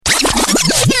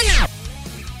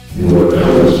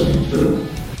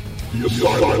And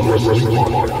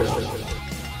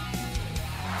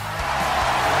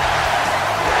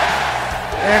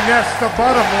that's the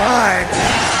bottom line.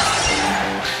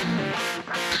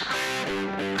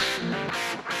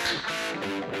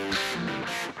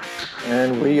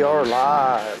 And we are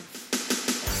live.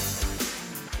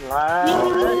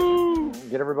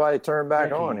 Get everybody turned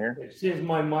back on here. It says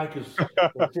my mic is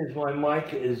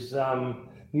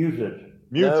muted.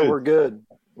 No, we're good.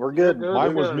 We're good.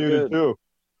 Mine was muted too.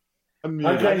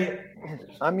 Okay.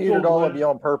 I muted all of you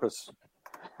on purpose.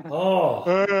 Oh.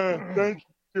 Thank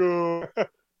you.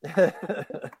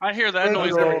 I hear that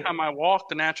noise every time I walk.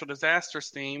 The natural disaster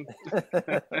steam.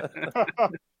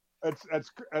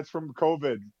 That's from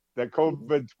COVID. That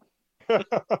COVID.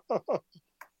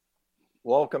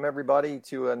 Welcome everybody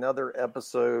to another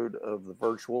episode of the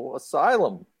Virtual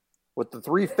Asylum with the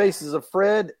three faces of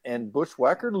Fred and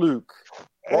Bushwhacker Luke.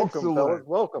 Welcome, fellas.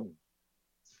 Welcome.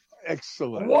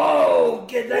 Excellent. Whoa!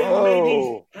 G'day,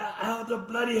 ladies. How the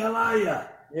bloody hell are you?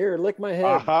 Here, lick my head.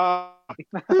 Lick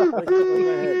my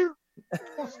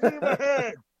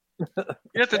head.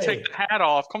 You have to take the hat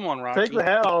off. Come on, Rocky. Take the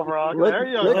hat off, Rocky. There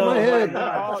you Lick go. my head.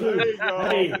 There you go.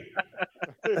 Hey,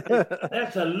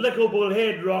 that's a lickable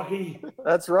head, Rocky.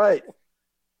 That's right.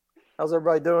 How's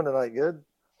everybody doing tonight? Good?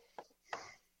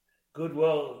 Good.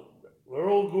 Well, we're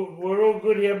all good. We're all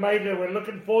good here, mate. And we're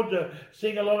looking forward to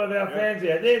seeing a lot of our fans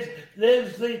here.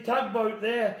 There's the tugboat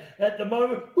there at the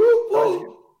moment. Woo,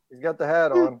 woo. He's got the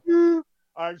hat on.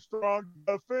 I'm strong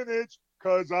to finish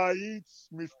because I eat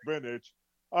me spinach.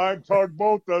 I'm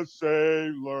Tugboat the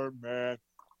Sailor Man.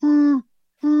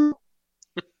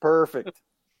 Perfect.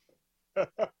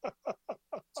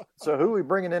 So who are we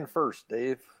bringing in first,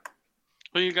 Dave?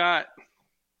 Who you got?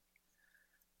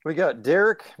 We got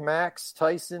Derek, Max,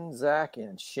 Tyson, Zach,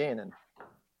 and Shannon.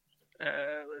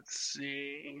 Let's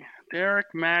see.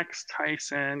 Derek, Max,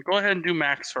 Tyson. Go ahead and do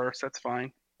Max first. That's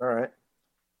fine. All right.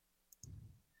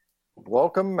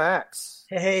 Welcome, Max.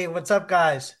 Hey, what's up,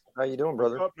 guys? How you doing,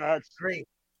 brother? What's up, Max? Great.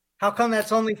 How come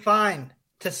that's only fine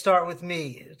to start with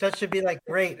me? That should be like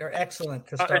great or excellent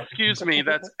to start. Excuse me.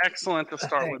 That's excellent to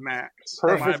start with Max.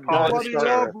 Perfect. My apologies. What do you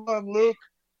love, run, Luke?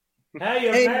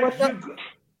 Hey, Max, what's up?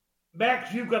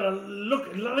 Max, you've got a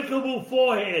lickable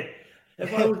forehead.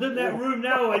 If I was in that room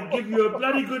now, I'd give you a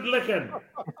bloody good licking.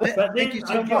 But then Thank you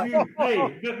so I'd much.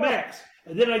 give you, Max,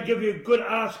 and then I'd give you a good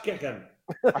ass kicking.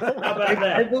 How about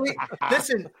that?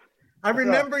 Listen, I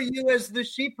remember you as the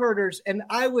sheep herders, and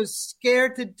I was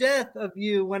scared to death of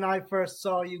you when I first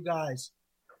saw you guys.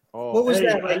 Oh, What was Hey,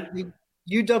 that, like the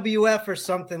UWF or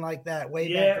something like that?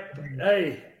 Way back.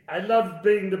 Hey, I love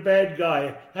being the bad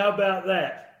guy. How about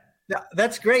that?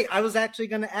 That's great. I was actually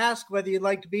going to ask whether you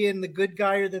liked being the good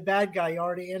guy or the bad guy. You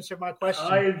already answered my question.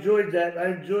 I enjoyed that.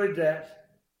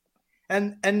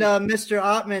 And Mr.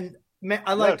 Ottman,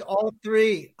 I liked all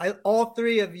three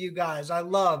of you guys. I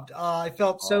loved. I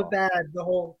felt so bad, the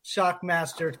whole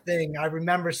Shockmaster thing. I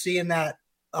remember seeing that.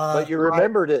 But you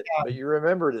remembered it.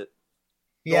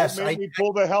 Yes, Don't make me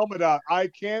pull the helmet out. I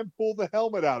can pull the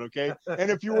helmet out, okay? And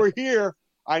if you were here,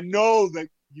 I know that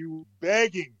you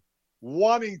begging,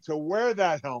 wanting to wear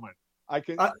that helmet. I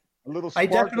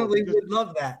definitely would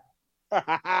love that.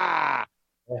 Oh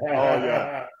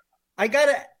yeah. I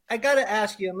gotta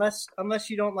ask you, unless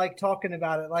you don't like talking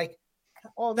about it, like,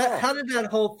 how did that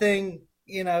whole thing,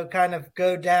 kind of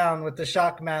go down with the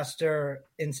Shockmaster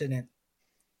incident?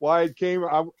 Well, it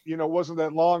wasn't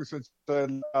that long since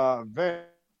the event.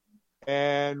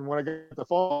 And when I got the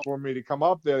phone for me to come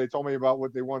up there, they told me about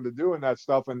what they wanted to do and that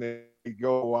stuff. And they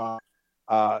go,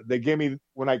 they gave me,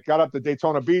 when I got up to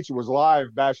Daytona Beach, it was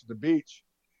live, Bash at the Beach.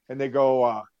 And they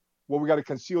go, well, we got to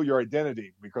conceal your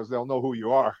identity because they'll know who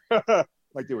you are.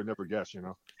 Like they would never guess,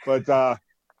 But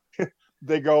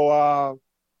they go,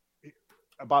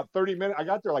 about 30 minutes. I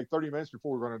got there like 30 minutes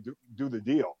before we were going to do the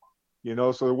deal,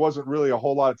 So there wasn't really a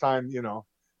whole lot of time,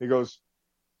 He goes,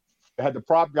 I had the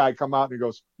prop guy come out and he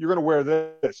goes, "You're going to wear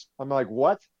this." I'm like,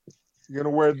 "What?" "You're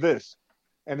going to wear this."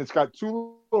 And it's got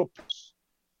two little pips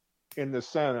in the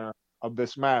center of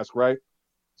this mask, right?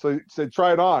 So he said,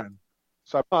 "Try it on."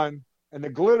 So I on, and the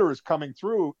glitter is coming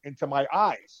through into my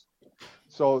eyes.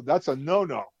 So that's a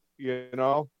no-no,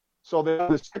 So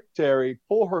the secretary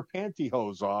pull her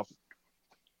pantyhose off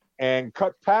and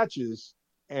cut patches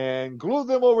and glue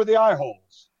them over the eye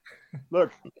holes.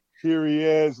 Look, here he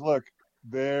is. Look,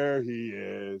 there he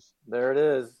is. There it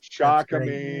is.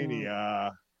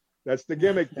 Shockamania. That's the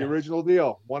gimmick, the original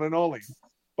deal, one and only.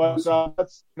 But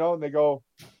that's and they go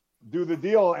do the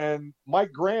deal, and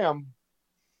Mike Graham,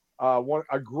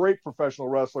 a great professional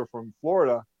wrestler from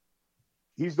Florida,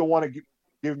 he's the one to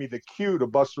give me the cue to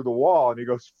bust through the wall, and he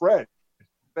goes, "Fred,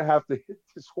 to have to hit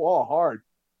this wall hard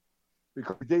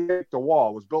because we did hit the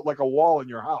wall. It was built like a wall in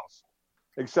your house,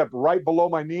 except right below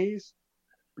my knees,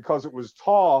 because it was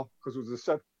tall, because it was a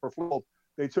set for field,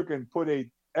 they took and put a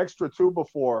extra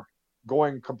 2x4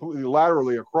 going completely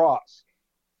laterally across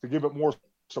to give it more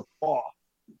support,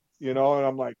 and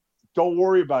I'm like, don't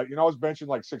worry about it. I was benching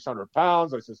like 600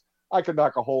 pounds. I says, I can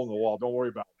knock a hole in the wall. Don't worry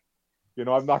about it. It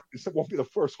won't be the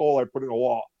first hole I put in a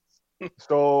wall.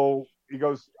 So he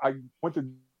goes, I went to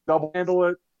double handle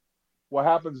it. What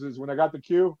happens is when I got the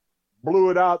cue, blew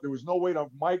it out. There was no way to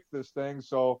mic this thing.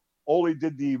 So Ole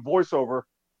did the voiceover.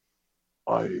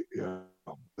 I am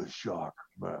the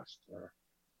Shockmaster.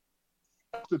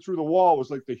 Through the wall was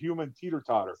like the human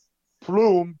teeter-totter.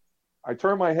 Plume. I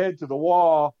turned my head to the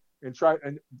wall and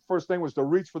first thing was to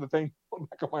reach for the thing on the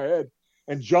back of my head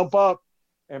and jump up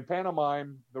and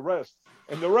pantomime the rest.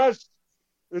 And the rest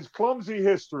is clumsy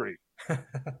history. One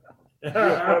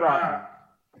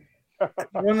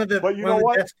of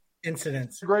the best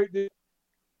incidents. Great deal.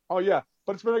 Oh, yeah.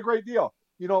 But it's been a great deal.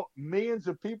 Millions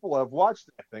of people have watched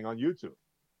that thing on YouTube.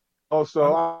 Oh,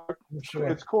 so sure.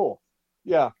 It's cool.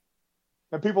 Yeah.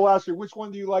 And people ask me, which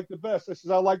one do you like the best? I says,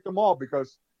 I like them all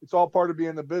because it's all part of being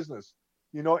in the business.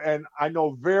 And I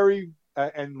know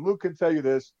and Luke can tell you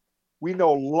this, we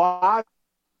know lots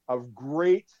of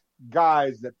great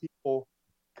guys that people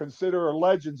consider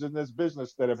legends in this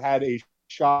business that have had a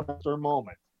Shockmaster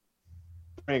moment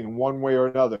in one way or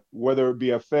another, whether it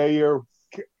be a failure,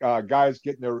 guys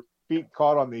getting their feet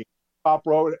caught on the top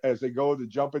rope as they go to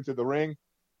jump into the ring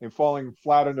and falling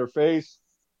flat on their face,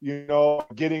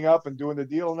 getting up and doing the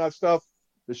deal and that stuff.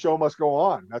 The show must go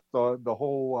on. That's the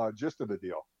whole gist of the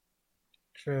deal.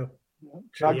 True.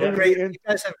 Great. You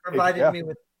guys have provided me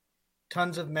with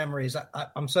tons of memories.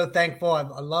 I'm so thankful. I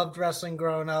loved wrestling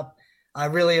growing up. I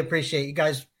really appreciate you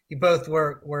guys. You both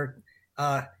were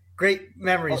great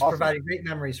memories, awesome. Provided great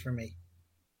memories for me.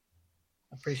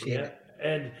 I appreciate it.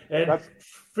 And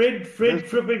Fred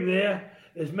tripping there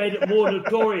has made it more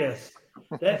notorious.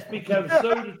 That's become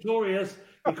so notorious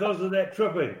because of that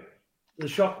tripping. The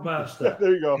Shockmaster.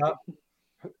 There you go.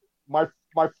 My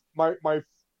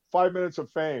 5 minutes of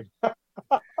fame.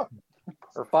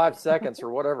 Or 5 seconds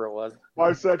or whatever it was.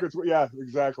 5 seconds. Yeah,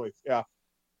 exactly. Yeah.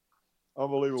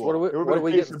 Unbelievable. So what do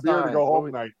we get beer to go home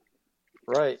tonight?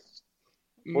 Right.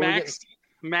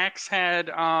 Max had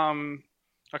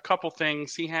a couple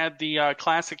things. He had the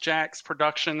Classic Jacks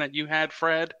production that you had,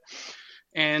 Fred,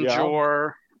 and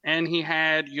he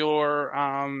had your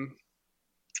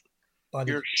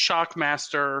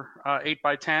Shockmaster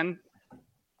 8x10.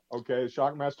 Okay,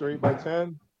 Shockmaster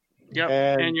 8x10. Yep,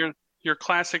 and your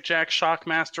Classic Jack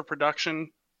Shockmaster production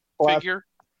figure.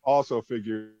 Also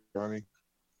figure, Johnny.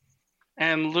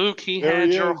 And Luke, he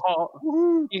had your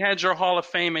Hall of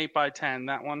Fame 8x10.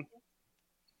 That one.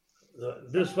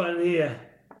 This one here.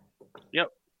 Yep.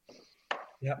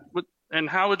 Yep. And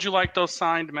how would you like those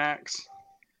signed, Max?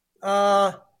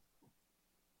 To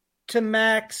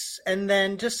Max, and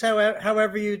then just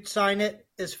however you'd sign it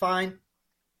is fine.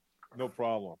 No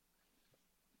problem.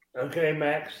 Okay,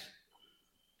 Max.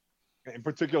 In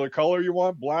particular color you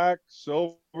want? Black,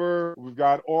 silver, we've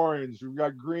got orange, we've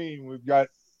got green, we've got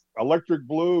electric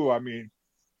blue,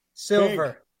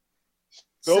 silver.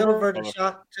 Silver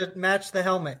to match the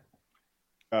helmet.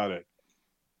 Got it.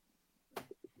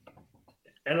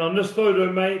 And on this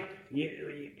photo, mate,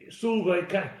 silver,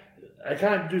 I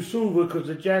can't do silver because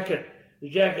the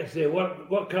jacket's there.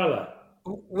 What color?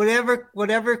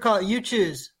 Whatever color you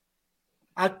choose.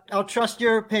 I'll trust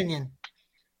your opinion.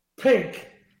 Pink.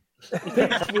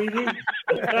 Pink, sweetie.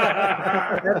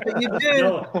 That's what you do.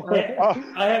 No,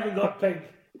 I haven't got pink.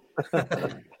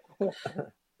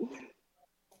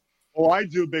 Oh, I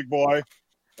do, big boy.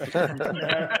 What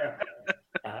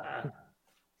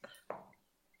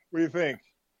do you think?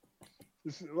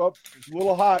 It's a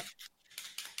little hot.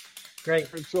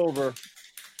 Great. And silver.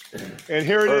 And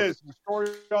here it is. The story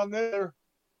on there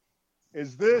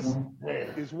is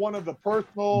one of the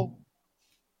personal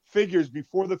figures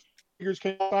before the figures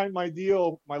came. I signed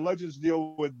my Legends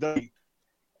deal with Dundee.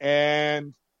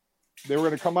 And they were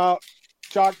going to come out,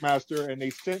 Shockmaster, and they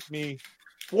sent me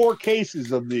 4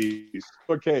 cases of these,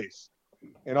 a case.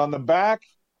 And on the back,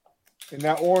 in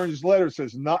that orange letter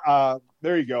says,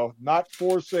 there you go, not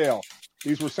for sale.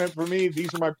 These were sent for me.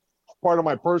 These are part of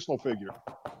my personal figure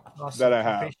that I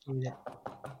have.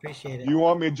 Appreciate it. Do you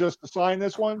want me just to sign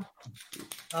this one?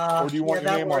 Or do you want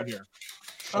your name on here?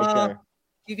 Okay.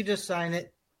 You can just sign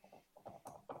it.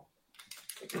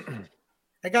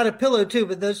 I got a pillow too,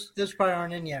 but those probably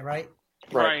aren't in yet, right?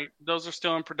 Right. Those are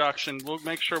still in production. We'll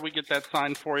make sure we get that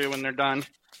signed for you when they're done.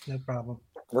 No problem.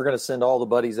 We're going to send all the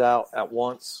buddies out at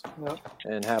once Yep.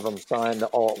 and have them signed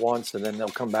all at once, and then they'll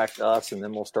come back to us, and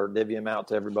then we'll start divvying them out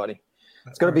to everybody.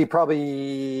 It's going to be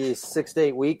probably 6 to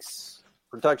 8 weeks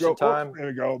production time. There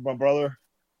you go, my brother.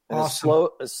 And Awesome.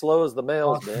 as slow as the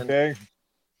mails, Awesome. man. Okay.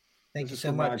 Thank you This is so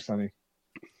for much. Max, honey.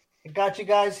 I got you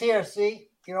guys here. See,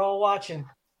 you're all watching.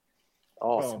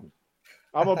 Awesome.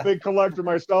 I'm a big collector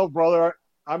myself, brother.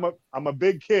 I'm a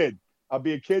big kid. I'll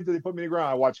be a kid till they put me in the ground.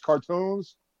 I watch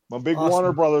cartoons. I'm a big Awesome.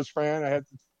 Warner Brothers fan. I have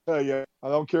to tell you, I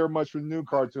don't care much for new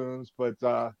cartoons, but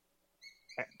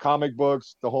comic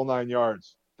books, the whole 9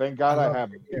 yards. Thank God I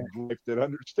have a kid that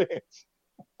understands.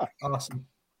 Awesome.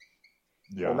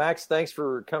 Yeah. Well, Max, thanks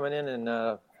for coming in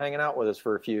and hanging out with us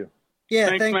for a few. Yeah,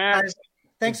 Thanks, thanks, Max. guys.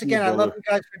 Thanks Thank you, again. I love brother.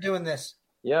 you guys for doing this.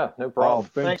 Yeah, no Oh, problem.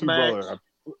 thank Thanks, you, Max. brother.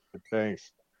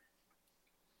 Thanks.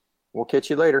 We'll catch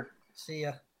you later. See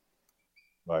ya.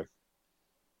 Bye.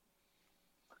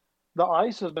 The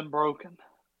ice has been broken.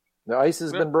 The ice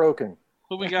has been broken.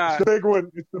 Who we It's got? the big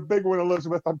one. It's the big one,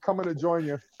 Elizabeth. I'm coming to join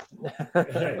you.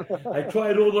 I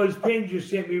tried all those pins you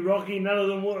sent me, Rocky. None of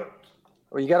them worked.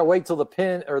 Well, you got to wait till the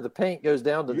pin or the paint goes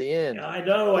down to the end. I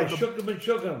know. I shook them and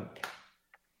shook them.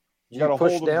 You got to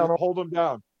push hold down. them, hold them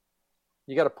down.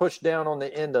 You got to push down on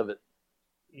the end of it.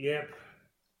 Yep.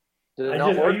 Did it I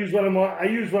not work? used one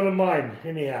of mine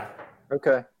anyhow.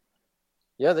 Okay.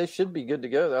 Yeah, they should be good to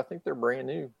go. I think they're brand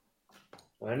new.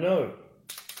 I know.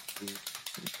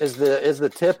 Is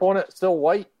the tip on it still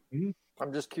white? Mhm.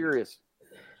 I'm just curious.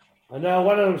 I know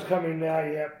one of them's coming now.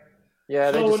 Yep.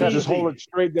 Yeah, they So just have Just to, hold it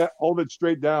straight down. Hold it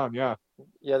straight down. Yeah.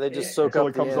 yeah, they just soak Until up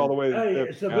it the comes end. all the way to the Hey, tip.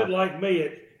 it's a Yeah. bit like me.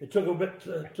 It took a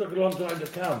long time to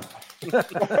come.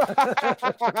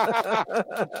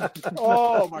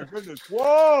 Oh my goodness!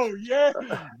 Whoa! Yeah.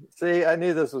 See, I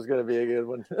knew this was going to be a good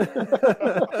one.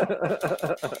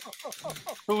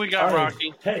 Who we got,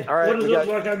 Rocky? Hey, All right, what does we it look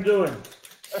got- like I'm doing?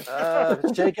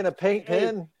 Shaking a paint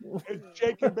pen. It's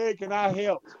Jake and Bacon. I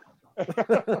helped.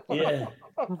 Yeah.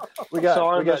 We got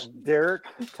Sorry, Derek,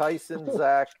 Tyson,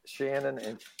 Zach, Shannon,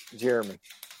 and Jeremy.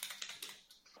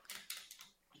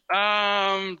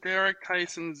 Derek,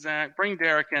 Tyson, Zach. Bring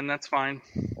Derek in. That's fine.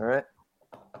 All right.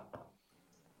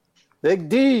 Big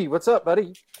D, what's up,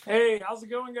 buddy? Hey, how's it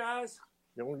going, guys?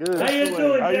 Doing good. How you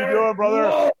doing, How you Derek? doing,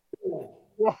 brother?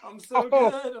 Whoa. I'm so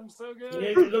good. I'm so good. Yeah,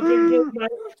 you're looking good, mate.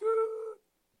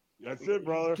 That's it,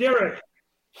 brother. Derek,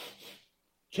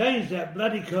 change that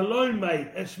bloody cologne, mate.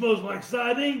 It smells like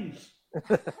sardines.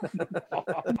 Hey,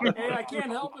 I can't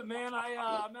help it, man.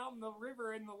 I'm out in the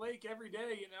river, in the lake every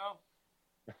day, you know.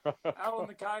 Out on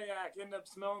the kayak, end up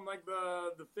smelling like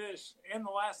the fish, and the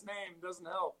last name doesn't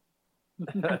help.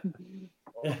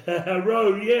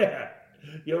 Ro, yeah.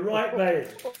 You're right,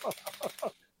 mate.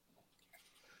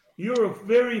 You're a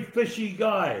very fishy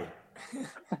guy.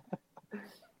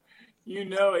 You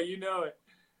know it. You know it.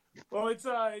 Well, it's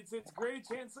a great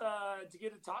chance to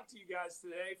get to talk to you guys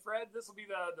today, Fred. This will be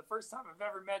the first time I've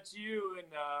ever met you, and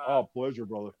Oh, pleasure,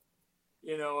 brother.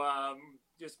 you know,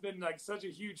 just been like such a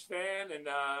huge fan, and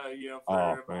you know,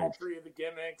 Oh, for thanks. three of the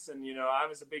gimmicks, and you know, I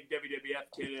was a big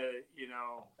WWF kid, you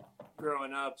know,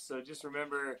 growing up. So just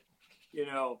remember, you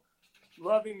know,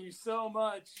 loving you so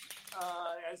much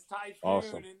as Typhoon,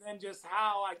 Awesome. and then just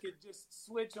how I could just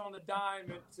switch on a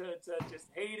dime to just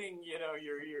hating, you know,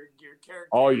 your character.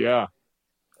 Oh yeah.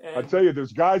 I And, tell you,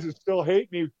 there's guys that still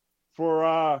hate me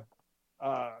for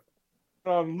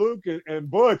Luke and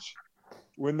Butch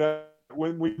when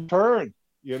we turned,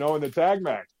 you know, in the tag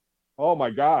match. Oh my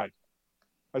God.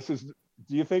 I says, do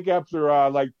you think after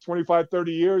like 25,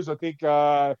 30 years, I think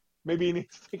maybe you need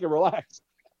to take a relax.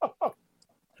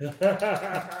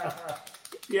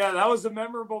 yeah, that was a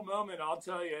memorable moment. I'll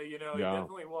tell you. You know, Yeah. it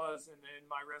definitely was in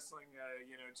my wrestling,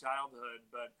 you know, childhood.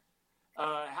 But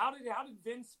how did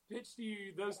Vince pitch to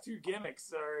you those two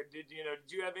gimmicks, or did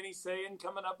you have any say in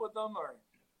coming up with them, or?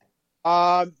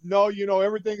 No, you know,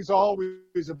 everything's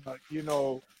always about, you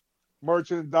know,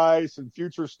 merchandise and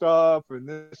future stuff and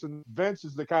this, and Vince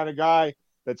is the kind of guy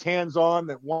that's hands-on,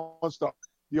 that wants to.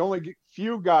 The only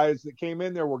few guys that came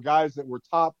in there were guys that were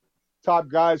top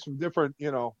guys from different,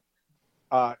 you know,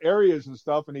 areas and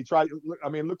stuff. And he tried. I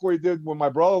mean, look what he did when my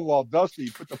brother-in-law Dusty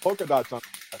put the polka dots on.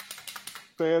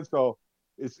 So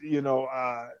it's, you know,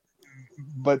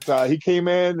 but he came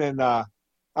in, and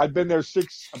I'd been there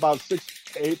about 6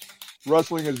 to 8,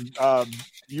 wrestling as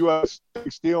U.S.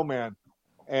 Steelman,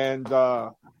 and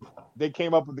they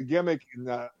came up with the gimmick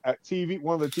at TV.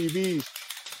 One of the TVs,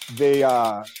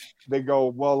 they go,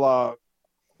 well,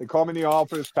 they call me in the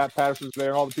office. Pat Patterson's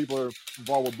there. All the people are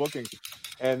involved with booking,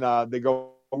 and they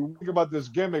go, think about this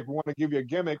gimmick. We want to give you a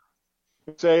gimmick.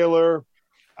 Sailor,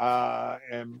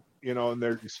 and and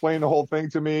they're explaining the whole thing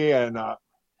to me, and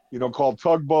called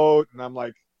Tugboat, and I'm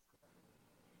like,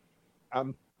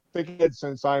 I'm thinking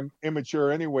since I'm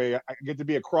immature anyway, I get to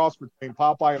be a cross between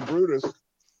Popeye and Brutus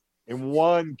in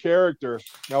one character.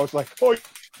 Now it's like, oh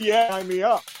yeah, sign me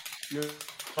up. You know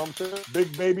what I'm saying?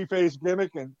 Big baby face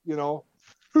gimmick, and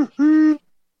I'm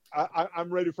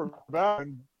ready for that.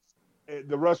 And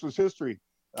the rest was history.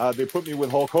 They put me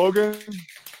with Hulk Hogan,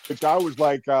 which I was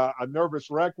like a nervous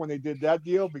wreck when they did that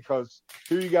deal, because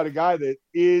here you got a guy that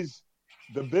is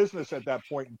the business at that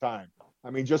point in time. I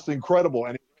mean, just incredible.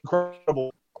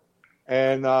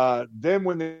 And then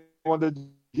when they wanted to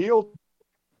deal,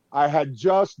 I had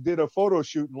just did a photo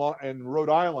shoot in Rhode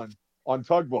Island on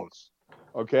tugboats,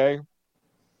 okay?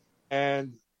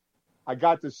 And I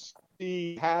got to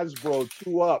see Hasbro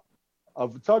 2-up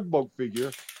of a tugboat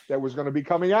figure that was going to be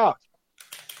coming out.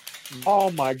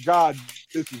 Oh my God,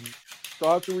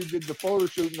 so after we did the photo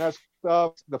shoot and that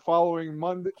stuff, the following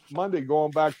Monday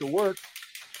going back to work,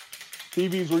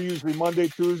 TVs were usually Monday,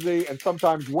 Tuesday, and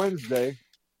sometimes Wednesday,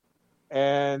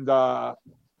 and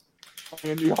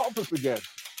in the office again.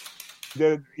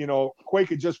 Quake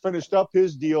had just finished up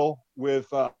his deal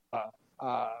with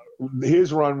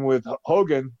his run with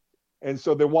Hogan, and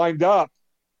so they wind up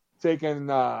taking.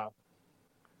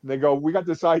 They go, we got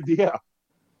this idea.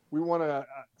 We want to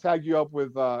tag you up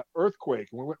with Earthquake.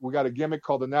 We got a gimmick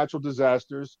called the Natural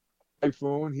Disasters.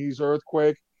 Typhoon, he's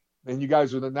Earthquake, and you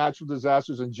guys are the Natural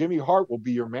Disasters, and Jimmy Hart will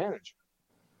be your manager.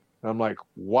 And I'm like,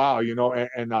 wow,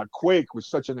 and Quake was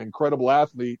such an incredible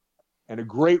athlete and a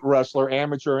great wrestler,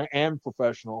 amateur and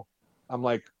professional. I'm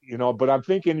like, but I'm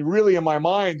thinking really in my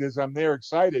mind as I'm there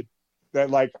excited that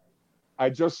like I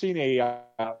just seen a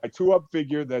 2-up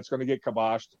figure that's going to get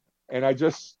kiboshed, and I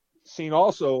just seen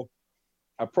also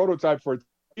a prototype for a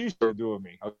t-shirt doing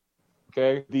me.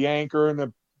 Okay, the anchor and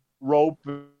the rope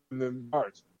and the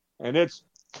parts, and it's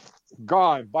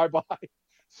gone. Bye bye.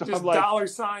 So just I'm like, dollar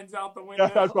signs out the window.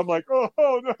 Yeah, so I'm like,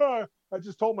 oh no! I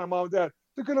just told my mom and dad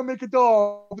they're gonna make a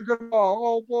doll.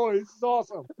 Oh boy, this is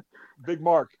awesome. Big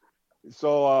Mark.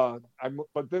 So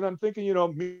but then I'm thinking,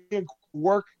 me and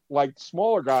work like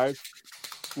smaller guys.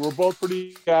 We're both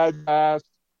pretty fast,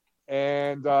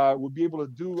 and would be able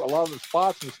to do a lot of the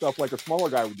spots and stuff like a smaller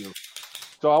guy would do.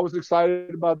 So I was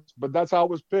excited about this, but that's how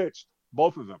it was pitched,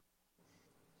 both of them.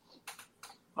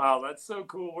 Wow, that's so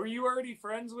cool. Were you already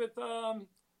friends with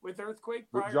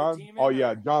Earthquake prior John? to teaming? Oh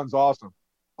yeah, John's awesome.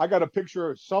 I got a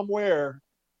picture somewhere.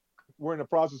 We're in the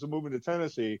process of moving to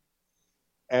Tennessee,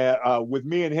 with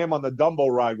me and him on the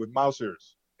Dumbo ride with mouse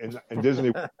ears in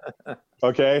Disney.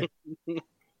 Okay.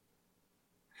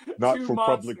 Not Two for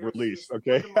monsters, public release,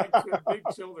 okay? Like two big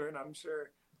children, I'm sure.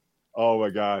 Oh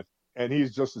my God. And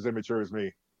he's just as immature as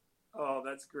me. Oh,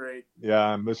 that's great. Yeah,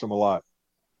 I miss him a lot.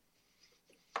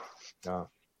 Yeah.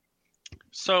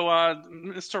 So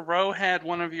Mr. Rowe had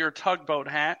one of your Tugboat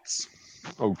hats.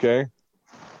 Okay.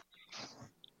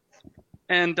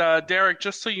 And Derek,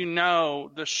 just so you know,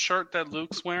 the shirt that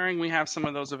Luke's wearing, we have some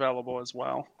of those available as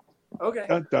well. Okay.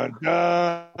 Dun, dun,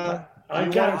 dun. I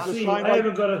can't see. I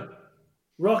haven't got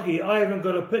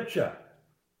a picture.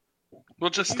 We'll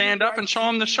just stand up and show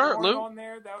him the shirt, Luke. On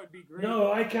there, that would be great.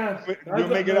 No, I can't. You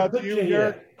make it out to you,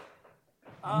 Derek?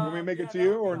 You want me to make it to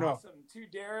you or no? Awesome. To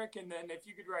Derek, and then if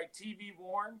you could write TV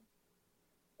worn.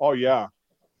 Oh, yeah.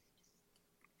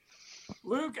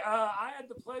 Luke, I had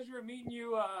the pleasure of meeting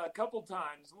you a couple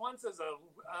times. Once as a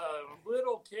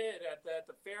little kid at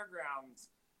the fairgrounds,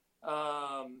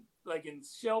 like in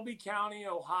Shelby County,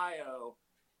 Ohio.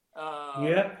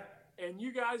 Yeah. And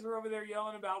you guys were over there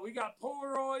yelling about, we got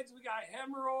Polaroids, we got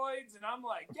hemorrhoids. And I'm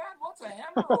like, Dad, what's a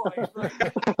hemorrhoid?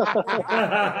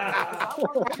 I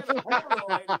want to get a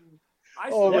Polaroid.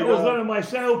 That was one of my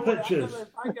sale pictures.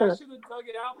 I should have dug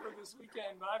it out for this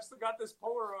weekend, but I've still got this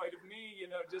Polaroid of me,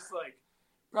 just like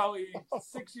probably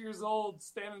 6 years old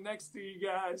standing next to you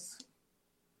guys.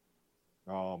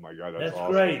 Oh, my God. That's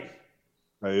awesome. Great.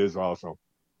 That is awesome.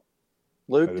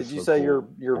 Luke, did you say cool.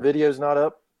 your video's not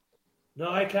up? No,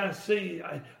 I can't see.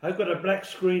 I've got a black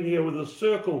screen here with a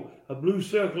blue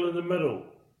circle in the middle.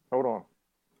 Hold on.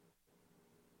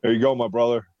 There you go, my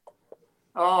brother.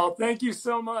 Oh, thank you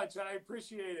so much. I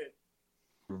appreciate it.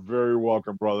 You're very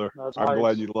welcome, brother. I'm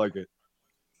glad you like it.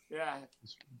 Yeah.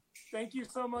 Thank you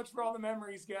so much for all the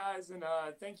memories, guys. And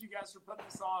thank you guys for putting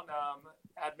this on,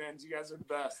 admins. You guys are the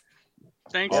best.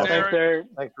 Thanks, Derek.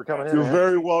 Thanks for coming in. You're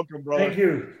very welcome, brother. Thank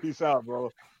you. Peace out, brother.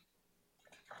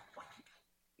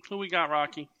 Who we got,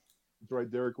 Rocky? That's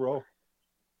right, Derek Rowe.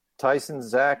 Tyson,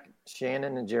 Zach,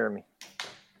 Shannon, and Jeremy.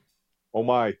 Oh,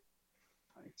 my.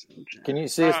 Can you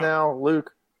see us now,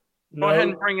 Luke? Go ahead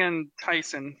and bring in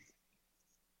Tyson.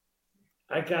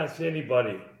 I can't see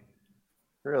anybody.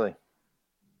 Really?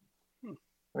 Let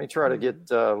me try to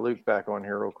get Luke back on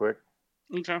here real quick.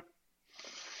 Okay.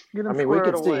 I mean, we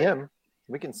can see him.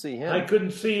 We can see him. I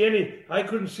couldn't see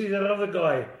that other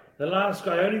guy, the last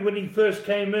guy, only when he first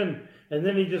came in, and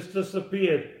then he just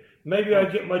disappeared. Maybe I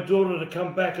get my daughter to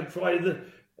come back and try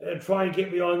and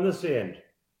get me on this end.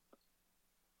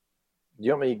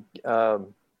 You want me? I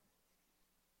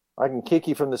can kick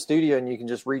you from the studio, and you can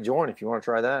just rejoin if you want to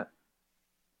try that.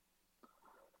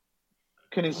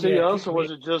 Can he see us, or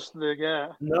was it just the guy?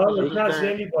 No, he can't see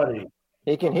anybody.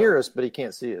 He can hear us, but he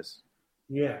can't see us.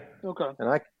 Yeah. Okay.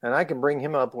 And I can bring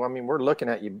him up. Well, I mean, we're looking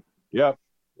at you. Yep.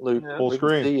 Luke. Yeah. Full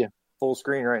screen. Can see you full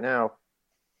screen right now.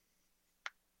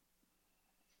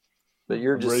 But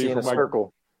you're just seeing a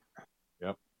circle.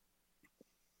 Yep.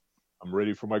 I'm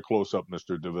ready for my close-up,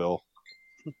 Mr. DeVille.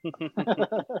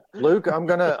 Luke, I'm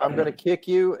gonna kick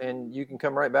you, and you can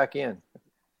come right back in.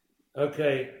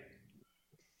 Okay.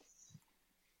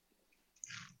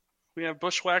 We have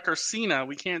Bushwhacker Cena.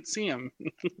 We can't see him.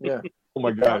 Yeah. Oh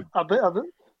my God. I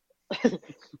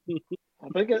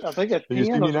think a Can you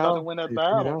see me piano's now? about to win that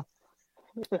battle.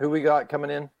 Who we got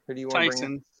coming in? Who do you want to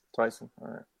bring in? Tyson. All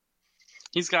right.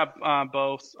 He's got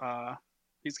both.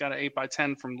 He's got an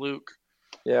 8x10 from Luke.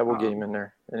 Yeah, we'll get him in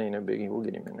there. It ain't no biggie. We'll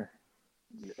get him in there.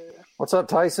 Yeah. What's up,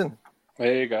 Tyson?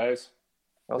 Hey, guys.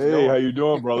 How's it going? How you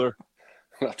doing, brother?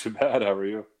 Not too bad. How are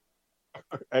you?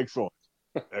 Excellent.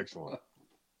 Excellent.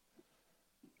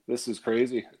 This is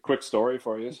crazy. Quick story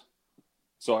for you.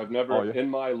 So I've never in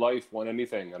my life won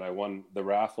anything, and I won the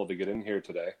raffle to get in here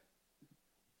today.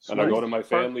 Sweet. And I go to my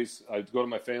family's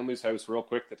house real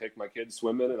quick to take my kids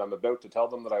swimming, and I'm about to tell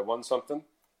them that I won something.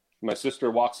 My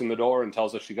sister walks in the door and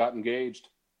tells us she got engaged.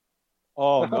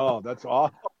 Oh no, that's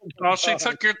awesome. Oh, she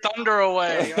took your thunder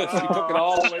away. She took it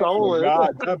all away. Stole it.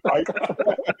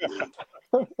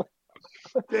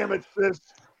 Damn it, sis.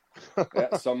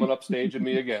 Yeah, someone upstaging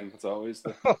me again. It's always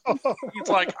the... He's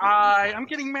like, I'm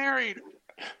getting married.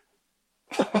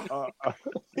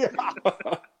 Yeah.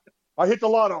 I hit the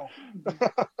lotto.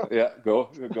 Yeah, go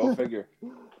figure.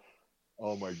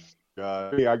 Oh my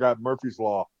God. Hey, I got Murphy's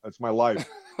Law. That's my life.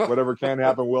 Whatever can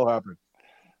happen will happen.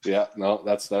 Yeah, no,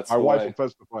 that's my wife will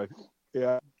testify.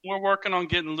 Yeah. We're working on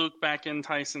getting Luke back in,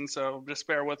 Tyson, so just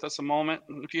bear with us a moment.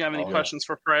 If you have any questions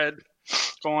for Fred,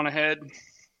 go on ahead.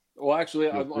 Well, actually,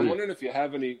 I'm wondering if you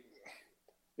have any.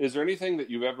 Is there anything that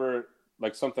you've ever,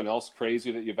 like something else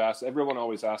crazy that you've asked? Everyone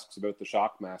always asks about the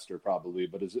Shockmaster, probably,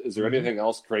 but is there anything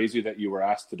else crazy that you were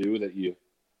asked to do that you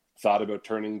thought about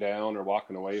turning down or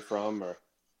walking away from? Or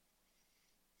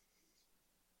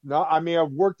no, I mean,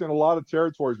 I've worked in a lot of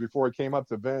territories before I came up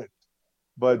to Vent,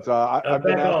 but I've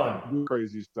been asked to do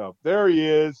crazy stuff. There he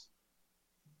is.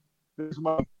 This is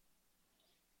my.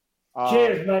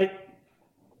 Cheers, mate.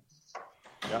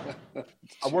 Yeah.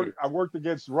 I worked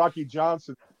against Rocky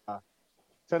Johnson,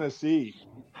 Tennessee,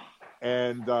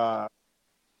 and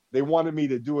they wanted me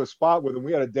to do a spot with him.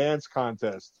 We had a dance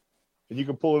contest, and you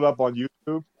can pull it up on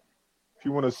YouTube if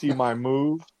you want to see my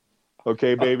move.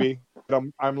 Okay, baby,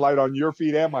 I'm light on your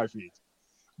feet and my feet.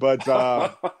 But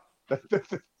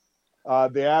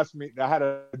they asked me. I had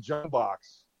a jump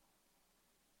box,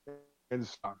 and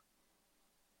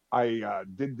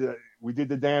we did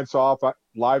the dance off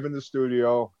live in the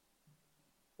studio,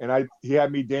 and he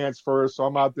had me dance first, so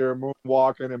I'm out there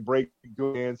moonwalking and break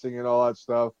dancing and all that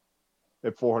stuff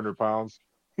at 400 pounds.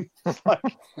 Like,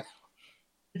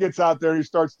 he gets out there, he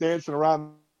starts dancing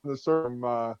around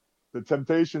the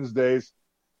Temptations days,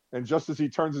 and just as he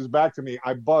turns his back to me,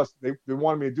 I bust. They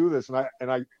wanted me to do this, and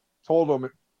I told him,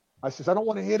 I says, I don't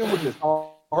want to hit him with this.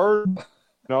 I'll hurt,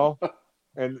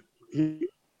 and he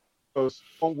goes,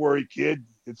 don't worry, kid.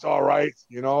 It's all right,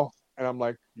 And I'm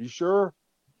like, you sure?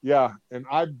 Yeah. And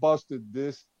I busted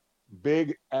this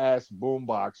big ass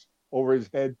boombox over his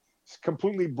head,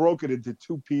 completely broke it into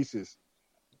two pieces,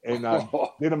 and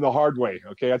did him the hard way.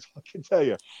 Okay, that's all I can tell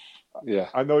you. Yeah.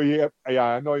 I know he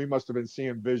must have been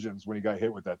seeing visions when he got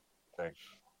hit with that thing.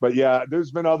 But yeah,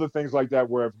 there's been other things like that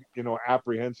where I'm,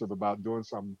 apprehensive about doing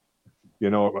something,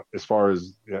 as far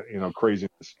as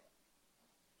craziness.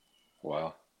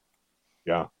 Wow.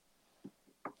 Yeah.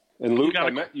 And Luke, I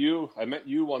met you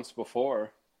once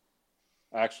before,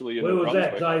 actually. In New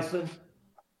Brunswick. Where was that, Tyson?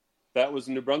 That was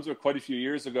in New Brunswick quite a few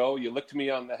years ago. You licked me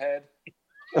on the head,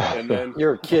 and then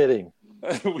you're kidding.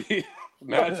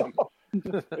 Imagine.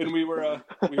 And we were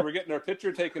getting our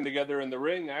picture taken together in the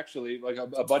ring. Actually, like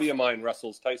a buddy of mine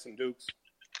wrestles Tyson Dukes.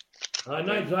 I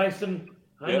know Tyson.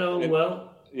 I know him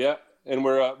well. Yeah. And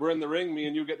we're in the ring, me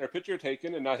and you getting our picture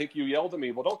taken, and I think you yelled at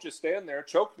me, well, don't just stand there,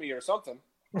 choke me or something.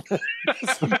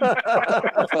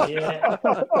 Yeah.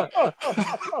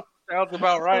 Sounds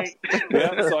about right.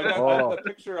 Yeah, so I got the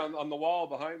picture on the wall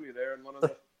behind me there, and one of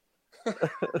the.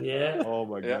 Yeah. Oh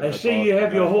my God! I see you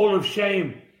have your Hall of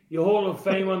Shame, your Hall of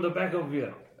Fame on the back of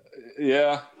you.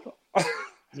 Yeah.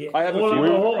 Yeah. I have all a few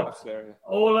up photographs there.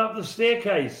 all up the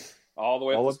staircase. All the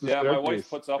way up the staircase. My wife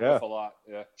puts up with a lot.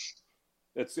 Yeah.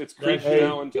 It's creeped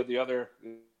now into the other.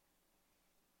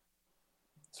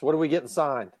 So what are we getting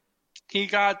signed? He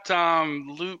got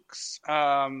Luke's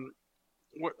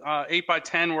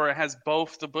 8x10 where it has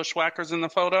both the Bushwhackers in the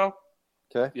photo.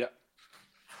 Okay. Yeah.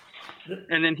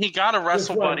 And then he got a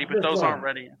Wrestle Buddy, but those aren't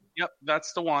ready. Yep,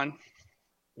 that's the one.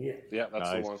 Yeah. Yeah,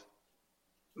 that's the one.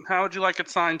 How would you like it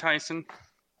signed, Tyson?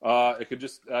 It could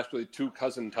just actually two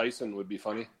cousin Tyson would be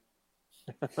funny.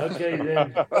 Okay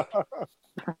then.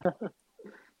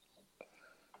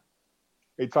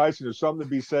 Hey Tyson, there's something to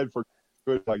be said for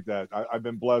good like that. I've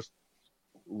been blessed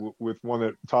with one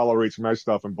that tolerates my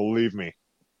stuff, and believe me,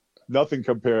 nothing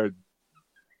compared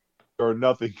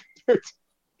to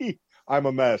me. I'm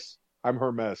a mess. I'm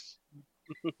her mess.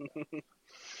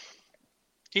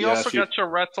 He also got your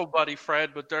Wrestle Buddy,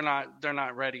 Fred, but they're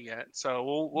not ready yet.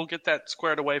 So we'll get that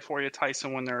squared away for you,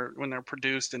 Tyson, when they're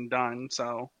produced and done.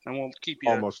 So and we'll keep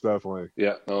you almost definitely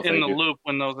in the loop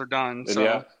when those are done.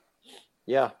 So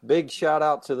yeah, big shout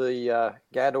out to the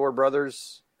Gador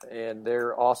brothers and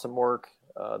their awesome work.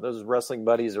 Those wrestling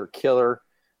buddies are killer.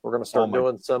 We're going to start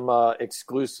doing some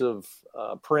exclusive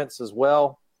prints as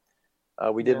well.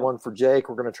 We did one for Jake.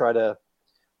 We're going to try to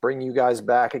bring you guys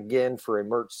back again for a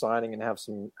merch signing and have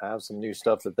some new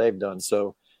stuff that they've done.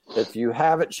 So if you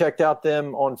haven't checked out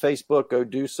them on Facebook, go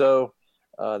do so.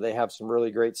 They have some really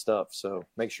great stuff. So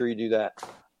make sure you do that.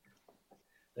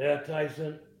 Yeah,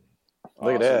 Tyson.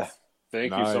 Look at that.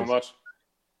 Thank you so much.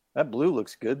 That blue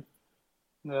looks good.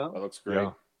 Yeah. That looks great.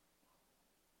 Yeah.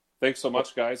 Thanks so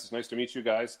much, guys. It's nice to meet you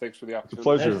guys. Thanks for the opportunity.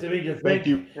 Pleasure. Nice to meet you. Thank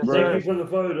you. Thank you for the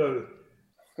photo.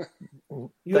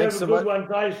 You Thanks have a so good one,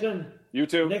 Tyson. You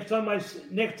too. Next time I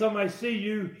see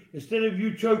you, instead of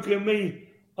you choking me,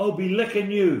 I'll be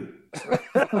licking you.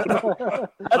 That's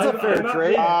a fair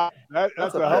trade.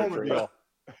 That's a hell of a deal.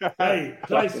 Hey,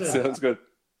 Tyson. Sounds good.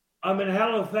 I'm in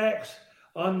Halifax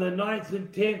on the 9th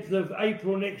and 10th of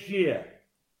April next year.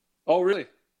 Oh, really?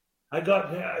 I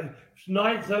got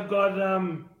 9th. I've got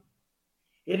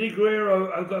Eddie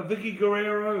Guerrero. I've got Vicky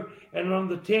Guerrero, and on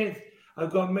the 10th,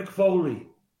 I've got Mick Foley.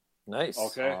 Nice.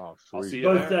 Okay. I'll see you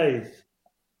both there. days.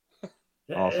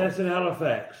 Awesome. That's in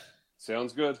Halifax.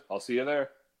 Sounds good. I'll see you there.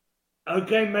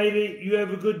 Okay, matey. You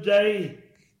have a good day.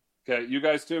 Okay, you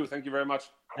guys too. Thank you very much.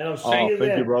 And I'll see you thank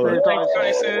there. you, brother. Thanks,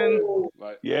 Tyson.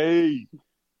 Bye. Yay.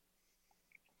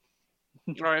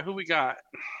 All right, who we got?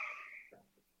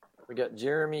 We got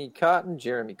Jeremy Cotton,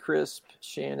 Jeremy Crisp,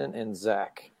 Shannon, and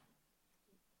Zach.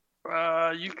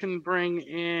 You can bring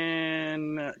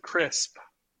in Crisp.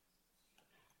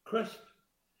 Crisp.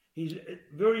 He's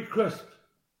very crisp.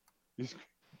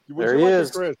 There he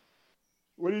is. Chris?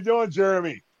 What are you doing,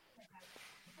 Jeremy?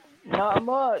 Not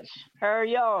much. How are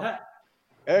y'all?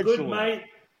 Excellent. Good, mate.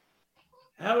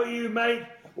 How are you, mate?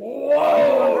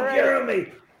 Whoa,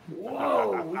 Jeremy.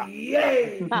 Whoa,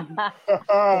 yay.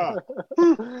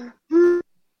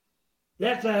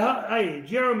 Hey,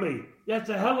 Jeremy, that's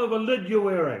a hell of a lid you're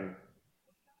wearing.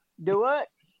 Do what?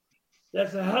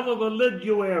 That's a hell of a lid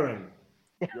you're wearing.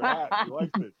 Your hat, you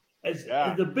liked it.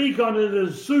 The beak on it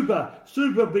is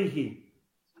super beaky.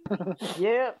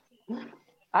 Yep.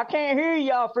 I can't hear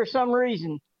y'all for some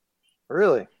reason.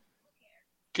 Really?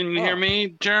 Can you hear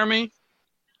me, Jeremy?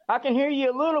 I can hear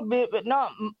you a little bit, but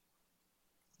not.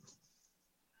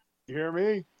 You hear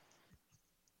me?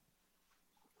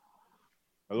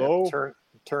 Hello?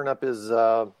 Turn up his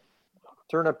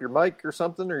turn up your mic or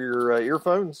something, or your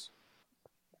earphones,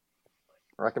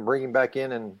 or I can bring him back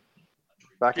in and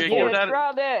back and forth. Yeah,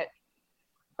 try that.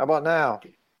 How about now?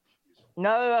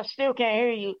 No, I still can't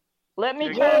hear you. Let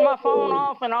me turn my phone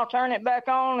off, and I'll turn it back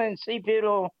on and see if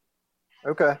it'll.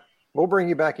 Okay, we'll bring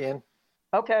you back in.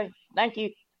 Okay, thank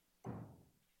you.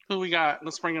 Who we got?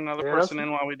 Let's bring another person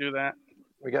in while we do that.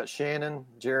 We got Shannon,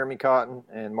 Jeremy Cotton,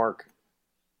 and Mark,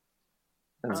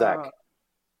 and Zach.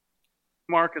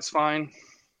 Mark is fine.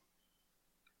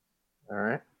 All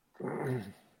right.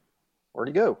 Where'd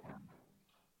he go?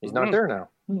 He's not there now.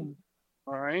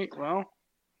 All right. Well,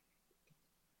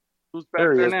 who's back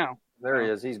there now? There he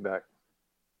is. He's back.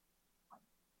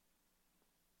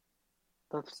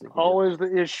 That's always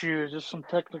the issue, just some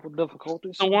technical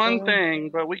difficulties. The one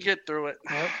thing, but we get through it.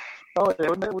 Yep. Oh, yeah,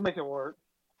 we make it work.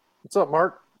 What's up,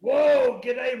 Mark? Whoa,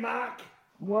 g'day, Mark.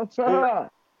 What's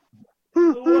up?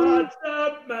 What's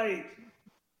up, mate?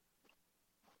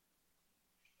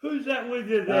 Who's that with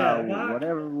you there, Mark?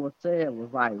 Whatever was said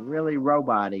was like really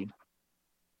robot-y.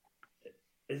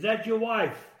 Is that your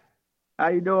wife? How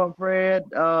you doing, Fred?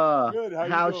 Good.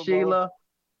 How's doing, Sheila?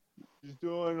 She's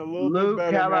doing a little Luke,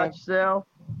 bit better, how about yourself?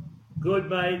 Good,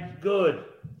 mate. Good.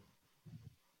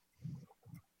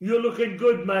 You're looking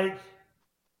good, mate.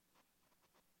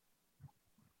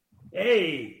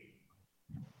 Hey.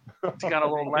 He's got a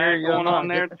little lag going on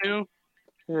there, too.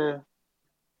 Yeah.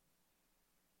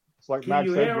 It's like Can Max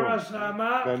you hear Headroom. us,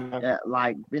 Mark? Yeah,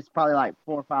 it's probably like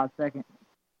 4 or 5 seconds.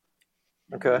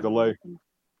 Okay. Delay.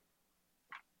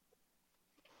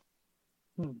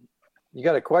 You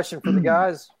got a question for the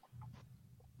guys?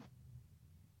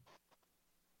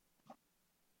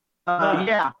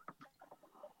 Yeah.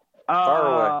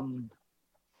 Fire away.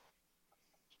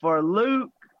 For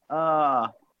Luke,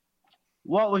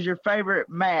 what was your favorite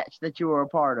match that you were a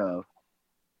part of?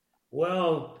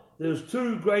 Well, there's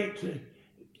two great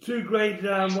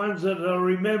ones that I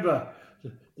remember.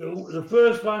 The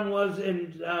first one was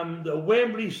in the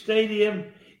Wembley Stadium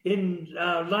in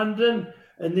London,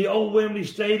 and the old Wembley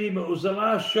Stadium. It was the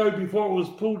last show before it was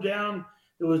pulled down.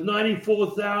 There was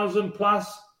 94,000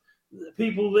 plus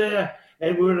people there,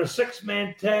 and we were in a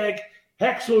 6-man tag.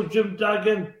 Hacksaw Jim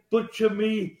Duggan, Butcher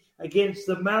me against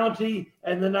the Mountie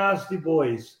and the Nasty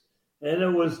Boys. And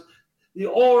it was, the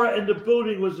aura in the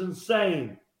building was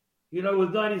insane. You know,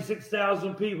 with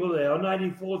 96,000 people there, or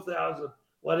 94,000,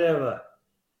 whatever.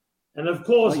 And of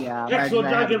course, Hacksaw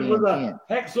Duggan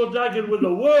with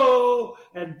a whoa,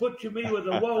 and Butcher me with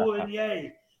a whoa and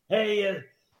yay. Hey,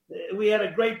 we had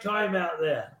a great time out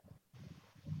there.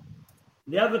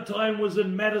 The other time was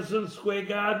in Madison Square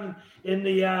Garden in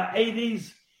the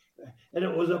 80s, and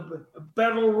it was a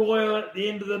battle royal at the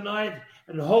end of the night,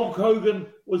 and Hulk Hogan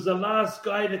was the last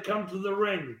guy to come to the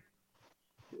ring.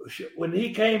 When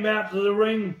he came out to the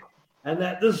ring, and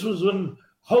this was when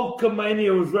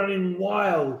Hulkamania was running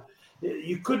wild.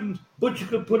 Butcher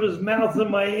could put his mouth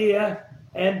in my ear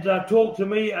and talk to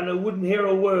me, and I wouldn't hear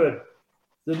a word.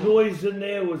 The noise in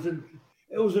there was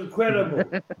incredible.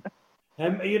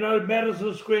 And, you know,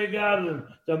 Madison Square Garden,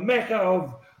 the mecca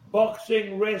of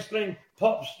boxing, wrestling,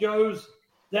 pop shows,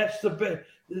 that's the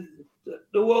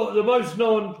most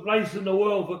known place in the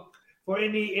world for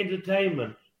any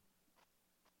entertainment.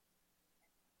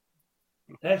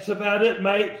 That's about it,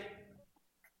 mate.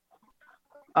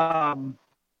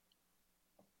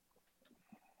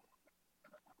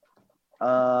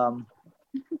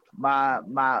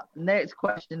 My next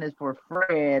question is for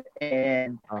Fred,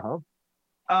 and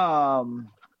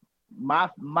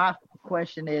my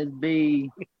question is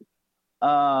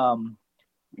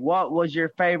what was your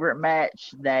favorite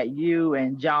match that you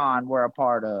and John were a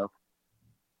part of?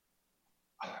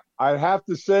 I'd have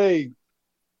to say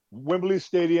Wembley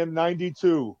Stadium,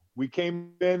 92. We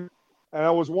came in, and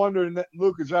I was wondering,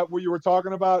 Luke, is that what you were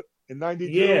talking about in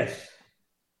 92? Yes.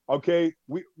 Okay,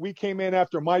 we came in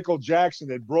after Michael Jackson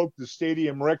had broke the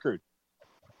stadium record.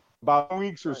 About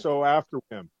weeks or so after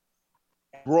him,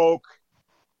 broke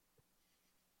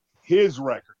his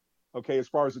record, okay, as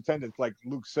far as attendance, like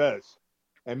Luke says.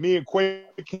 And me and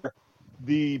Quake,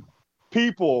 the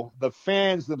people, the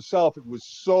fans themselves, it was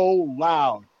so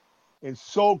loud and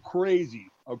so crazy,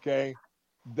 okay,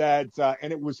 that,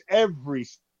 and it was every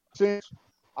since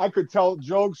I could tell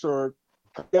jokes or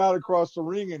cut out across the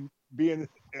ring and being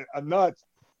a nut,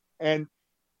 and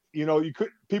you know,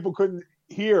 people couldn't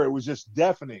hear. It was just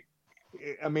deafening.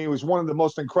 I mean, it was one of the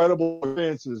most incredible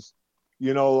experiences,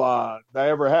 you know, that I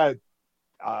ever had.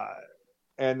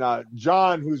 And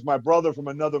John, who's my brother from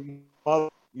another mother,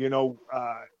 you know,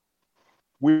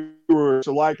 we were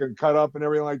alike and cut up and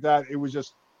everything like that. It was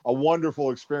just a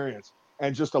wonderful experience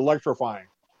and just electrifying,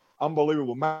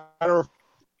 unbelievable. I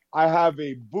have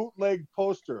a bootleg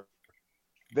poster.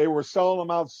 They were selling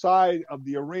them outside of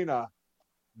the arena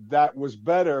that was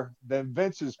better than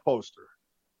Vince's poster,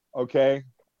 okay?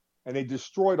 And they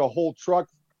destroyed a whole truck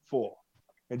full.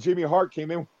 And Jimmy Hart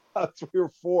came in with 3 or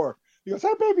 4. He goes,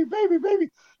 hey, baby,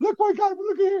 look what I got,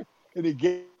 look here. And he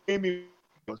gave me,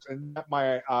 and at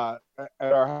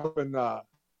at our house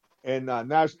in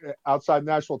outside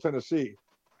Nashville, Tennessee,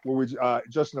 where we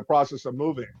just in the process of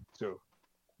moving to.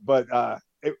 But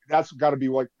that's got to be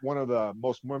like one of the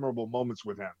most memorable moments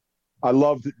with him. I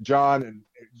loved John, and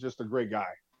just a great guy.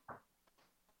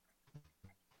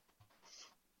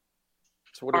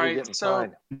 So what are we getting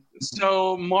signed?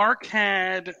 So Mark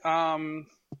had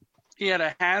he had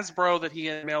a Hasbro that he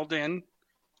had mailed in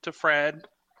to Fred.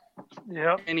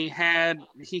 Yep. And he had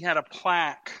a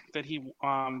plaque that he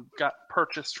got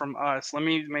purchased from us. Let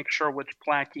me make sure which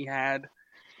plaque he had.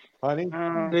 Honey?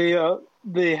 The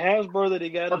Hasbro that he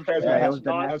got. That was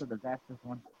the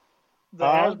one. The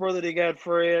Hasbro that he got,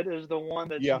 Fred, is the one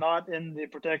that's Yeah. not in the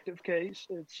protective case.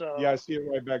 It's Yeah, I see it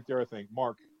right back there, I think.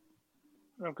 Mark.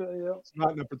 Okay, yeah. It's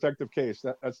not in the protective case.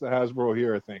 That's the Hasbro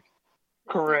here, I think.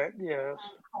 Correct, yes.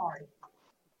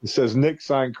 It says Nick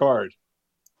signed card.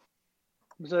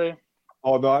 See?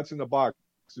 Oh, no, that's in the box.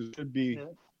 It should be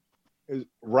is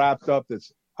wrapped up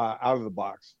that's out of the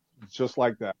box. It's just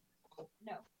like that.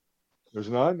 No. There's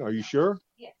none? Are you sure?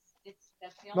 Yes.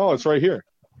 That's the No, it's right here.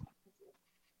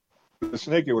 The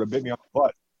snake, it would have bit me on the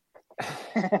butt.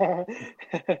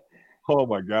 Oh,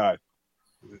 my God.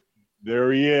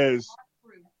 There he is.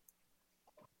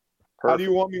 How do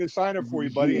you want me to sign it for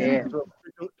you, buddy? Yeah.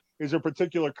 Is there a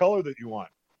particular color that you want?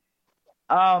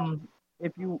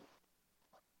 If you,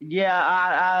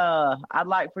 I'd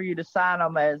like for you to sign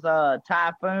them as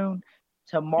Typhoon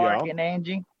to Mark and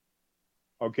Angie.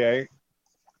 Okay.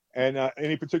 And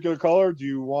any particular color? Do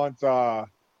you want?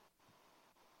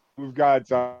 We've got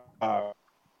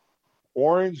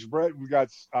orange, red. We've got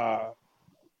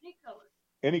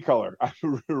any color.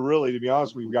 Really, to be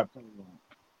honest, we've got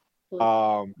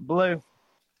blue.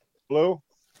 Blue.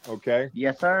 Okay.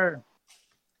 Yes, sir.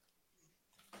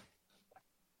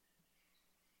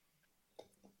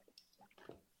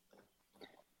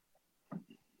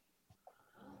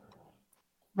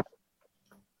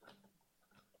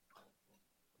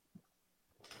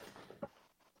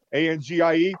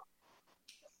 ANGIE?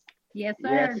 Yes, sir.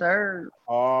 Yes, sir.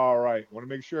 All right. Want to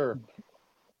make sure.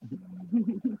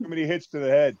 Too many hits to the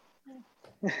head.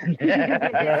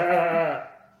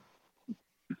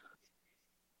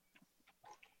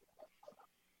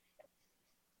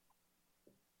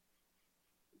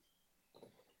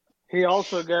 He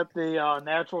also got the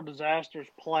natural disasters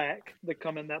plaque that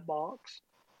come in that box.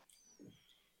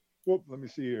 Whoop, let me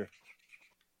see here.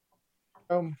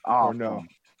 Or no.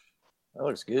 That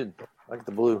looks good. I like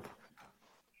the blue.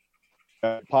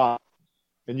 Pop.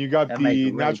 And you got That makes the it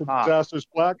really natural pop. disasters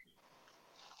plaque?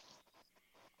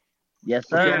 Yes,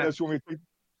 Okay, sir. that's what we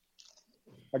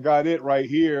I got it right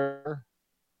here.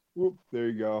 Whoop, there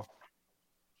you go.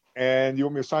 And you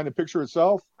want me to sign the picture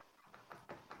itself?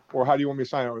 Or how do you want me to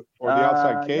sign it? Or the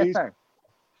outside case? Yes, sir.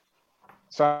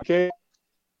 Side case?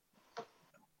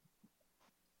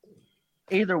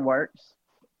 Either works.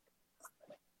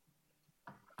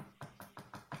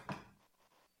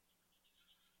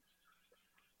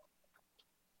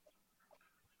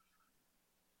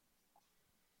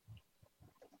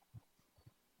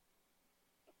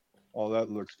 Oh, that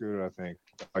looks good, I think.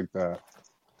 Like that.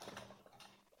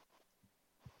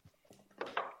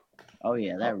 Oh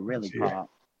yeah, that really popped.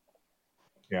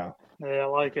 Yeah. Yeah, I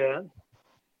like that.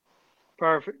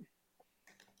 Perfect.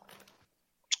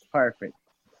 Perfect.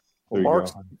 Well,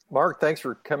 Mark, thanks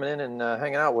for coming in and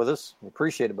hanging out with us. We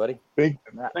appreciate it, buddy. Thank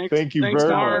you Thanks, very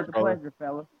Mark. much. It's a brother. pleasure,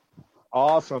 fella.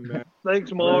 Awesome, man.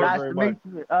 Thanks, Mark. Nice very to meet much.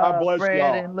 you, God bless Fred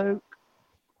y'all. and Luke.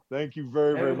 Thank you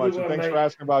very, very Have a much. good And one, thanks mate. for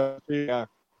asking about it. Yeah.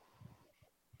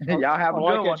 Y'all have a I good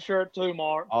like one. that shirt too,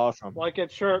 Mark. Awesome. Like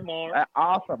that shirt, Mark.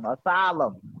 Awesome.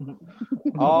 Asylum.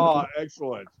 Oh,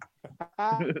 excellent.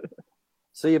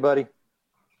 See you, buddy.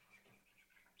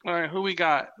 All right, who we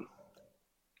got?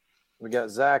 We got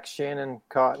Zach, Shannon,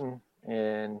 Cotton,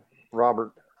 and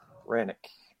Robert Rannick.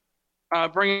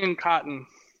 Bring in Cotton.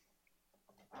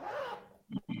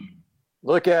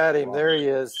 Look at him. There he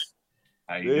is.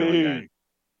 How you doing, guys?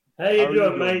 How you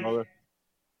doing, mate? brother?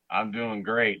 I'm doing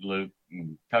great, Luke.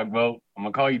 Tugboat. I'm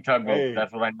gonna call you Tugboat. Hey.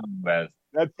 That's what I know you as.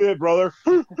 That's it, brother.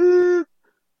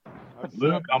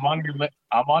 Luke, I'm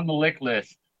on the lick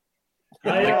list.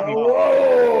 You licked me.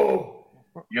 Whoa!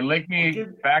 You licked me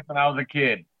back when I was a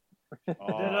kid. Did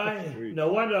I? Sweet.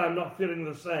 No wonder I'm not feeling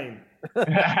the same.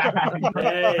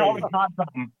 Hey. Probably caught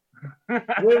something.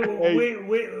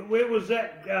 Where was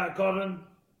that, Colin?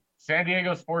 San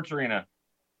Diego Sports Arena.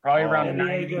 Probably around San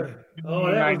 90. Diego.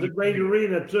 Oh, that was a great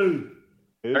arena too.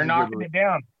 They're knocking it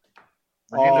down.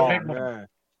 We're Oh, getting the big one. man.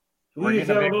 We used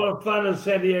to have a lot of fun in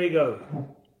San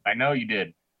Diego. I know you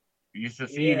did. We used to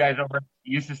see you guys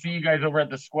over at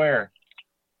the square.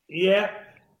 Yeah.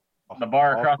 The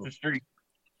bar across the street.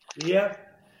 Yeah.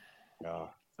 Yeah.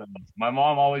 So my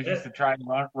mom always used to try and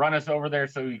run us over there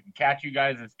so we could catch you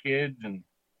guys as kids, and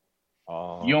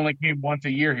you only came once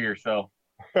a year here, so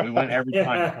we went every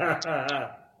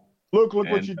time. Look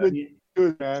what you did,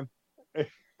 good man.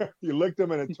 You licked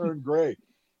them and it turned gray.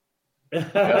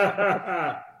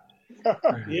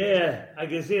 Yeah, I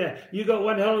can see that. You got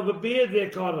one hell of a beard there,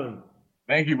 Colin.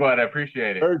 Thank you, bud. I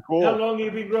appreciate it. Very cool. How long have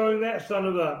you been growing that son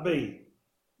of a bee?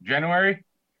 January?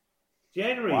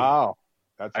 January. Wow.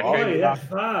 That's awesome. That's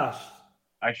fast.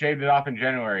 I shaved it off in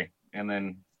January and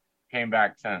then came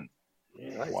back since.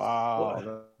 Yeah.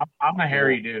 Wow. I'm a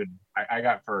hairy dude. I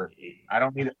got fur. I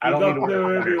don't need. I don't need to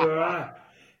fur everywhere.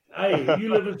 Hey,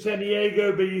 you live in San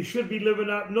Diego, but you should be living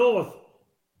up north.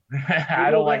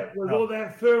 I don't like with all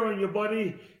that fur on your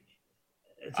body.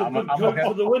 It's a good coat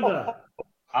for the winter.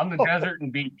 I'm the desert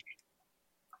and beach.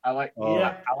 I like.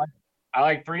 I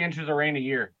like 3 inches of rain a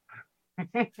year. Oh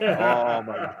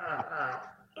my God.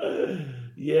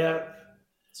 Yeah.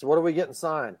 So what are we getting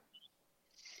signed?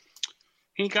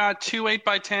 He got 2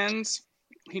 8x10s.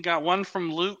 He got one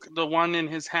from Luke, the one in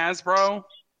his Hasbro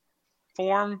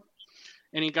form,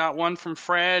 and he got one from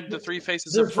Fred, the 3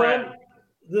 Faces of Fred.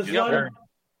 This one.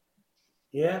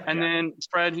 Yeah. And then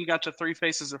Fred, he got the 3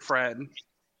 Faces of Fred.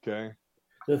 Okay.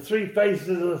 The 3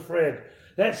 Faces of Fred.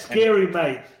 That's scary,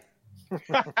 mate.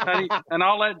 And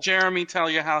I'll let Jeremy tell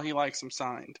you how he likes them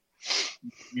signed.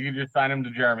 You can just sign him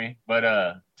to Jeremy.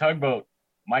 But Tugboat,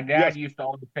 my dad used to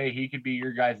always say he could be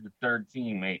your guys' third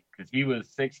team, mate, because he was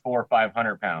 6'4",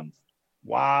 500 pounds.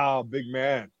 Wow, big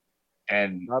man.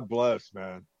 And God bless,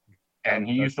 man. And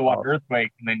he used to watch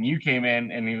Earthquake, and then you came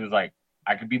in, and he was like,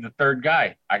 "I could be the third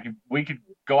guy. We could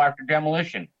go after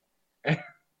Demolition."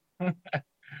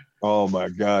 Oh my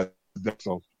God, that's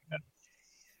so.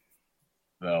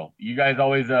 So you guys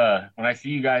always, when I see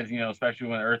you guys, especially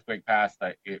when Earthquake passed,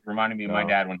 it reminded me of my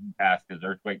dad when he passed, because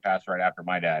Earthquake passed right after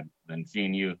my dad. Then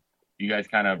seeing you guys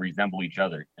kind of resemble each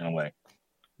other in a way.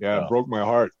 Yeah, it broke my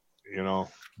heart.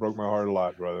 Broke my heart a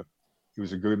lot, brother. He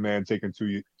was a good man, taken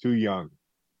too young.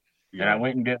 And I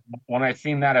went and when I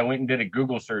seen that, I went and did a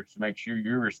Google search to make sure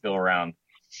you were still around.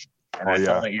 And I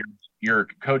saw that you're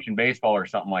coaching baseball or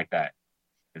something like that.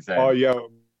 Oh yeah,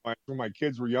 when my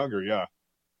kids were younger, yeah.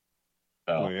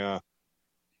 So, yeah.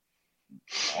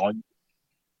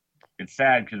 It's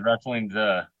sad because wrestling's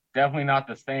definitely not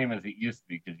the same as it used to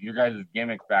be, because your guys'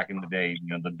 gimmicks back in the day,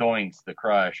 the Doinks, the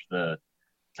Crush, the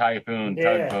Typhoon,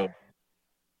 Tugboat,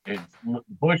 it's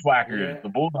Bushwhackers, the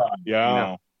Bulldog.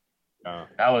 Yeah.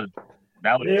 That was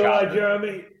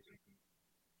Jeremy.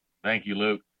 Thank you,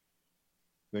 Luke.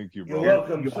 Thank you, bro. You're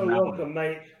welcome. So welcome,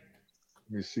 mate.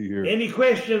 Let me see here. Any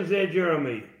questions there,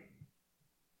 Jeremy?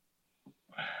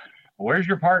 Where's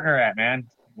your partner at, man?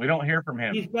 We don't hear from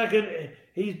him. He's back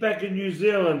in New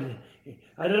Zealand.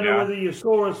 I don't know whether you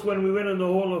saw us when we went in the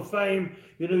Hall of Fame.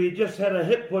 He just had a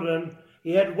hip put in.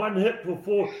 He had one hip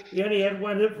he only had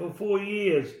one hip for 4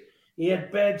 years. He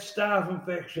had bad staph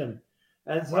infection.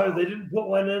 And so they didn't put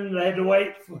one in. They had to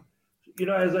wait for,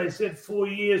 as I said, 4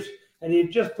 years. And he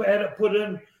just had it put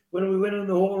in when we went in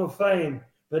the Hall of Fame.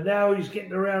 But now he's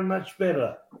getting around much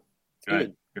better.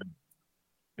 Good.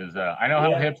 Because I know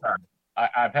how hips are.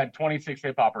 I've had 26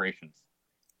 hip operations.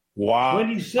 Wow.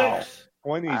 26?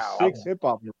 26 hip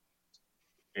operations.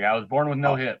 Yeah, I was born with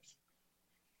no hips.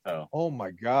 So. Oh,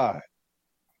 my God.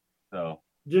 So.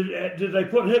 Did they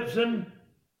put hips in?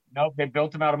 Nope, they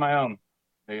built them out of my own.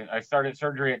 I started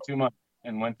surgery at 2 months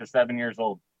and went to 7 years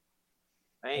old.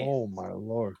 Man. Oh, my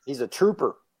Lord. He's a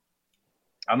trooper.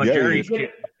 I'm a Jerry's kid.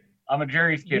 I'm a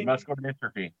Jerry's kid, muscular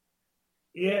dystrophy.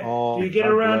 Yeah. Do you get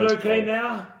around okay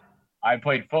now? I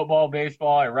played football,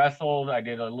 baseball. I wrestled. I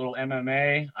did a little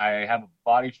MMA. I have a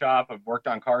body shop. I've worked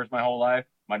on cars my whole life.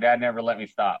 My dad never let me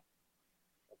stop.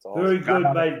 That's awesome. Very good,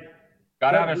 mate.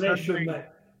 Got out of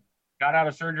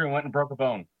surgery and went and broke a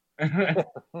bone.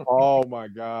 Oh, my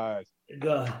God.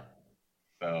 God.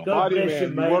 So, God bless you,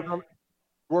 mate.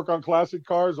 Work on classic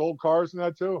cars, old cars, and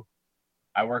that too.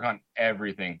 I work on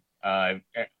everything. I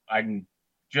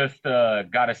just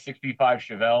got a 65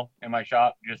 Chevelle in my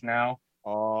shop just now.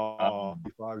 Oh,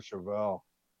 65 Chevelle.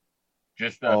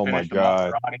 Just finished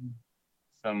my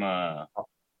some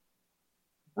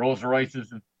Rolls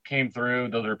Royces came through.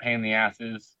 Those are a pain in the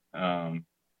asses. I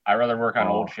rather work on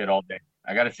old shit all day.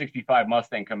 I got a 65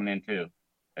 Mustang coming in too.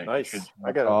 Nice.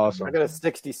 I got a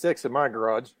 66 in my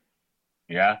garage.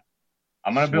 Yeah.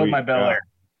 I'm going to build my Bel Air.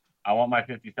 I want my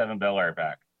 57 Bel Air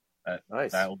back.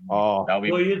 Nice. That'll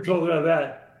be well, you're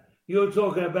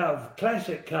talking about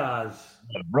classic cars.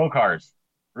 Real cars.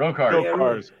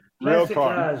 Classic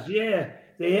cars. Yeah.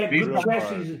 They had good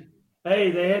chassis.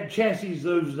 Hey, they had chassis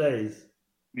those days.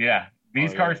 Yeah.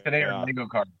 These cars today are Lego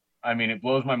cars. I mean, it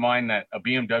blows my mind that a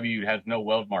BMW has no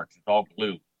weld marks. It's all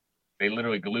glue. They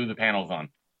literally glue the panels on.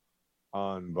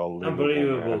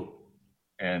 Unbelievable.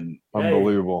 And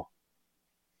unbelievable.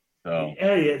 So,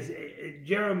 hey, it's,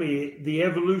 Jeremy, the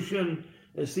evolution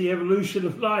is the evolution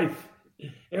of life.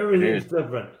 Everything's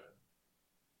different.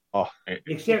 Oh,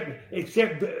 except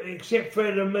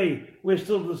Fred and me, we're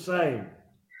still the same.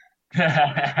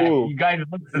 You guys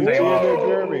look the same.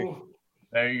 Jeremy.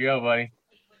 There you go, buddy.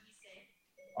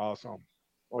 Awesome.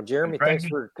 Well, Jeremy, thanks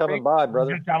for coming by,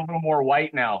 brother. He's got a little more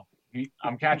white now.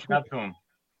 I'm catching up to him.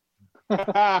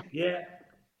 Yeah.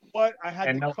 But I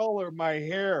had to color my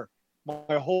hair,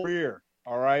 my whole year.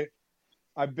 All right.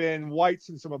 I've been white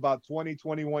since I'm about 20,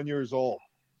 21 years old.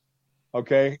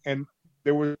 Okay. And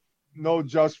there was no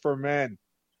Just for Men,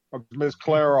 Miss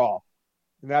Clairol.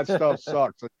 And that stuff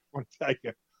sucks. I want to tell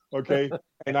you. Okay.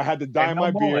 And I had to dye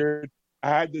my beard. I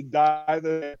had to dye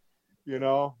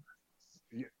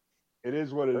it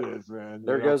is what it is, man.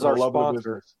 There goes our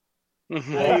sponsor.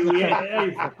 Hey,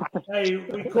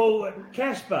 we call it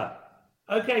Casper.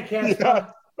 Okay,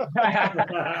 Casper.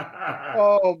 Yeah.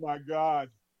 Oh, my God.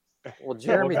 Well,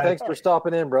 Jeremy, thanks for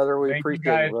stopping in, brother. We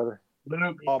appreciate it, brother.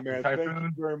 Luke, oh, man. Thank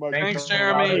you very much. Thanks,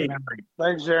 Jeremy.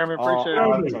 Thanks, Jeremy. Appreciate it.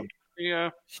 Awesome. Yeah.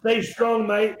 Stay strong,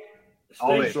 mate.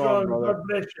 Stay strong. brother. God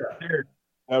bless you.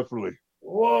 Definitely.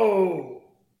 Whoa.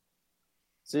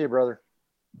 See you, brother.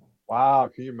 Wow.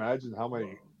 Can you imagine how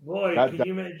many? Boy, can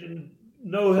you imagine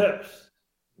no hips?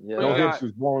 Yeah. No hips. He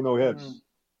was born with no hips.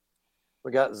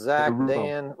 We got Zach,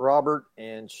 Dan, Robert,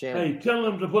 and Shannon. Hey, tell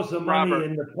them to put some money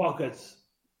in the pockets.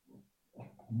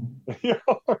 Hey,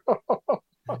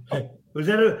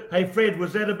 Fred,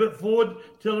 was that a bit forward?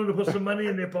 Tell them to put some money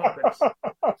in their pockets.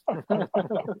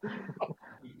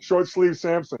 Short sleeve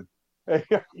Samson.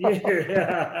 Yeah.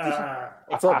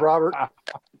 What's up, Robert?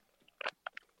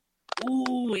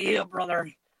 Ooh, yeah, brother.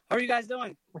 How are you guys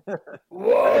doing?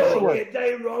 Whoa, good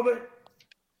day, Robert.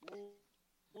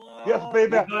 Whoa. Yes,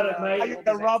 baby. You got it, mate. How you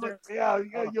doing, Robert? Yeah,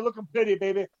 you're looking pretty,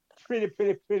 baby.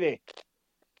 Pretty.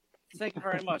 Thank you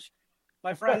very much.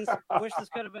 My friends, wish this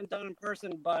could have been done in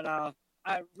person, but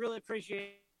I really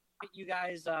appreciate you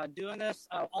guys doing this.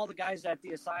 All the guys at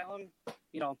the asylum,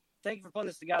 thank you for putting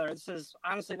this together. This is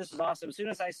awesome. As soon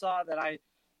as I saw that, I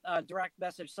direct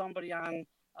messaged somebody on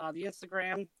the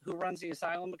Instagram who runs the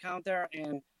asylum account there,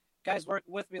 and guys worked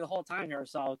with me the whole time here.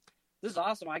 So this is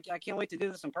awesome. I can't wait to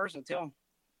do this in person too.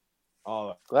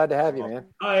 Oh, glad to have you, man.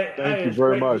 Thank you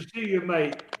very much. Great to see you,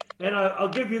 mate. And I'll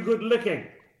give you a good licking.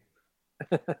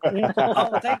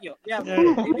 Oh, thank you. Yeah.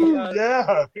 Maybe,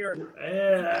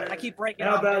 Here, I keep breaking.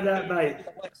 How about that, mate?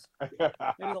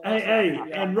 Hey,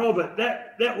 and Robert,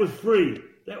 that was free.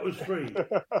 That was free.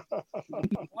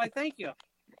 Why, thank you.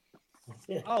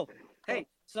 Oh, hey.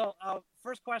 So,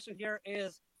 first question here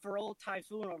is for old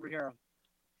Typhoon over here.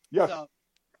 Yes. So,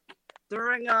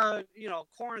 during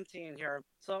quarantine here,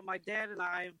 so my dad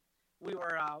and we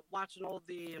were watching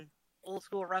the old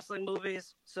school wrestling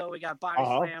movies. So we got Body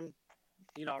Slam,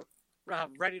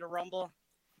 Ready to Rumble,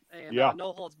 and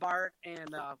No Holds Barred,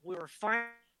 and we were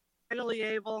finally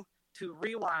able to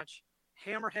rewatch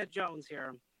Hammerhead Jones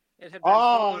here. It had been so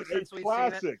long since we've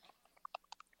seen it.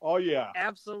 Oh yeah,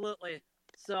 absolutely.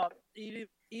 So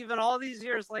even all these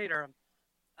years later,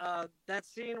 that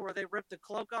scene where they rip the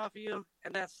cloak off you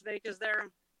and that snake is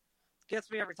there gets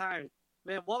me every time.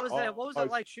 Man, what was that? What was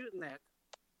it like shooting that?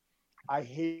 I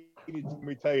hated it. Let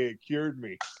me tell you, it cured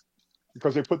me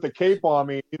because they put the cape on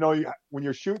me. When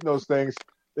you're shooting those things,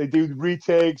 they do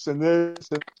retakes and this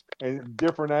and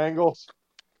different angles,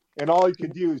 and all you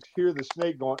could do is hear the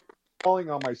snake crawling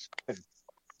on my skin.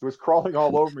 It was crawling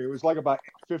all over me. It was like about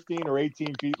 15 or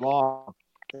 18 feet long,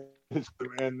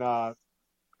 and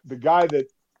the guy that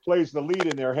plays the lead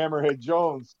in there, Hammerhead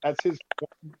Jones, that's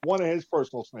one of his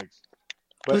personal snakes.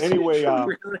 But anyway,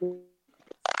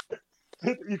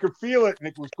 you could feel it, and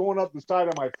it was going up the side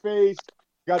of my face.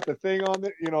 Got the thing on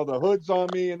it, the hood's on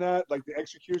me and that, like the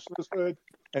executioner's hood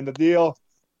and the deal,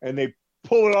 and they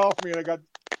pull it off me, and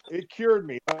it cured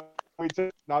me.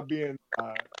 Not being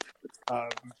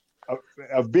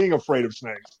of being afraid of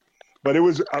snakes, but it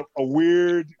was a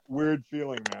weird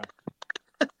feeling, man.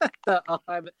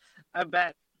 I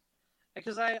bet.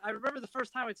 Because I remember the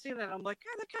first time I'd seen that, I'm like,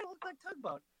 God, that kind of looked like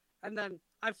Tugboat. And then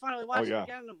I finally watched it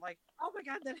again, and I'm like, oh my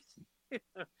God,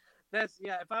 that's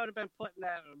if I would have been putting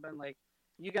that, it would have been like,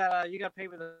 you gotta pay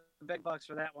me the big bucks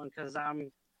for that one, because I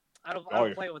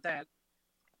don't play with that.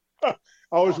 I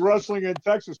was wrestling in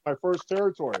Texas, my first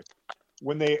territory,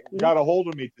 when they got a hold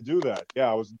of me to do that.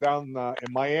 Yeah, I was down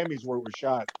in Miami's where it was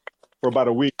shot for about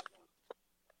a week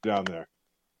down there,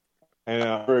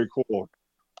 and very cool.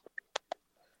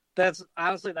 That's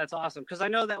awesome, because I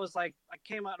know that was like I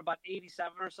came out about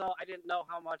 87 or so. I didn't know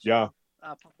how much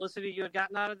publicity you had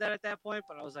gotten out of that at that point,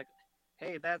 but I was like,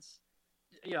 hey, that's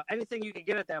anything you could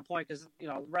get at that point, because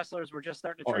wrestlers were just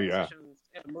starting to transition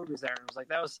into movies there. And it was like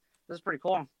this is pretty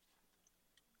cool.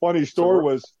 Funny story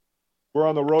was we're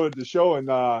on the road at the show, and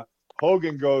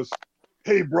Hogan goes,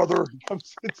 "Hey brother," he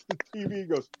comes into the TV.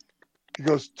 He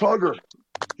goes, "Tugger,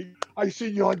 I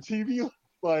seen you on TV.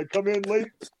 I come in late,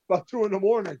 about 2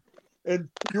 a.m, and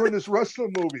you're in this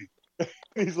wrestling movie."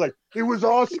 He's like, "It was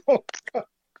awesome."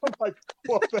 I'm like,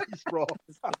 "Well, thanks, bro."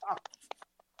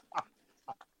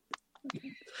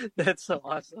 That's so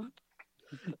awesome.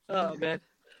 Oh man.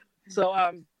 So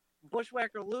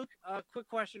Bushwhacker Luke, quick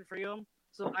question for you.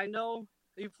 So I know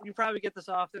you probably get this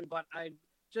often, but I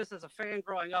just as a fan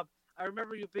growing up, I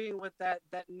remember you being with that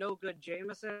no good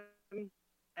Jameson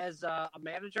as a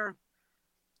manager.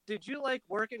 Did you like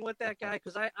working with that guy?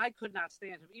 Because I could not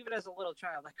stand him. Even as a little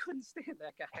child, I couldn't stand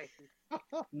that guy.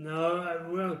 No,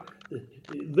 well,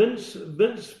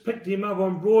 Vince picked him up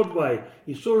on Broadway.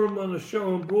 He saw him on a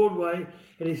show on Broadway,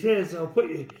 and he says, "I'll put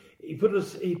you." He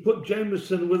put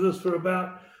Jameson with us for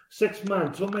about 6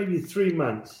 months, or maybe 3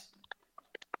 months,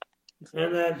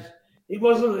 and that he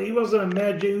wasn't a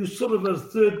manager. He was sort of a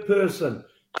third person,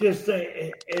 just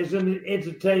as an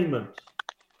entertainment.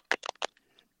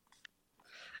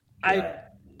 I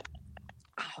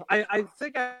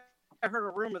think I heard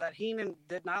a rumor that Heenan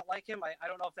did not like him. I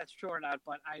don't know if that's true or not,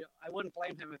 but I wouldn't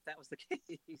blame him if that was the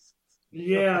case.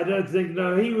 Yeah, I don't think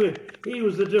no. He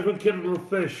was a different kettle of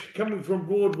fish, coming from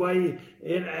Broadway,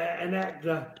 an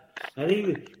actor, and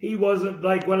he wasn't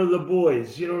like one of the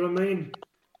boys. You know what I mean?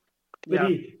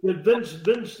 But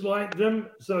Vince liked him,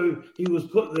 so he was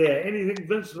put there. Anything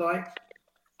Vince liked,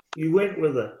 you went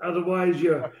with it. Otherwise,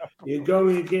 you're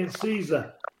going against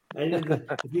Caesar. And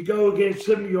if you go against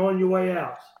him, you're on your way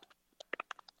out.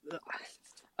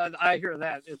 I hear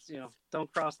that. It's, don't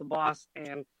cross the boss.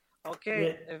 And,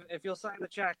 okay, if you'll sign the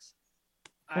checks.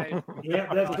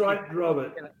 Yeah, that's right,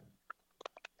 Robert.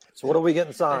 So what are we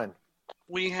getting signed?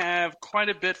 We have quite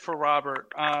a bit for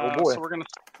Robert. Oh boy. So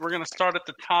we're gonna start at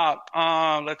the top.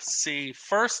 Let's see.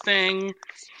 First thing,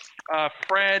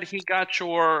 Fred, he got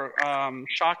your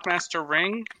Shockmaster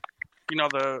ring.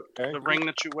 The ring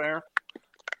that you wear.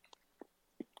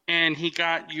 And he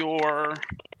got your...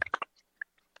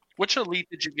 Which elite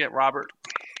did you get, Robert?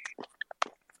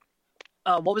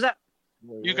 What was that?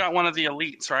 You got one of the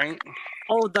elites, right?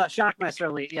 Oh, the Shockmaster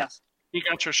elite, yes. You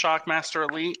got your Shockmaster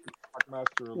elite?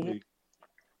 Shockmaster elite.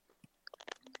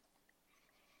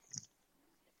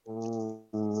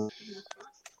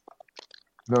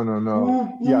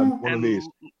 No. Yeah, one of these.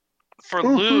 For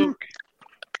Luke...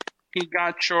 He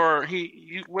got your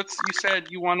you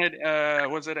said you wanted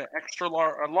was it an extra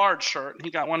large, a large shirt? He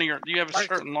got one of your. Do you have a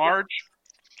shirt in large?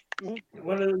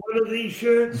 One of these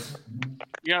shirts.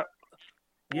 Yep.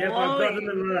 Yep, I've got them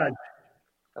in large.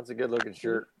 That's a good looking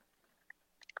shirt.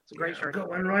 It's a great shirt. I've got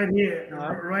one right here in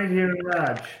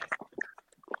large.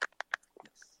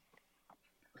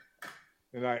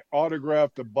 And I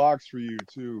autographed a box for you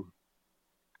too.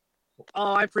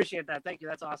 Oh, I appreciate that. Thank you.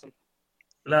 That's awesome.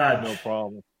 Large. No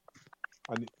problem.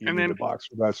 You need a box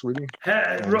for that, sweetie.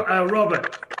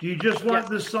 Robert, do you just want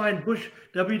this signed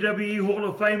WWE Hall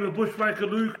of Famer Bushwhacker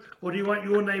Luke, or do you want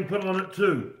your name put on it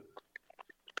too?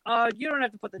 You don't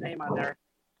have to put the name on there.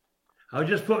 I'll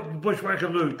just put Bushwhacker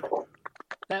Luke.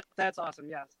 That's awesome.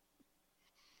 Yes.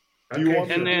 Do you want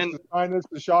me to sign this,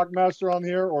 the Shockmaster, on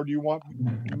here, or do you want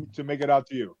to make it out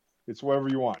to you? It's whatever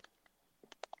you want.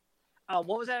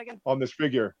 What was that again? On this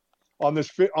figure, on the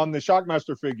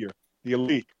Shockmaster figure, the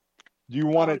elite. Do you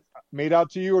want it made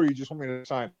out to you, or you just want me to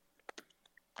sign it?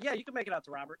 Yeah, you can make it out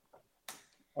to Robert.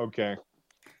 Okay.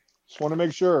 Just want to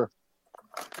make sure.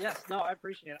 Yes, no, I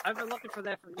appreciate it. I've been looking for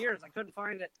that for years. I couldn't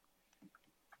find it.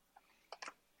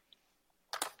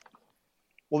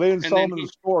 Well, they didn't sell them in the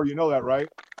store. You know that, right?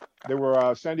 They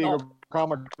were San Diego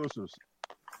comic exclusives.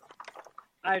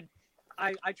 I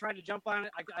tried to jump on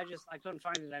it. I couldn't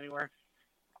find it anywhere.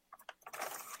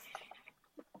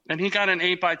 And he got an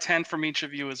 8x10 from each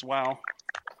of you as well.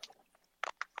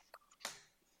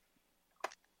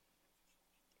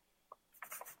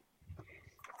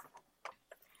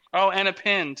 Oh, and a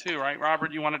pin too, right,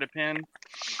 Robert? You wanted a pin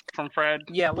from Fred?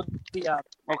 Yeah, look the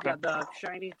okay. The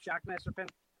shiny Shockmaster pin.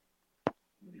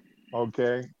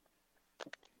 Okay.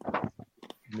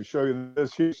 Let me show you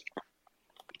this here.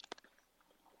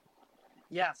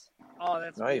 Yes. Oh,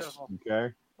 that's nice. Beautiful.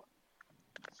 Okay.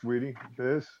 Sweetie,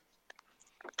 this.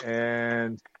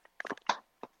 And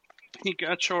he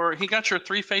got your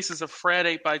 3 Faces of Fred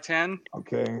 8x10.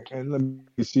 Okay, and let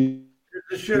me see.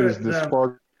 Here's the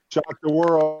spark shock the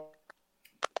world.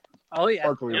 Oh yeah,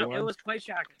 it one. was quite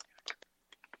shocking.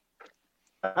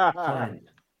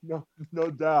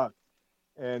 No doubt.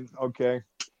 And okay.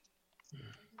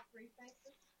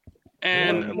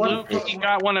 And Luke, he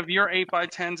got one of your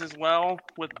 8x10s as well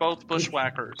with both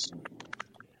Bushwhackers.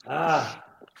 Ah.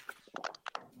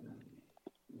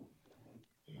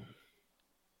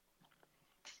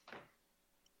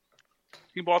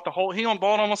 He bought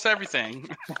almost everything.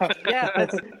 Yeah,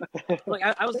 like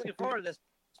I was looking forward to this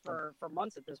for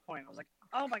months at this point. I was like,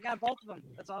 oh my god, both of them.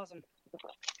 That's awesome.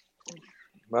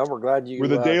 Well, we're glad you. We're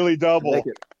the daily double.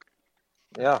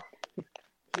 Yeah.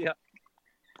 Yeah.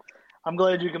 I'm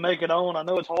glad you can make it on. I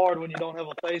know it's hard when you don't have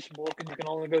a Facebook and you can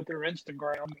only go through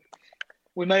Instagram.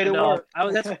 We made it work. I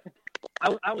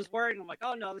was worried. I'm like,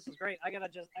 oh no, this is great. I gotta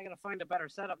find a better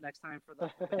setup next time for the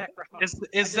background.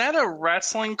 Is that a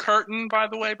wrestling curtain, by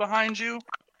the way, behind you?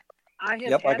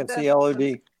 Yep, I can see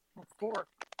LOD. Before,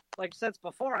 like since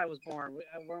before I was born.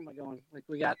 Where am I going? Like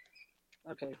we got.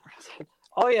 Okay.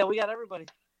 Oh yeah, we got everybody.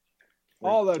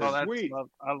 Oh, that's sweet.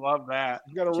 I love that.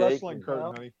 You got a wrestling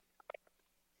curtain, honey.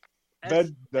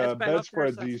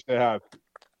 Bedspreads they used to have.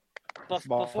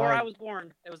 Before I was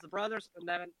born, it was the brothers, and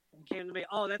then it came to me.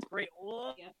 Oh, that's great.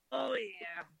 Oh yeah.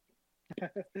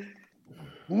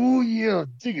 Oh yeah,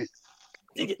 dig it.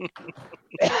 Dig it.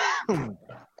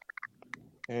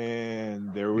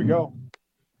 And there we go.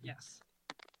 Yes.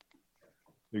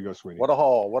 There you go, sweetie. What a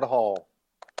haul. What a haul.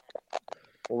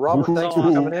 Well, Robert, thanks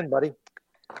for coming in, buddy.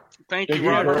 Thank you,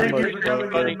 Robert. Thank you for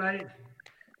coming in, mate.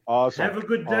 Awesome. Have a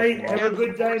good day. Awesome. Have a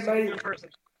good day, mate.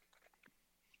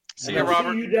 See you,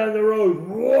 Robert. See you down the road.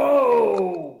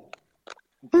 Whoa!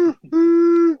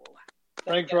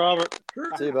 Thanks, Robert.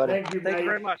 See you, buddy. Thank you, Thank you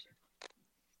very much.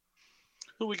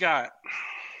 Who we got?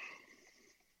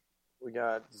 We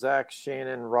got Zach,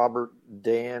 Shannon, Robert,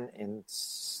 Dan, and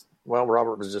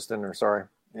Robert was just in there. Sorry,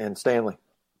 and Stanley.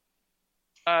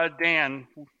 Dan.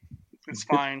 It's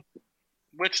fine.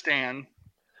 Which Dan?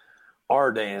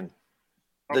 Our Dan,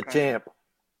 the champ.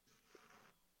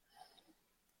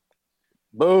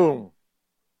 Boom.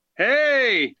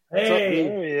 Hey. Hey.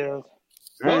 There he is.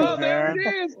 Oh, there it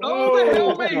is. Oh, the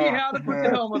helmet. He had to put the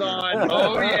helmet on.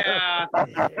 Oh,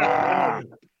 yeah.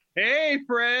 Hey,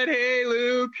 Fred. Hey,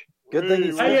 Luke. Good thing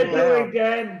he's How you doing,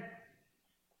 Dan?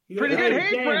 Pretty good.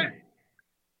 Hey, Fred.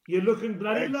 You're looking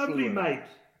bloody lovely, mate.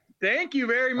 Thank you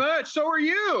very much. So are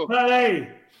you.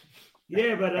 Hey.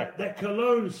 Yeah, but that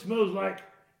cologne smells like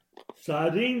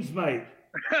sardines, mate.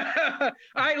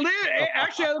 I'm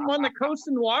on the coast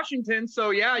in Washington, so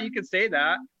yeah, you could say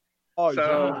that. Oh, so,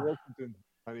 you're in Washington,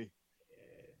 honey.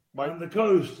 On the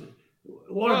coast.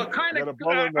 Well, kind of.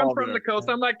 I'm from the coast.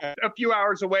 I'm like a few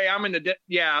hours away. I'm in the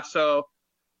so.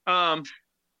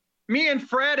 Me and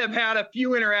Fred have had a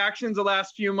few interactions the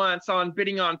last few months on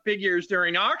bidding on figures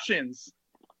during auctions.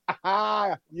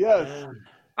 Yes.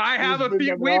 I have a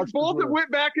few. We both went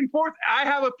back and forth. I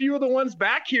have a few of the ones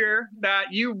back here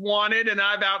that you wanted, and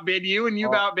I've outbid you, and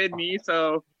you've outbid me.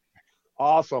 So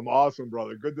awesome,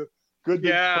 brother. Good to put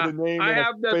the name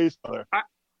and face there.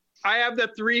 I have the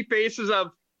three faces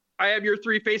of. I have your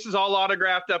three faces all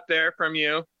autographed up there from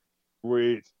you.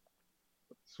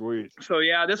 Sweet. So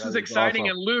yeah, this is exciting.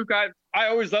 Awesome. And Luke, I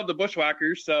always loved the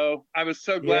Bushwhackers, so I was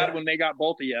so glad when they got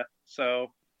both of you.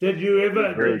 So. Did you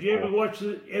ever watch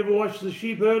the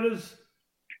Sheep Herders?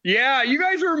 Yeah, you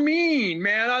guys were mean,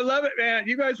 man. I love it, man.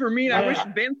 You guys were mean. Yeah. I wish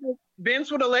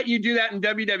Vince would have let you do that in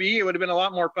WWE. It would have been a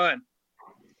lot more fun.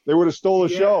 They would have stole the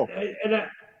show.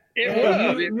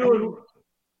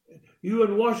 You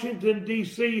in Washington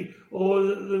D.C. or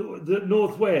the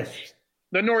Northwest?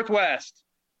 The Northwest.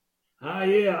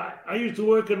 Yeah. I used to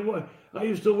work in what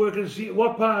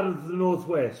part of the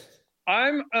Northwest?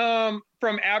 I'm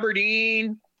from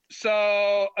Aberdeen.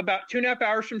 So about 2.5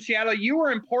 hours from Seattle. You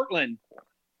were in Portland.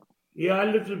 Yeah, I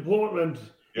lived in Portland.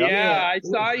 Yeah, I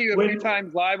saw you a few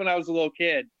times live when I was a little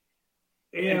kid.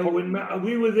 Yeah, when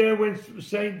we were there when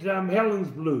St. Helens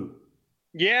blew.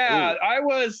 Yeah, I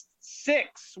was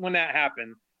 6 when that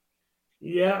happened.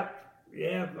 Yeah.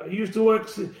 I used to work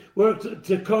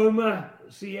Tacoma,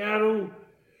 Seattle.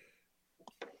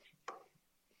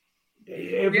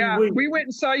 Every week. We went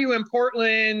and saw you in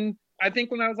Portland. I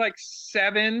think when I was like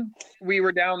 7, we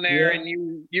were down there and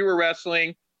you were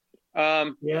wrestling.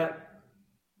 It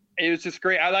was just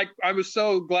great. I was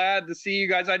so glad to see you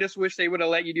guys. I just wish they would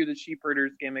have let you do the Sheep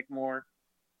Herders gimmick more.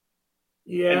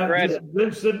 Yeah,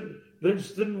 Vince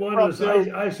didn't want us.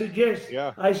 I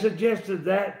suggested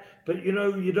that, but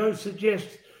you don't suggest.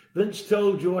 Vince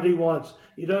told you what he wants.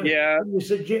 You don't. Yeah.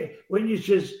 When you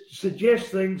suggest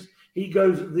things, he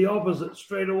goes the opposite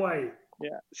straight away.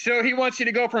 Yeah. So he wants you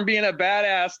to go from being a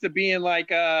badass to being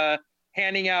like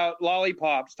handing out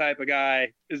lollipops type of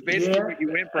guy is basically what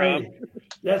you went from. Hey,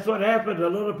 that's what happened. A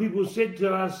lot of people said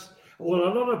to us, a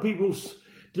lot of people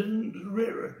didn't,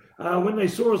 when they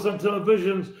saw us on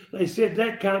television, they said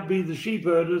that can't be the Sheep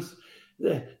Herders.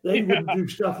 They wouldn't do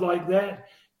stuff like that.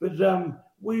 But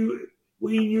we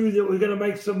knew that we were going to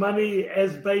make some money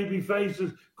as baby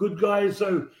faces, good guys.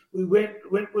 So we went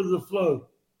with the flow.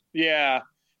 Yeah.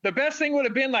 The best thing would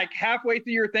have been like halfway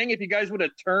through your thing if you guys would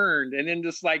have turned and then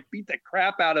just like beat the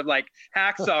crap out of like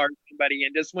Hacksaw or somebody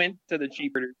and just went to the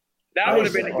Sheep Herders. That would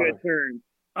have been a good turn.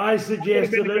 I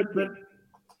suggested it, but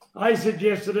I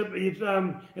suggested it, but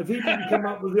if he didn't come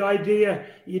up with the idea,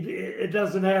 it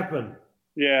doesn't happen.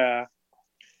 Yeah.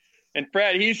 And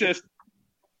Fred,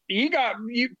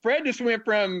 Fred just went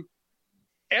from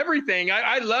everything.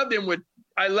 I loved him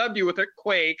I loved you with a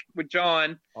Quake with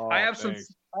John. Oh, I have some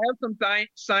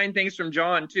signed things from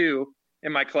John too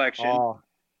in my collection. Oh,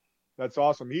 that's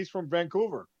awesome. He's from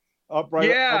Vancouver, up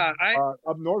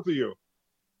north of you.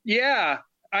 Yeah.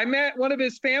 I met one of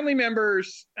his family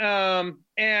members, and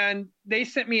they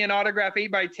sent me an autograph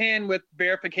 8x10 with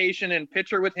verification and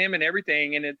picture with him and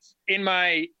everything, and it's in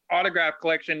my autograph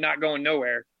collection, not going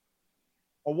nowhere.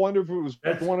 I wonder if it was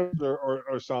one of the,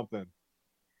 or something,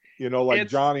 like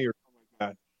Johnny or something like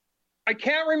that. I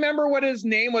can't remember what his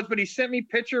name was, but he sent me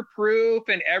picture proof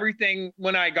and everything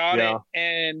when I got it,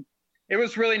 and it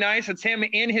was really nice. It's him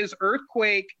in his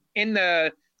earthquake in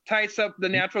the tights up the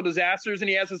natural disasters, and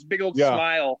he has this big old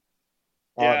smile.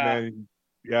 Oh, man.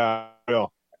 Yeah.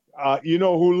 You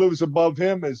know who lives above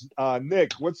him is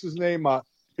Nick. What's his name?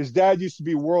 His dad used to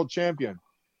be world champion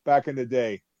back in the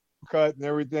day. Cut and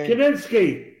everything.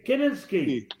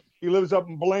 Kininsky. He lives up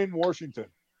in Blaine, Washington.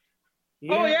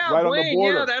 Yeah. Oh, yeah. Right Blaine. on the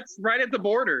border. Yeah, that's right at the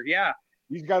border. Yeah.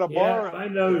 He's got a bar. I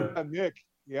know. Nick.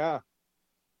 Yeah.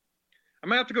 I'm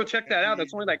going to have to go check that out.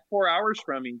 That's only like 4 hours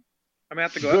from me. I'm going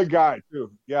to have to go. Good guy,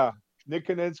 too. Yeah. Nick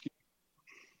Kininsky.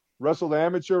 Wrestled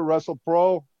amateur, wrestled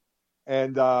pro.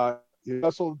 And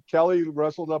Kelly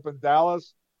wrestled up in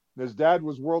Dallas. And his dad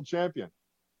was world champion.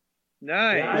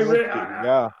 Nice.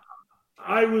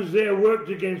 I was there, worked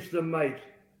against them, mate.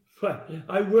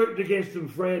 I worked against them,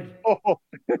 Fred. Oh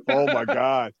my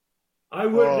God. I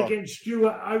worked against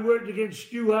Stuart. I worked against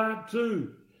Stuart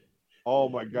too. Oh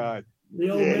my God. The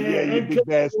old man. Yeah, you big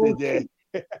bastard there.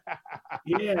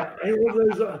 Yeah,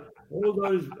 all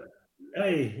those.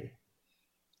 Hey.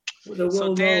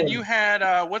 So Dan, you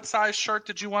had what size shirt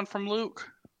did you want from Luke?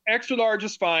 Extra large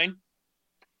is fine.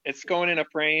 It's going in a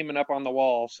frame and up on the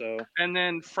wall. So. And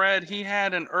then Fred, he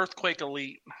had an Earthquake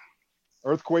Elite.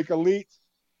 Earthquake Elite.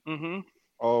 Mm-hmm.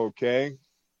 Okay.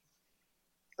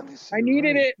 I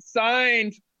needed it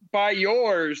signed by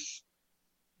yours,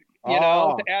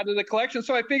 to add to the collection.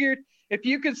 So I figured if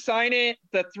you could sign it,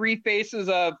 the three faces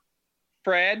of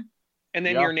Fred, and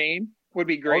then your name would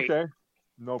be great. Okay.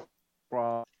 No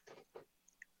problem.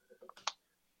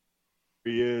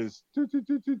 He is.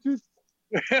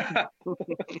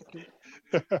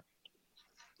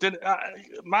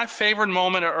 My favorite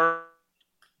moment of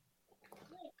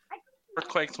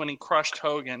Earthquakes when he crushed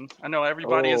Hogan. I know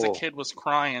everybody as a kid was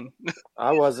crying.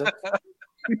 I wasn't.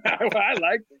 I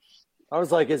liked it. I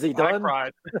was like, is he done? I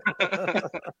cried.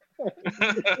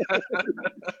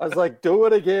 I was like, do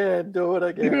it again. Do it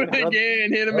again. Do it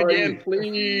again. Hit him again,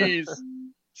 please.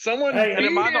 Someone. And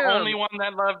am I the only one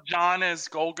that loved John as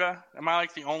Golga? Am I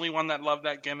like the only one that loved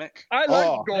that gimmick? I like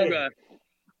Golga.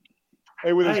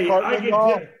 Hey, with his cartman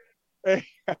off. Hey,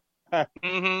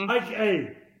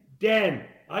 Dan,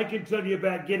 I can tell you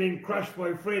about getting crushed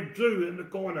by Fred too in the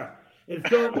corner. It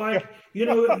felt like you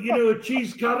know a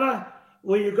cheese cutter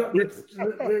where you got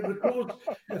the cords.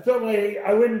 It felt like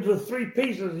I went into three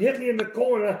pieces, hit me in the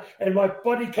corner, and my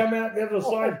body come out the other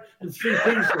side in three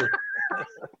pieces.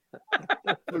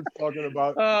 We're talking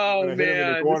about. Oh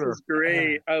man, this is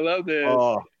great! I love this.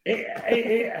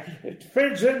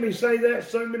 Fred's heard me say that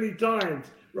so many times,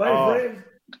 right, Fred?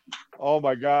 Oh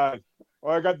my God!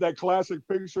 Well, I got that classic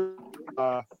picture,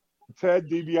 Ted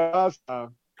DiBiase,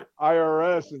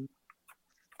 IRS, and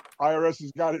IRS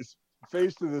has got his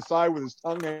face to the side with his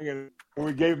tongue hanging, and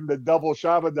we gave him the double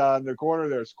shabada in the corner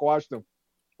there, squashed him.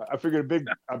 I figured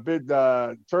a big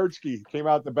Turdsky came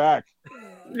out the back.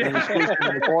 And was pushed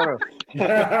in the corner.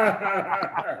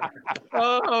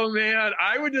 Oh man,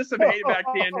 I would just have hated back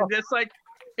then. And just like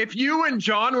if you and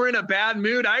John were in a bad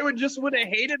mood, I would have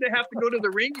hated to have to go to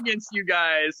the ring against you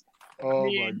guys. Oh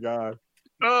my God.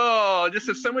 Oh, just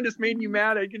if someone just made you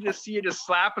mad, I could just see you just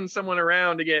slapping someone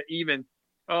around to get even.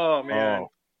 Oh man.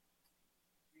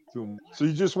 So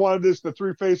you just wanted this the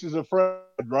three faces of Fred,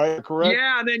 right? Correct?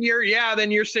 Yeah, then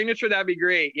your signature, that'd be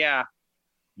great. Yeah.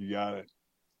 You got it.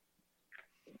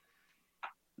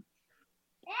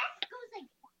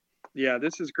 Yeah,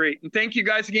 this is great. And thank you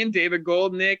guys again, David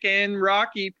Gold, Nick, and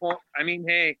Rocky. I mean,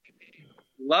 hey,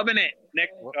 loving it. Nick,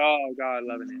 oh, God,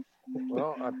 loving it.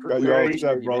 Well, I appreciate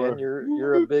you, man.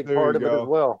 You're a big part of it as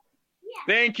well.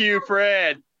 Thank you,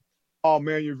 Fred. Oh,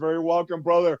 man, you're very welcome,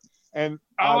 brother. And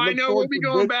I know we'll be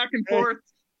going back and forth.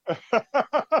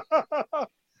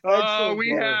 Oh,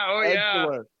 we have. Oh, yeah.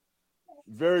 Excellent.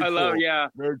 Very cool.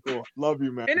 Very cool. Love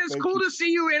you, man. And it's cool to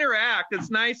see you interact. It's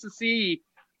nice to see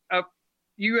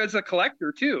you as a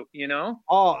collector too,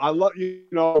 Oh, I love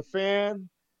a fan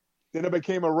Then I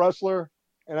became a wrestler,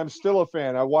 and I'm still a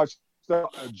fan. I watched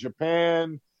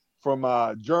Japan, from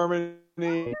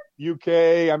Germany, UK.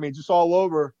 I mean, just all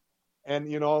over. And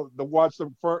watch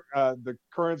the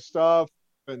current stuff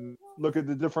and look at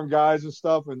the different guys and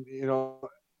stuff. And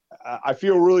I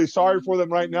feel really sorry for them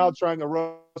right now, trying to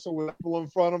wrestle with people in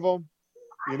front of them.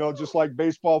 Just like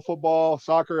baseball, football,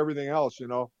 soccer, everything else.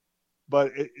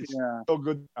 But it's so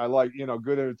good. I like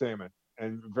good entertainment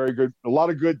and very good. A lot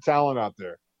of good talent out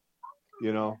there.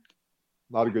 A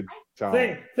lot of good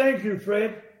talent. Thank you,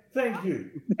 Fred. Thank you.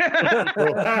 Thank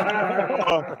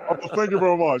you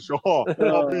very much.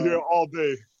 I'll be here all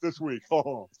day this week.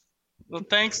 Well,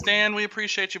 thanks, Dan. We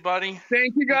appreciate you, buddy.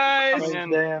 Thank you, guys.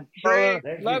 Thanks, Dan.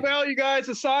 Great. Love all you guys.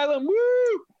 Asylum.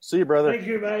 Woo! See you, brother. Thank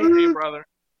you, mate. See you, brother.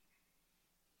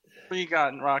 What you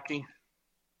got, Rocky?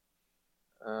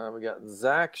 We got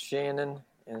Zach, Shannon,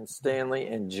 and Stanley,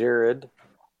 and Jared.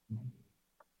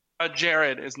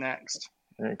 Jared is next.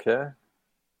 Okay.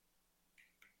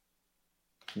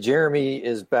 Jeremy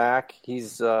is back.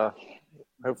 He's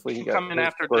hopefully he got come in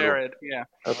after Jared. Yeah.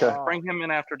 Okay. Bring him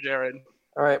in after Jared.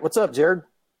 All right. What's up, Jared?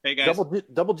 Hey guys.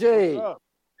 Double J.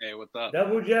 Hey, what's up?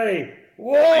 Double J.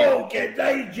 Whoa,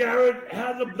 g'day, Jared.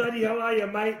 How the bloody hell are you,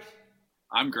 mate?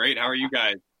 I'm great. How are you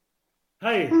guys?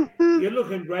 Hey, you're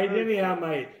looking great anyhow,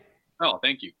 mate. Oh,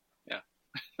 thank you. Yeah.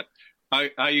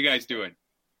 How you guys doing?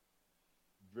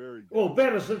 Very good. Well,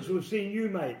 better since we've seen you,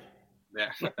 mate. Yeah,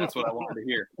 that's what I wanted to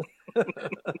hear.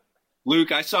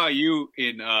 Luke, I saw you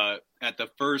in at the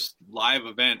first live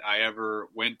event I ever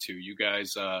went to. You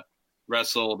guys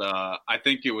wrestled. I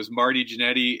think it was Marty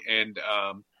Jannetty and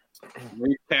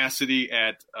Ray Cassidy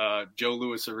at Joe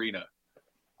Louis Arena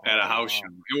at a house show.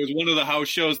 It was one of the house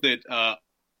shows that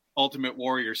Ultimate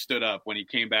Warrior stood up when he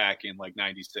came back in like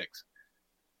 '96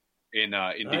 in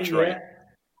Detroit.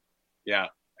 Yeah,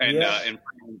 and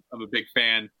I'm a big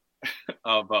fan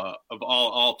of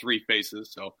all three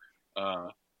faces. So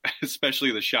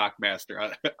especially the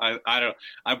Shockmaster.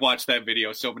 I've watched that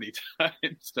video so many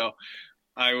times. So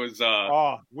I was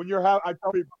when you're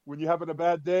having a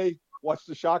bad day, watch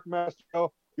the Shockmaster.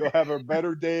 You'll have a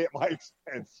better day at my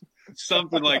expense.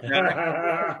 Something like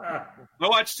that. I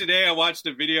watched a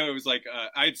video. It was like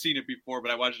I'd seen it before,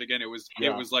 but I watched it again. It was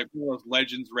like one of those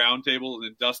Legends roundtables,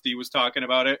 and Dusty was talking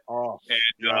about it.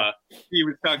 He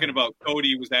was talking about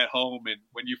Cody was at home, and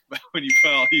when you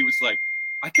fell, he was like,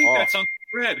 "I think that's Uncle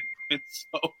Fred." And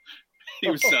so he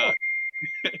was.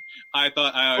 I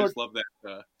always loved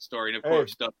that story, and of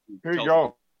course, Dusty. Here you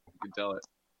go. You can tell it.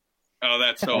 Oh,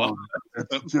 that's so awesome.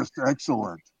 It's just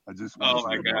excellent. Oh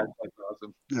my God, that's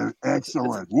awesome. Yeah,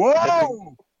 excellent.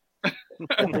 Whoa!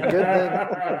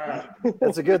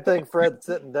 That's a good thing Fred's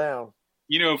sitting down.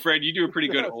 Fred, you do a pretty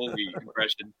good Oldie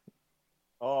impression.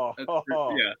 Yeah.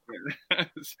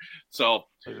 So,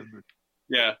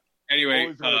 yeah.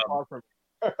 Anyway,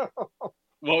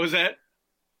 what was that?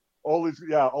 Ollie's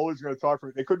going to talk for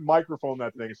me. They couldn't microphone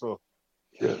that thing, so.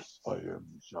 Yes, I am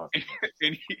shocked.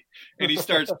 and he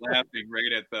starts laughing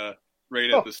right at the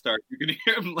start. You can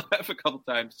hear him laugh a couple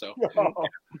times. So,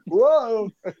 whoa!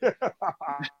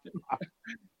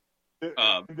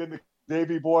 And then the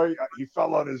Davy boy, he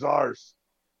fell on his arse.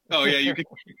 Oh yeah, you can.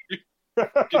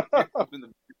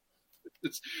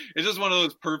 It's just one of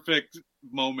those perfect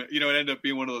moments. It ended up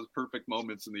being one of those perfect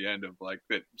moments in the end of like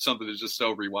that. Something is just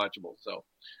so rewatchable. So,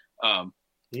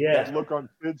 yeah.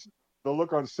 The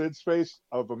look on Sid's face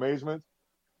of amazement.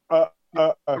 I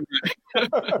got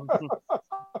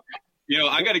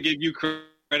to give you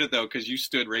credit though, because you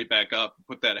stood right back up,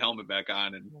 put that helmet back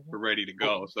on, and were ready to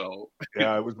go. So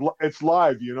yeah, it's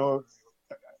live.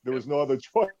 There was no other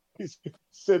choice.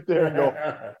 Sit there and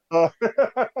go.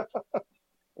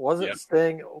 Wasn't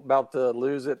Sting about to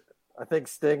lose it? I think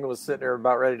Sting was sitting there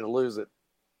about ready to lose it.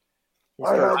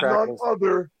 I have none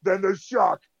other than the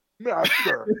Shockmaster.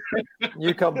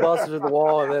 You come busting to the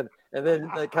wall, and then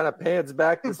it kind of pans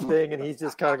back to Sting, and he's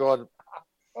just kind of going.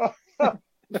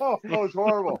 Oh, it's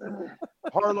horrible.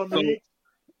 Harlem Heat.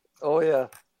 Oh yeah.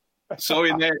 So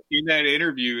in that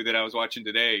interview that I was watching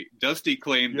today, Dusty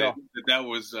claimed that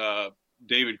was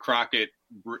David Crockett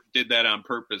did that on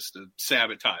purpose to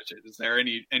sabotage it. Is there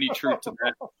any truth to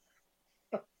that?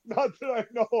 Not that I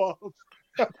know of.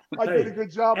 I did a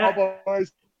good job, my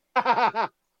boys.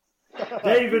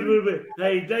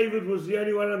 David was the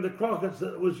only one in the Crockett's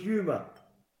that was humor.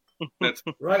 That's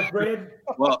right, Fred.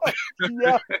 Well,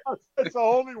 yeah, that's the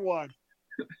only one.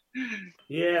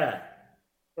 Yeah.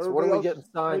 So what are we getting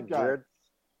signed, Jared?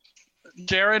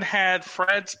 Jared had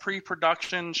Fred's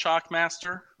pre-production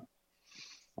Shockmaster,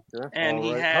 and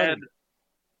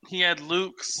he had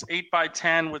Luke's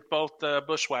 8x10 with both the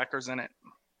Bushwhackers in it.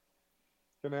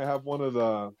 Can I have one of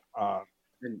the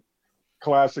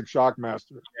classic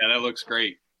Shockmaster? Yeah, that looks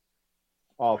great.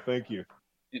 Oh, thank you.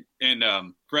 And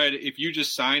Fred, if you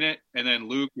just sign it, and then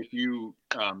Luke, if you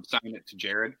sign it to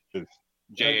Jared,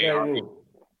 J-A-R-E.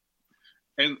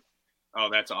 And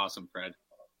that's awesome, Fred.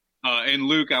 And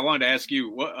Luke, I wanted to ask you,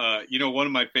 what one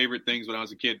of my favorite things when I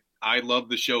was a kid, I loved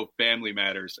the show Family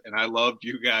Matters, and I loved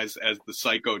you guys as the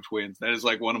Psycho Twins. That is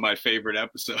like one of my favorite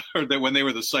episodes, when they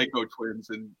were the Psycho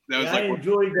Twins, and that was I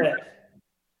enjoyed that.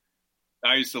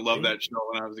 I used to love that show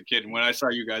when I was a kid, and when I saw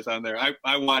you guys on there,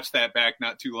 I watched that back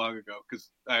not too long ago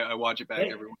because I watch it back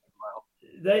every once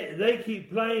in a while. They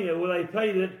keep playing it. Well, they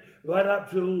played it right up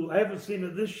till, I haven't seen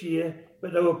it this year,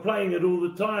 but they were playing it all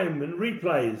the time in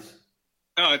replays.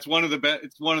 Oh, it's one of the best.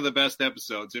 It's one of the best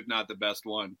episodes, if not the best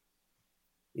one.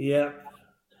 Yeah,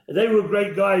 they were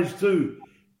great guys too.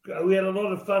 We had a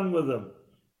lot of fun with them.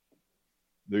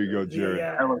 There you go, Jared.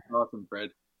 Yeah. That was awesome,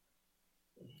 Fred.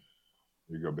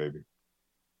 There you go, baby.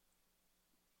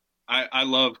 I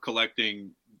love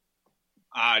collecting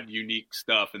odd, unique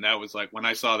stuff, and that was like when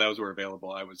I saw those were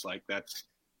available, I was like, that's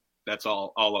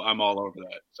all I'm all over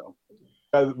that. So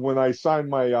when I signed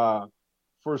my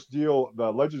first deal,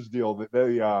 the Legends deal, that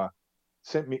they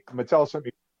Mattel sent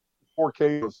me 4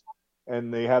 cases,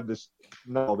 and they had this.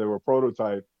 No, they were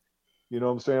prototype. You know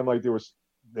what I'm saying? Like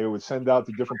they would send out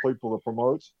to different people to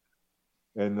promote,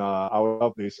 and I would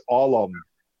love these. All of them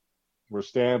were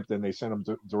stamped, and they sent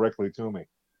them directly to me.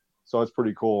 So it's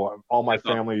pretty cool. All my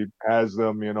family has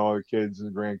them, you know, kids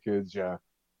and grandkids. Yeah,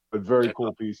 but very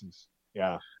cool pieces.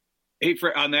 Yeah. Hey,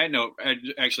 on that note,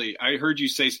 actually, I heard you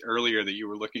say earlier that you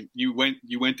were looking. You went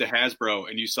to Hasbro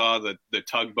and you saw the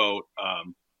Tugboat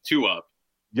 2-up.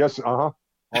 Yes.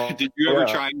 Did you ever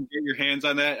try and get your hands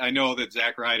on that? I know that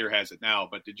Zack Ryder has it now,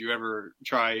 but did you ever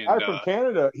try and? Guy from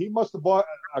Canada, he must have bought.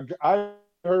 I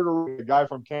heard a guy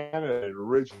from Canada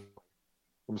originally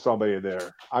from somebody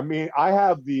there. I mean, I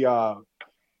have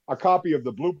a copy of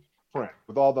the blueprint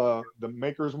with all the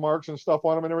maker's marks and stuff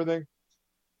on them and everything.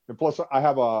 And plus, I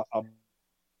have a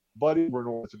buddy,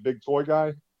 it's a big toy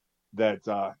guy,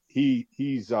 that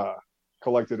he's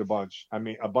collected a bunch. I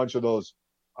mean, a bunch of those.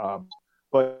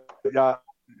 But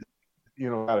you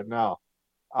know, got it now.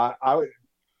 I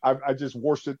just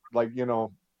washed it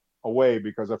away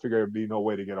because I figured there'd be no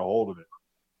way to get a hold of it.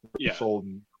 Yeah. Sold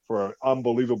for an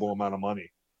unbelievable amount of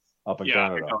money up in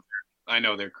Canada. I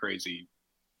know they're crazy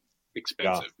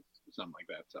expensive, something like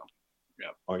that. So, yeah.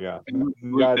 Oh yeah.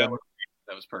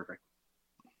 That was perfect.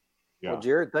 Yeah. Well,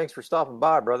 Jared, thanks for stopping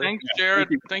by, brother. Thanks, Jared.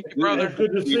 Thank you, brother.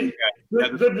 Good to see.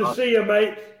 Good to see you,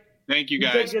 mate. Thank you,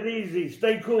 guys. Take it easy.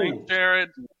 Stay cool. Thanks, Jared.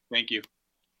 Thank you.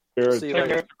 Jared. See you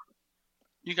later.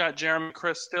 You got Jeremy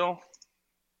Chris still?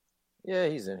 Yeah,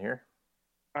 he's in here.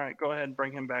 All right, go ahead and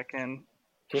bring him back in.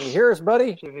 Can you hear us,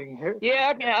 buddy?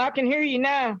 Yeah, I can hear you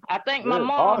now. I think my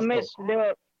mom messed it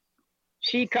up.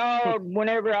 She called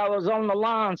whenever I was on the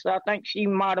line, so I think she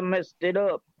might have messed it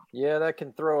up. Yeah, that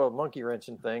can throw a monkey wrench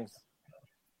in things.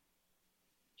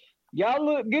 Y'all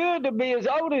look good to be as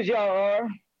old as y'all are.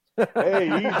 Hey,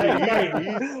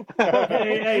 easy.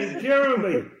 Hey,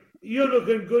 Jeremy, you're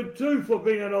looking good too for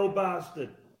being an old bastard.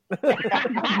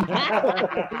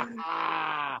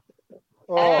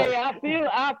 Hey,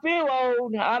 I feel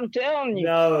old. I'm telling you.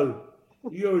 No,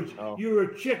 you're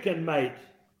a chicken, mate.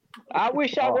 I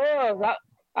wish I was.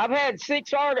 I've had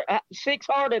six heart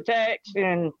attacks,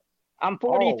 and I'm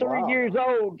 43 years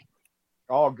old.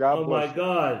 Oh, God bless. Oh my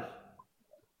God.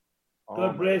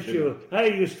 God bless you.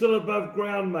 Hey, you're still above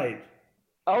ground, mate.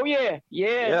 Oh yeah.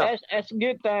 That's a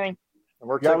good thing. And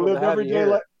we're gotta live every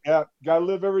day gotta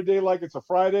live every day like it's a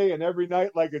Friday, and every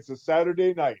night like it's a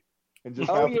Saturday night, and just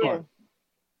have fun.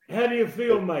 How do you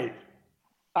feel, mate?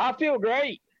 I feel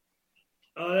great.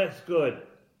 Oh, that's good.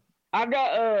 I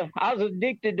was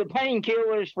addicted to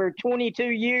painkillers for 22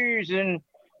 years, and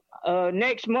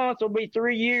next month will be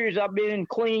 3 years I've been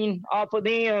clean off of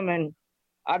them, and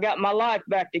I got my life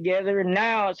back together, and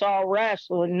now it's all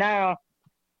wrestling. Now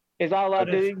is all I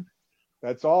do.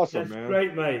 That's awesome, that's man.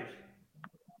 Great, mate.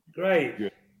 Great. Yeah.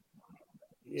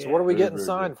 So what are we getting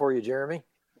signed for you, Jeremy?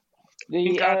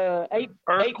 The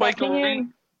 8x10. Elite.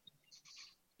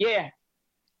 Yeah.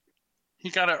 He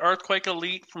got an Earthquake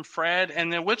Elite from Fred.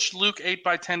 And then which Luke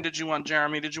 8x10 did you want,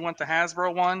 Jeremy? Did you want the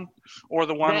Hasbro one or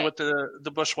the one with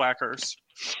the Bushwhackers?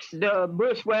 The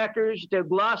Bushwhackers, the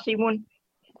glossy one.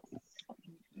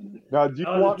 Now, do you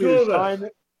want me to sign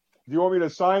it? Do you want me to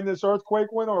sign this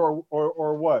Earthquake one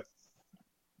or what?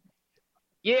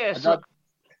 Yes.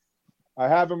 I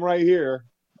have him right here.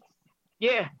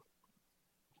 Yeah.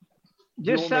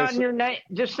 Just sign your name.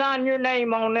 Just sign your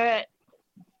name on that.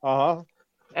 Uh-huh.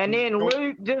 And then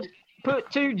Luke,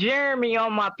 put 2 Jeremy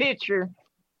on my picture.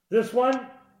 This one?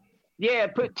 Yeah,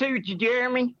 put 2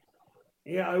 Jeremy.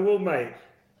 Yeah, I will, mate.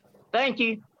 Thank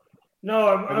you. No,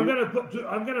 I'm going to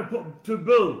put to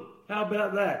Bill. How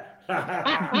about that?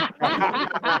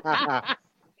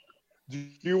 Do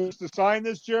you want to sign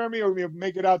this, Jeremy, or we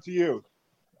make it out to you?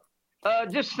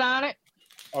 Just sign it.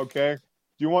 Okay.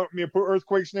 Do you want me to put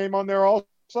Earthquake's name on there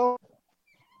also?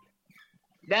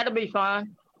 That'll be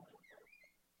fine.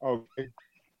 Okay.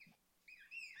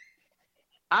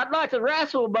 I'd like to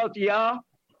wrestle both of y'all.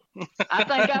 I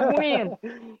think I'd win.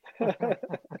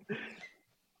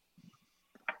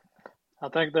 I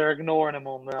think they're ignoring him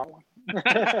on that one.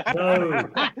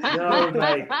 No,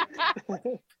 mate.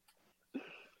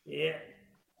 Yeah.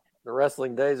 The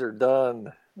wrestling days are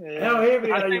done. How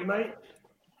heavy are you, mate?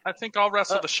 I think I'll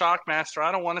wrestle the Shockmaster.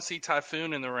 I don't want to see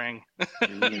Typhoon in the ring.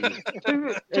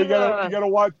 You gotta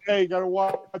watch. Hey, you gotta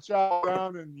watch out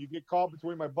around, and you get caught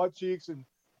between my butt cheeks, and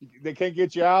they can't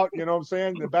get you out. You know what I'm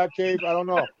saying? The back cave. I don't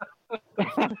know.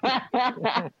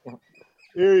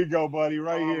 Here you go, buddy.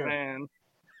 Right here. Man.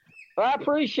 I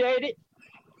appreciate it.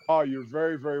 Oh, you're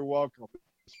very, very welcome,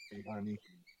 honey.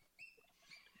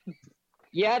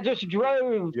 Yeah, I just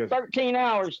drove 13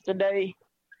 hours today.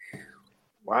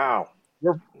 Wow.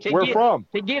 Where from?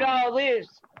 To get all this.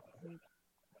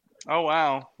 Oh,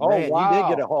 wow. Man, wow. You did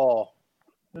get a haul.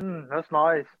 That's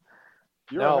nice.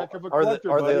 You're a heck of a collector,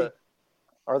 buddy.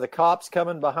 Are the cops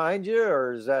coming behind you,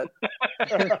 or is that?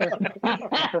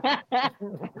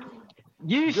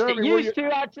 Used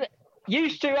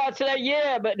to, I'd say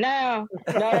yeah, but now,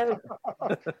 no.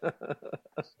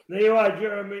 There you are,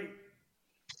 Jeremy.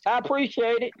 I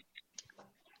appreciate it.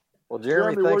 Well,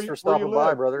 Jeremy, thanks for stopping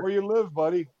by, brother. Where you live,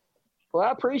 buddy? Well,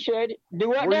 I appreciate it. Do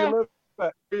what Where now? you live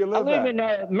at? Where you live I live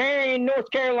at? in Marion, North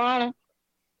Carolina.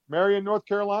 Marion, North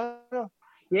Carolina?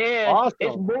 Yeah.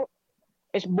 Awesome.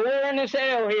 It's boring as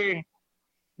hell here.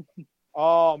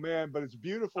 Oh, man, but it's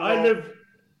beautiful. I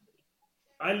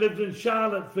lived in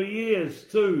Charlotte for years,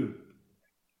 too.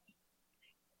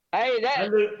 Hey,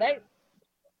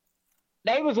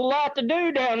 there was a lot to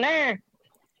do down there.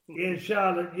 In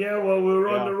Charlotte, yeah. Well, we were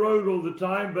on the road all the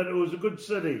time, but it was a good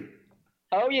city.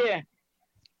 Oh, yeah.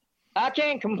 I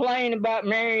can't complain about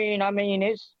Marion. I mean,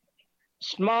 it's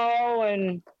small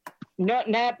and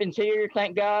nothing happens here,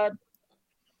 thank God.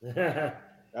 That's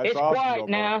it's awesome, quiet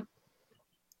now.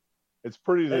 It's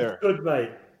pretty there. That's good,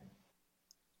 mate.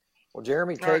 Well,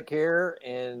 Jeremy, take care,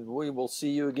 and we will see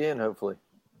you again, hopefully.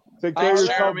 Take care of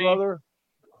yourself, Jeremy. brother.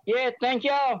 Yeah, thank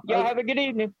y'all. Y'all have a good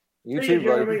evening. You See too, you,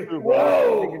 buddy. Jeremy.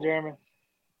 Whoa! Thank you, Jeremy.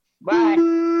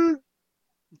 Bye.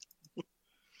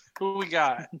 Who we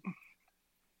got?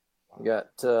 We got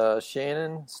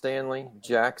Shannon, Stanley,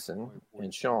 Jackson,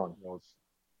 and Sean.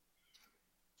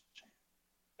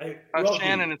 Hey, Rocky,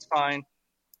 Shannon, it's fine.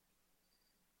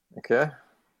 Okay.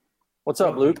 What's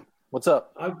up, Luke? What's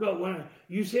up? I've got one.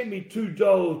 You sent me two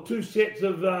sets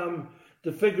of the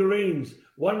figurines.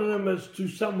 One of them is to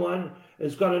someone.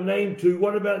 It's got a name to.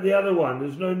 What about the other one?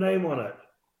 There's no name on it.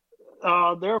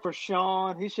 They're for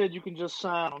Sean. He said you can just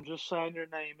sign them. Just sign your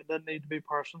name. It doesn't need to be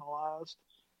personalized.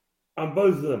 On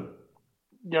both of them.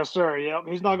 Yes, sir. Yep.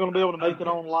 He's not going to be able to make it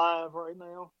on live right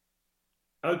now.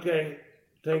 Okay.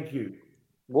 Thank you.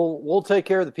 We'll take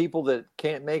care of the people that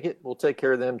can't make it. We'll take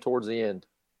care of them towards the end.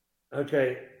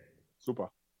 Okay. Super.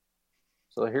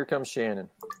 So here comes Shannon.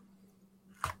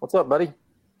 What's up, buddy?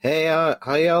 Hey,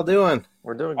 how y'all doing?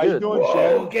 We're doing How good. you doing,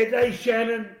 Whoa, Shannon? g'day,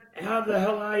 Shannon. How the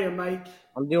hell are you, mate?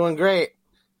 I'm doing great.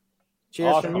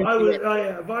 Cheers Awesome. from you.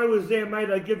 If I was there, mate,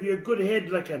 I'd give you a good head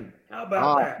licking. How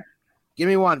about that? Give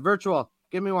me one. Virtual.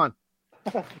 Give me one.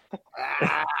 Hey,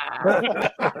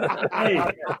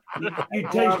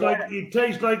 you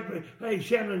taste like. Hey,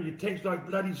 Shannon, you taste like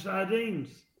bloody sardines.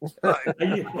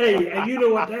 And you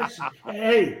know what that's.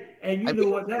 Hey, and you know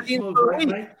what that smells like,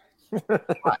 mate.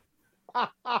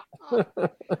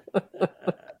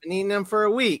 Been eating them for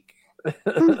a week.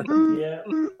 Yeah.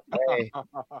 Hey,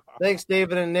 thanks,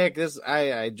 David and Nick.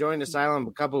 I joined Asylum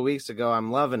a couple of weeks ago.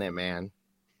 I'm loving it, man.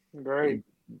 Great.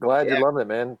 Glad you're loving it,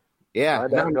 man. Yeah,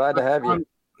 Glad to have you.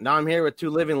 Now I'm here with two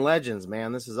living legends,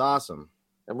 man. This is awesome.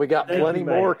 And we got Thank plenty you,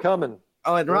 more mate. coming.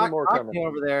 Oh, and Plenty more Rocky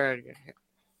over there.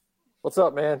 What's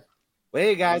up, man? Well,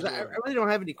 hey guys, I really don't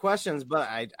have any questions, but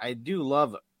I do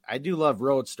love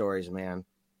road stories, man.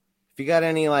 If you got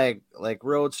any like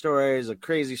road stories of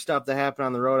crazy stuff that happened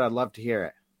on the road, I'd love to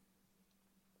hear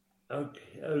it.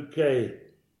 Okay.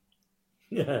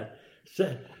 Yeah.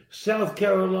 South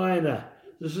Carolina.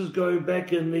 This is going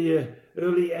back in the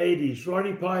early 80s.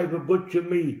 Ronnie Piper, Butcher,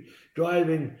 me,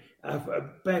 driving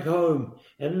back home.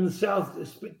 And in the south,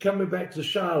 coming back to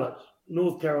Charlotte,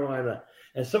 North Carolina.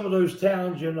 And some of those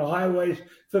towns, you're on the highways,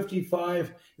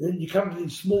 55, and then you come to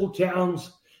these small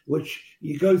towns, which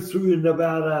you go through in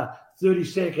about 30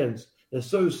 seconds. They're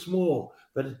so small.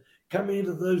 But coming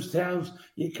into those towns,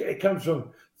 it comes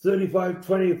from 35,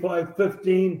 25,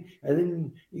 15, and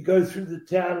then you go through the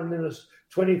town, and then it's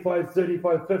 25,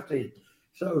 35, 50.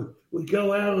 So we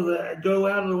go out of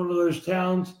one of those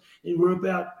towns, and we're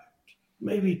about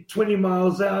maybe 20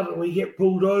 miles out, and we get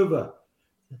pulled over.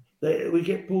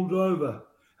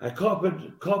 A cop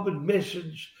had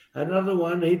messaged another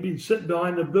one. He'd been sitting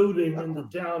behind a building in the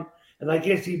town, and I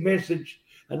guess he messaged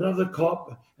another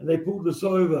cop, and they pulled us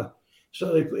over.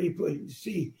 So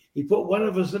he put one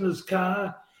of us in his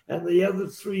car, and the other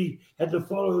three had to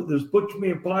follow. There's Butch,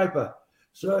 me, and Piper.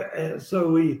 So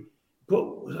we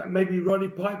put maybe Roddy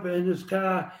Piper in his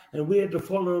car, and we had to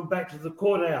follow him back to the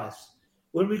courthouse.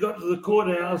 When we got to the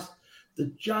courthouse, the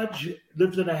judge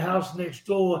lived in a house next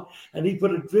door, and he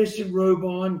put a dressing robe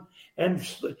on and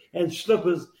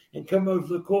slippers and come over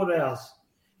to the courthouse.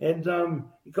 And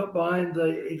he got behind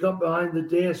the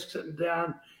desk, sitting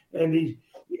down, and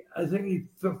I think he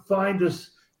fined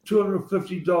us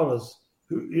 $250,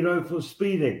 for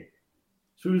speeding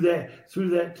through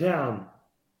that town.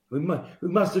 We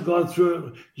must have gone through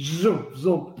it,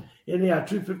 zoom. Anyhow,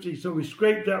 $250. So we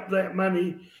scraped up that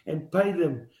money and paid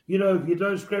them. If you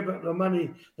don't scrape up the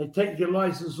money, they take your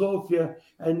license off you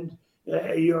and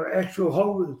your actual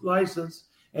whole license.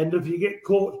 And if you get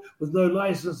caught with no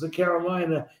license in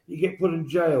Carolina, you get put in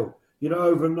jail,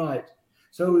 overnight.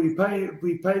 So we pay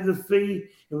the fee,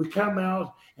 and we come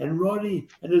out, and Roddy,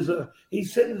 and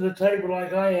he's sitting at a table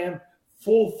like I am,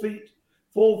 4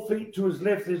 feet to his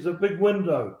left, there's a big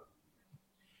window.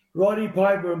 Roddy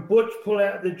Piper and Butch pull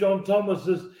out their John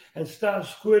Thomases and start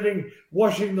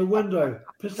washing the window,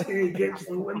 pissing against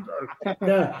the window.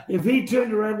 Now, if he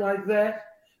turned around like that,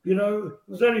 it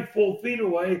was only 4 feet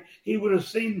away, he would have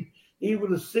seen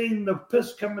the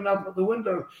piss coming up at the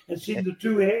window and seen the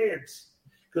two heads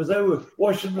because they were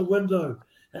washing the window.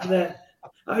 And that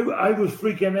I was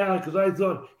freaking out because I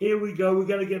thought, here we go, we're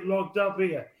going to get locked up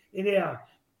here. Anyhow,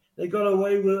 they got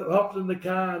away with it, hopped in the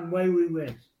car, and away we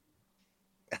went.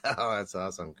 Oh, that's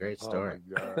awesome. Great story.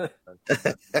 Oh,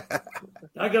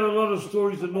 I got a lot of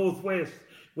stories in Northwest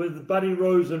with Buddy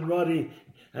Rose and Roddy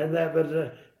and that,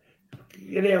 but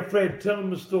anyhow, Fred, tell them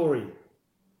the story.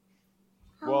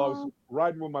 Well, I was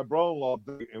riding with my brother-in-law,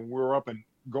 and we were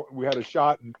we had a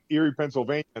shot in Erie,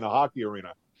 Pennsylvania in a hockey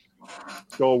arena.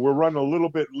 So we're running a little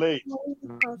bit late.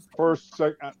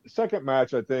 Second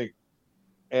match, I think.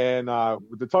 And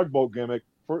with the tugboat gimmick,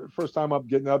 first time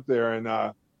getting up there.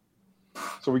 And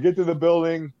so we get to the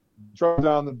building, drive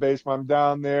down the basement. I'm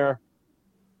down there.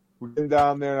 We get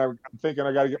down there, and I'm thinking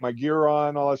I got to get my gear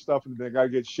on, all that stuff, and then I got to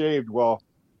get shaved. Well,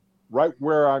 right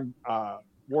where I'm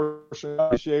washing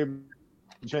up, shaved,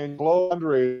 change clothes,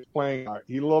 Andre is playing.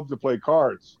 He loved to play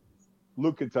cards.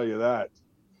 Luke can tell you that.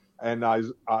 And I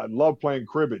love playing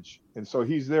cribbage. And so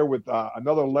he's there with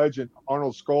another legend,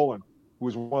 Arnold Skolin, who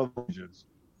was one of the legends.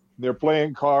 And they're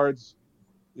playing cards,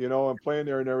 and playing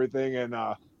there and everything. And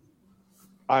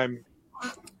I'm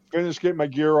finished getting my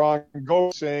gear on,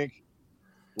 go sink,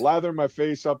 lather my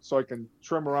face up so I can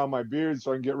trim around my beard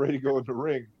so I can get ready to go in the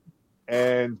ring.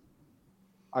 And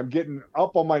I'm getting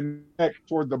up on my neck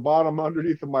toward the bottom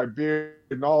underneath of my beard,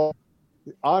 and all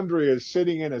Andre is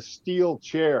sitting in a steel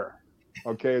chair,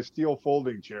 a steel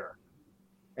folding chair.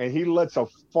 And he lets a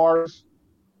fart.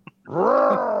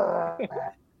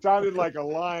 Sounded like a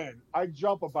lion. I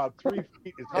jump about 3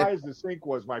 feet. As high as the sink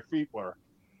was, my feet were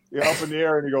up in the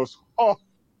air, and he goes, oh,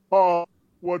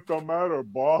 what the matter,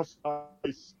 boss? I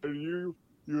said, you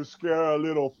scare a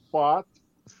little fart.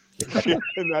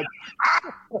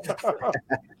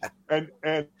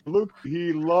 and Luke,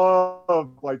 he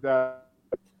loved like that.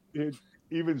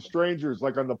 Even strangers,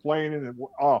 like on the plane, and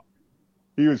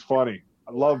he was funny.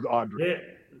 I loved Andre. Yeah,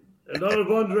 a lot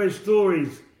of Andre's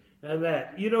stories and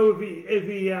that. If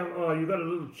he you got a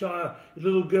little child, a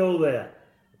little girl there.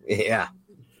 Yeah.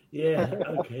 Yeah.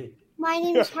 Okay. My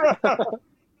name's Harper.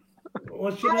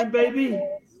 What's your name, baby?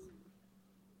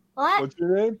 What? What's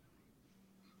your name?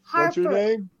 Harper. What's your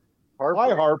name? Harper.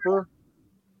 Hi, Harper.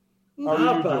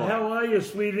 Harper, how are you,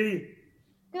 sweetie?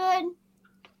 Good.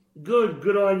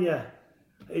 Good on you.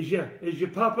 Is your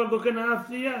papa looking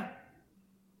after you?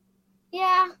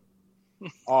 Yeah.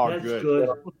 Oh, that's good.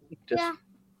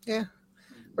 Yeah.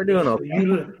 We're doing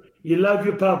okay. You love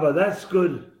your papa. That's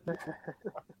good.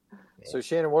 So,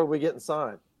 Shannon, what are we getting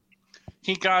signed?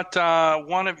 He got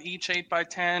one of each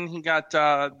 8x10. He got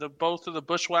both of the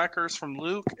Bushwhackers from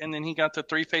Luke, and then he got the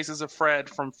 3 Faces of Fred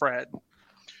from Fred.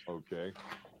 Okay.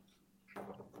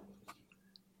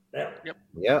 Yep.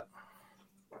 Yep.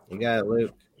 You got it,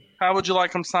 Luke. How would you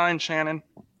like them signed, Shannon?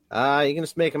 You can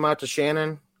just make them out to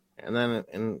Shannon, and then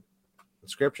in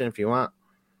inscription if you want.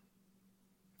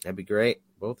 That'd be great,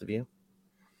 both of you.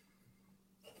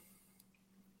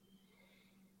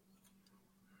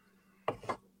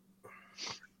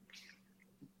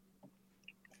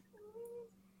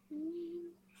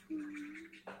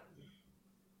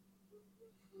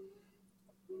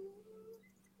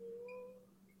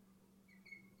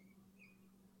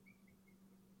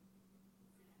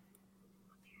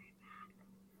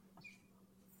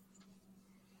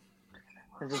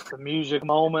 Is this the music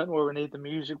moment where we need the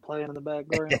music playing in the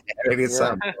background? We need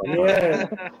some. Yeah.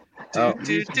 Oh. And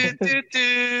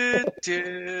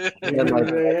then,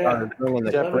 like, bringing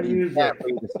the Jeopardy cat for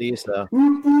you to see, so.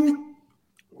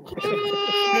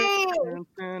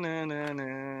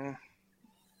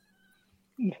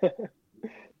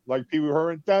 Like Pee Wee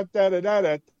Herman.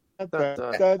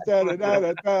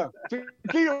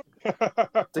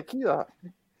 Tequila.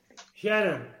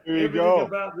 Shannon, There you everything go.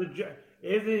 about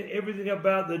everything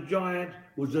about the giant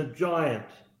was a giant.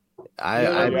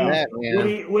 I bet,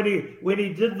 man. When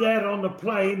he did that on the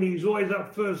plane, he's always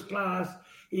up first class.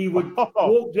 He would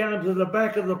walk down to the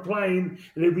back of the plane,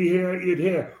 and you'd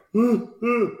hear,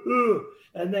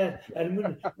 and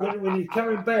when he's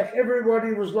coming back,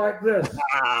 everybody was like this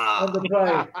on the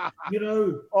plane. You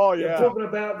know. Oh yeah. I'm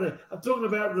talking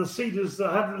about the seaters, the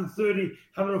 130,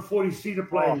 140 seater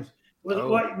planes. What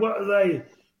are they?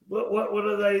 What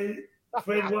are they,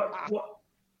 Fred? What?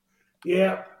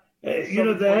 Yeah. You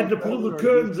know, they had to pull the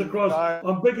curtains across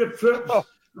on bigger trips.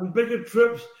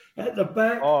 At the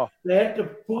back, they had to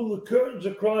pull the curtains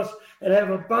across and have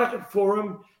a bucket for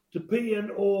him to pee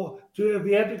in, or to, if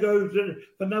he had to go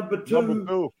for number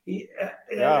two. They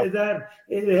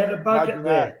had a bucket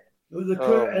there with the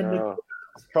curtain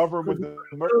cover him with the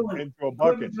into a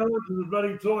bucket. Go into the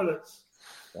bloody toilets.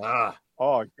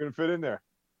 Oh, it couldn't fit in there.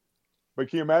 But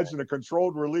can you imagine a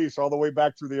controlled release all the way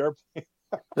back through the airplane?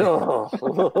 You'd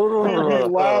be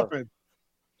laughing.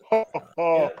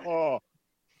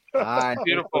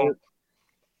 Beautiful.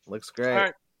 Looks great. All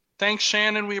right. Thanks,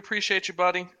 Shannon. We appreciate you,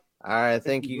 buddy. All right.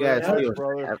 Thank you guys, too.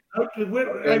 Where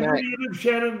do you live,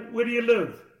 Shannon? Where do you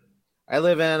live? I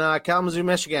live in Kalamazoo,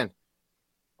 Michigan.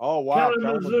 Oh, wow.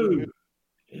 Kalamazoo.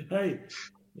 Hey,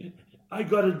 I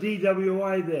got a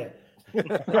DWI there. Way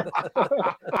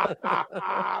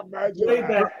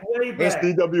back. It's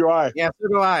DWI. Yeah, so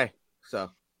do I. So.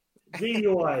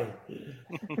 DUI.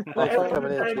 Thanks for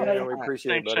coming in, Shannon. We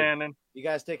appreciate it, buddy. Shannon. You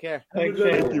guys take care. Thank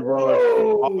you, brother.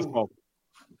 Awesome.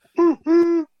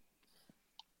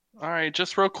 All right,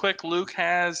 just real quick, Luke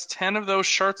has 10 of those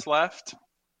shirts left.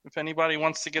 If anybody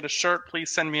wants to get a shirt,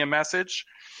 please send me a message.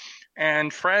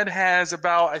 And Fred has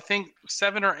about, I think,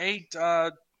 7 or 8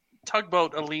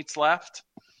 Tugboat Elites left.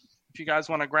 If you guys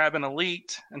want to grab an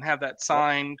Elite and have that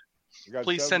signed,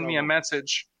 please send me a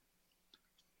message.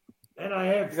 And I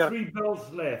have 3 belts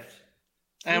left.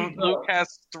 And Luke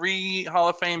has 3 Hall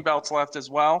of Fame belts left as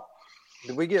well.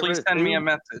 Did we get Please send me a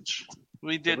message.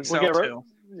 We did sell 2.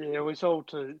 Yeah, we sold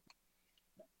 2.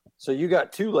 So you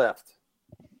got 2 left.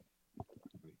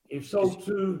 You've sold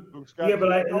 2. Yeah,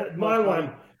 but my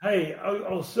one. Hey,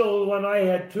 I'll sell the one I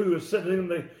had too. It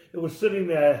was sitting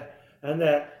there, and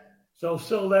that. So I'll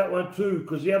sell that one too,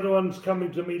 because the other one's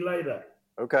coming to me later.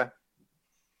 Okay.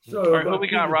 So all right, who we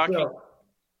got, Rocky?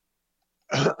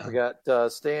 We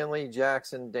got Stanley,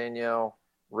 Jackson, Danielle,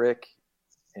 Rick,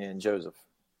 and Joseph.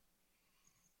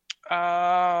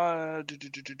 Go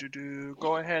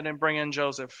ahead and bring in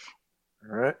Joseph.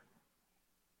 All right.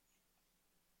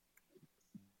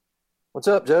 What's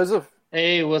up, Joseph?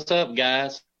 Hey, what's up,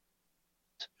 guys?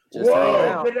 Just hanging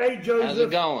out. Good day, Joseph. How's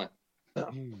it going?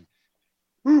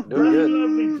 Doing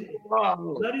good.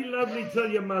 Bloody lovely. Tell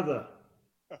your mother.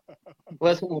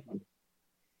 What's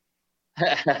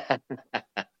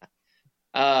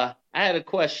I had a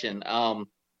question.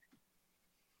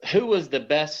 Who was the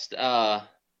best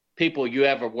people you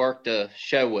ever worked a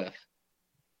show with?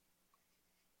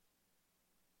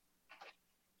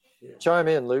 Chime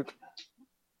in, Luke.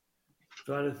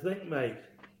 Trying to think, mate.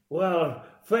 Well,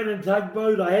 Fred and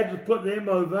Tugboat, I had to put them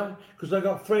over because I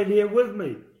got Fred here with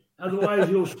me. Otherwise,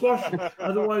 he'll squash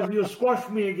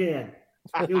me again.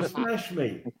 He'll smash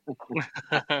me.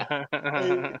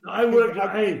 I worked.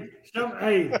 Hey,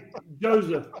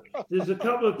 Joseph. There's a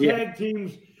couple of tag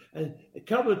teams. A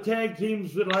couple of tag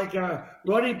teams with like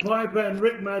Roddy Piper and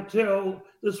Rick Martel.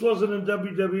 This wasn't in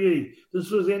WWE.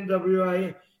 This was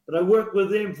NWA. But I worked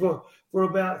with them for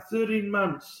about 13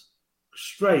 months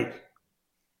straight.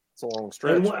 It's a long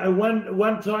stretch. And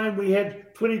one time we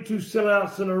had 22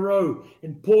 sellouts in a row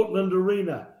in Portland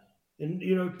Arena.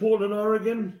 in Portland,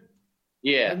 Oregon.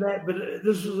 Yeah. But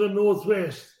this was the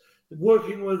Northwest.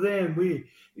 Working with them, we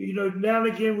now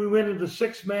and again we went into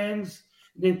six-mans,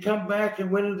 and then come back and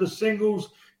went into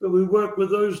singles. But we worked with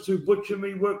those two. Butch and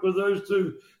me worked with those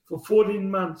two for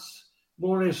 14 months,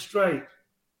 more or less straight.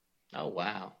 Oh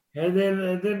wow! And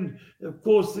then of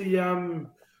course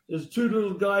there's two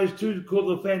little guys too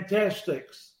called the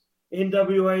Fantastics,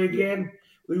 NWA again.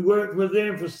 We worked with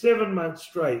them for 7 months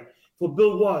straight for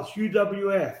Bill Watts,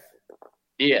 UWF.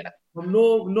 Yeah. From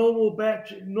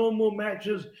normal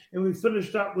matches, and we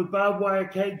finished up with barbed wire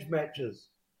cage matches.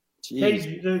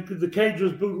 The cage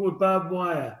was built with barbed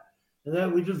wire, and that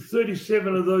we did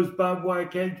 37 of those barbed wire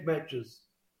cage matches.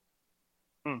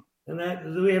 And that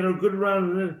we had a good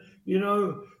run. And then,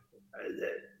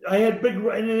 I had big in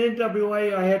the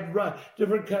NWA. I had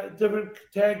different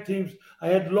tag teams. I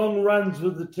had long runs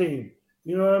with the team.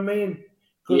 You know what I mean?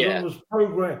 Because it was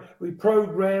programmed. We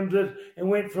programmed it and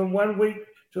went from 1 week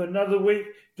to another week,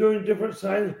 doing different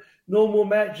signs, normal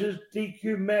matches,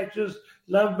 DQ matches,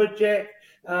 lumberjack,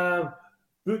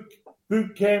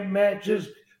 boot camp matches,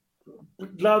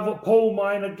 coal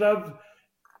miner glove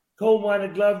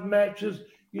matches,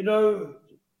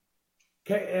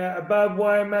 barbed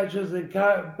wire matches and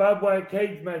barbed wire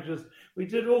cage matches. We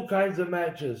did all kinds of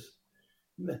matches.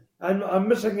 I'm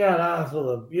missing out half of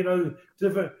them,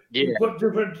 different. Yeah. We put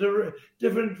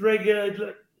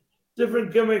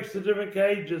different gimmicks to different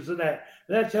cages and that.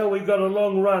 That's how we got a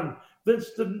long run.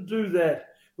 Vince didn't do that.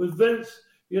 With Vince,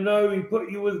 he put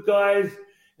you with guys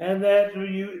and that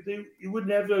you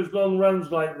wouldn't have those long runs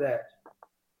like that.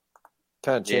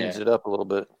 Kind of changed it up a little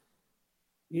bit.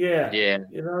 Yeah. Yeah.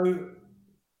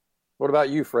 What about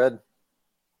you, Fred?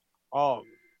 Oh,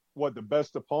 what, the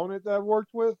best opponent that I've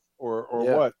worked with or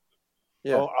what?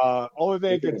 Yeah. Only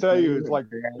thing I can tell you is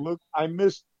look,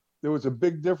 there was a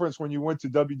big difference when you went to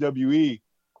WWE.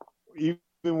 Even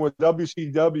with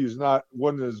WCW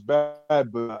wasn't as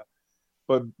bad, but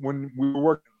when we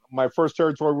worked, my first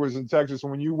territory was in Texas, and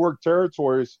when you work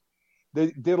territories, they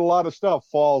did a lot of stuff.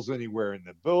 Falls anywhere in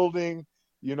the building,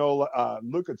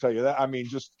 Luke could tell you that. I mean,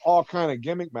 just all kind of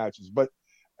gimmick matches. But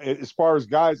as far as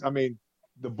guys, I mean,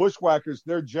 the Bushwhackers,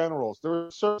 they're generals.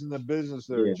 They're servants in the business.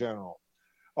 They're general.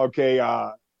 Okay,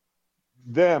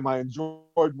 them, I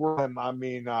enjoyed working. I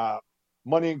mean,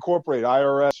 Money Incorporated,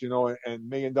 IRS, and $1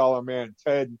 Million Man,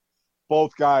 Ted,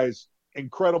 both guys,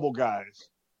 incredible guys,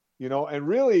 and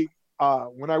really,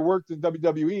 when I worked in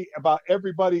WWE, about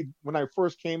everybody when I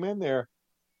first came in there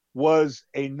was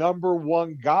a number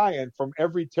one guy, and from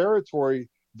every territory,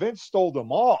 Vince stole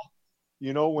them all,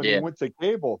 when he went to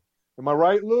cable. Am I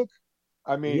right, Luke?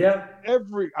 I mean, he went to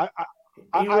every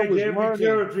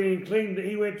territory and cleaned.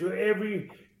 He went to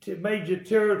every major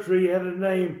territory, had a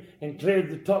name, and cleared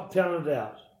the top talent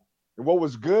out. And what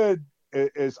was good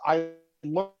is I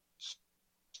learned,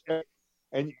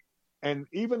 and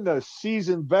even the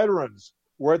seasoned veterans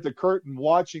were at the curtain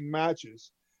watching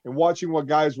matches and watching what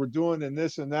guys were doing and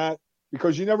this and that,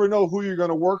 because you never know who you're going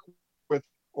to work with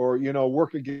or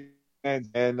work against.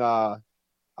 And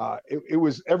it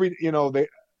was every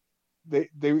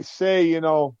they say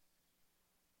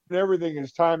everything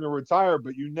is time to retire,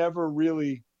 but you never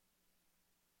really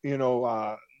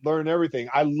learn everything.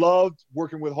 I loved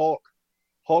working with Hulk.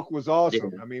 Hulk was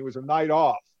awesome. Yeah. I mean, it was a night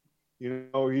off.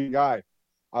 Guy.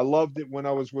 I loved it when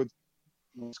I was with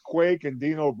Quake and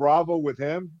Dino Bravo with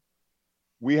him.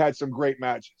 We had some great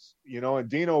matches, and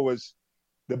Dino was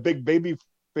the big baby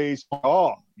face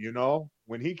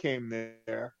when he came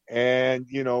there, and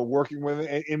working with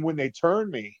it. And when they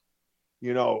turned me,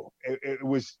 it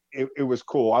was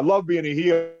cool. I love being a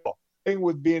heel. The thing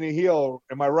with being a heel,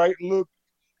 am I right, Luke?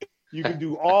 You can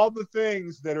do all the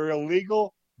things that are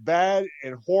illegal, bad,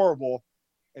 and horrible,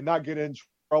 and not get in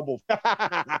trouble. And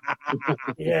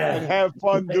have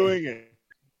fun doing it.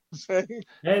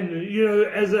 And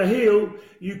as a heel,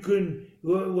 you can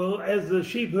as the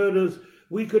sheep herders,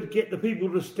 we could get the people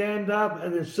to stand up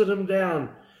and then sit them down.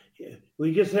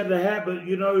 We just had the habit,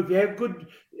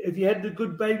 if you had the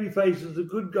good baby faces, the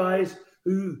good guys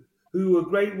who were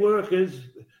great workers,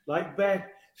 like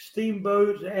back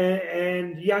Steamboat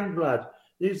and Youngblood.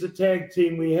 There's the tag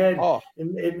team we had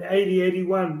in 80,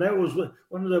 81. That was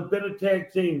one of the better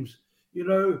tag teams.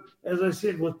 As I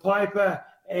said, with Piper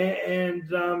and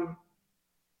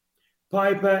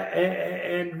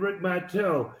Rick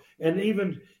Martel, and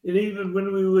even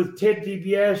when we were with Ted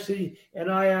DiBiase and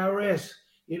IRS,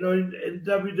 in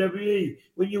WWE,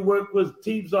 when you work with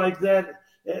teams like that,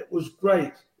 it was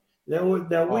great. Now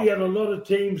we had a lot of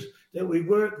teams that we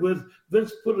worked with.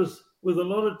 Vince put us with a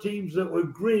lot of teams that were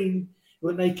green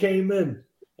when they came in,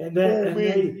 and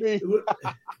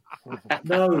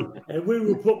No, and we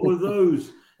were put with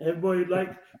those. And boy,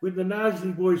 like when the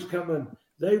Nazi boys come in,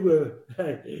 they were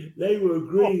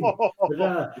green.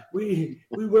 But we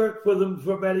worked for them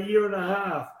for about a year and a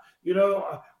half. You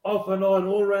know, off and on,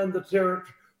 all around the territory,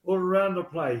 all around the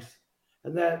place,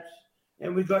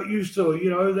 and we got used to it. You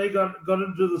know, they got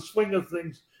into the swing of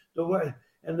things, the way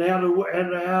and how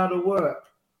to work.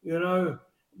 You know,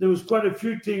 there was quite a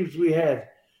few teams we had.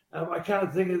 I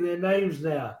can't think of their names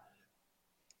now.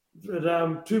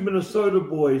 But two Minnesota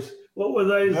boys. What were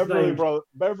those names?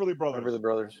 Beverly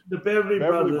Brothers. The Beverly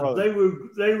Brothers.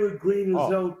 They were green as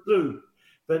hell too.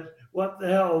 But what the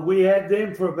hell? We had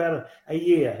them for about a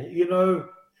year. You know.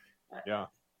 Yeah.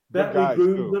 That we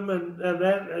groomed them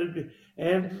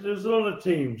and there's a lot of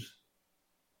teams.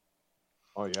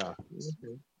 Oh yeah.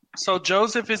 So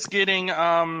Joseph is getting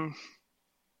from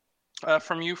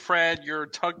you, Fred, your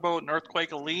Tugboat and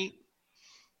Earthquake Elite.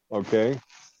 Okay.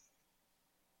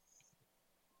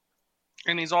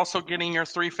 And he's also getting your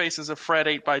Three Faces of Fred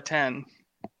 8x10.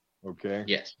 Okay.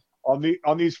 Yes. On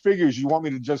these figures, you want me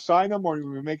to just sign them, or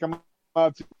you make them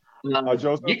out to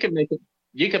Joseph? You can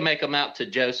make them out to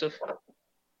Joseph.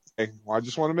 Okay. Well, I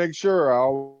just want to make sure.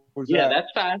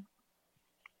 That's fine.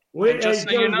 And just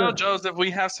so you know, Joseph, we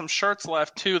have some shirts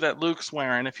left too that Luke's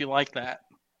wearing. If you like that.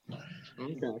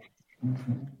 Okay.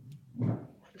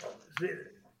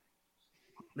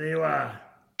 There you are.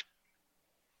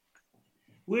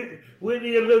 Where do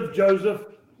you live, Joseph?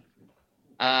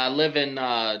 I live in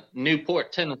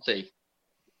Newport, Tennessee.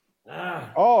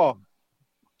 Oh,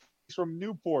 he's from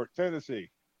Newport, Tennessee.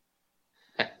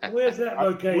 Where's that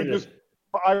located?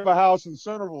 I have a house in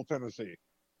Centerville, Tennessee,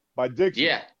 by Dixon.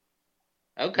 Yeah.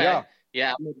 Okay.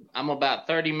 Yeah, I'm about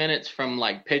 30 minutes from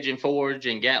like Pigeon Forge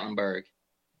and Gatlinburg.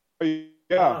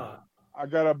 Yeah. I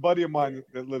got a buddy of mine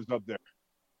that lives up there.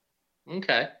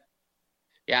 Okay.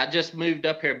 Yeah, I just moved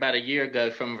up here about a year ago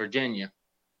from Virginia.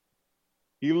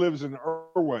 He lives in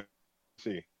Irwin,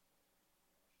 Tennessee.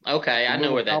 Okay, I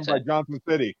know where that's at. By Johnson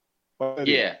City.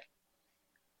 Yeah.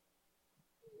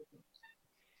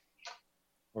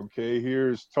 Okay,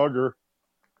 here's Tugger.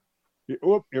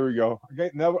 Here we go.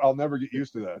 I'll never get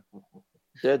used to that.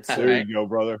 There you go,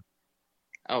 brother.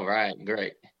 All right,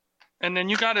 great. And then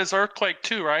you got his Earthquake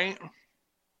too, right?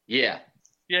 Yeah.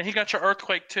 Yeah, he got your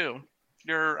Earthquake too.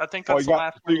 I think that's the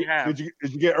last one you have. Did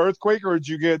you get Earthquake or did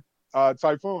you get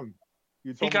Typhoon?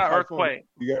 He got Earthquake.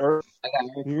 You got Earthquake. I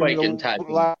got Earthquake and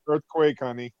Typhoon. Earthquake,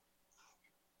 honey.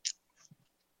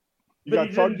 You but got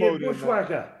he didn't get Tugboat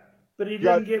Bushwhacker. But he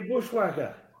didn't get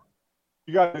Bushwhacker.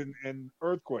 You got an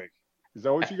Earthquake. Is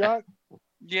that what you got?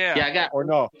 Yeah. Yeah, I got or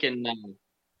no? And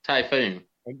Typhoon.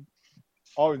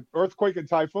 Earthquake and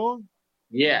Typhoon?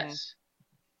 Yes.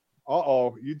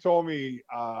 Uh-oh. You told me.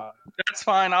 That's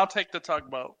fine. I'll take the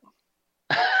Tugboat.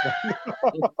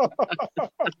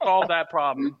 Solve that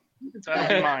problem. That'll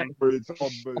be mine.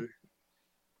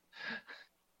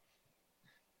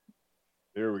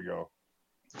 There we go.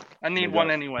 I need one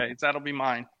anyways. That'll be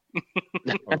mine.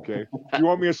 Okay. You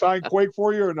want me to sign Quake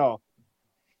for you or no?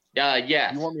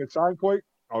 Yes. You want me to sign Quake?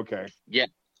 Okay. Yeah.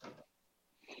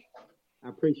 I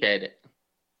appreciate it.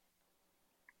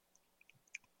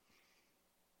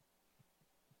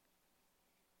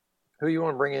 Who you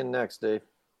want to bring in next, Dave?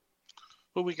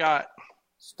 Who we got?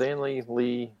 Stanley,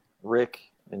 Lee, Rick,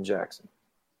 and Jackson.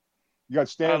 You got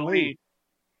Stan Lee.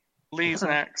 Lee's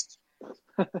next.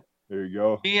 There you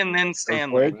go. Lee and then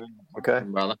Stanley. Okay.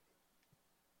 Brother.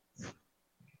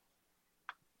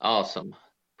 Awesome.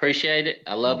 Appreciate it.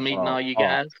 I love meeting all you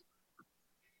guys.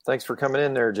 Thanks for coming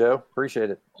in there, Joe.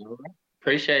 Appreciate it.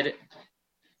 Appreciate it.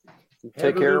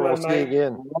 Take care. We'll see you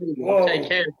again. Whoa. Take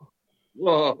care.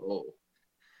 Whoa.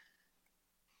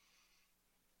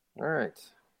 All right.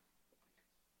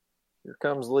 Here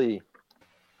comes Lee.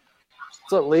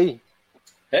 What's up, Lee?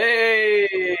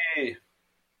 Hey.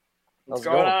 What's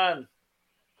going on?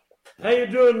 How you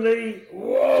doing, Lee?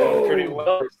 Whoa. Doing pretty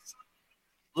well.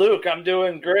 Luke, I'm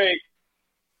doing great.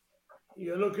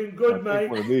 You're looking good, mate.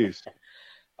 One of these.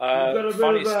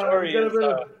 Funny story is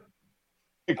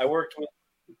I worked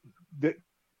with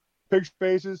Pig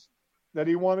Spaces that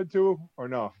he wanted to, or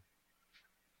no?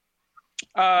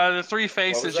 The Three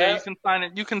Faces, yeah, you can sign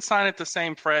it. You can sign it the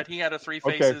same, Fred. He had a Three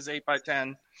Faces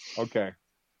 8x10. Okay.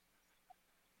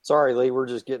 Sorry, Lee. We're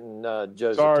just getting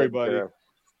Joseph. Sorry, buddy.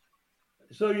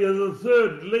 So you're the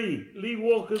third, Lee. Lee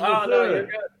Walker's the third. No, you're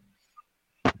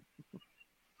good.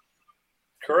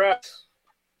 Correct.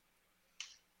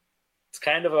 It's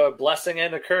kind of a blessing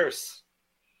and a curse.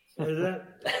 Is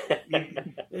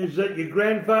that your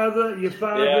grandfather, your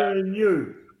father, and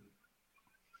you?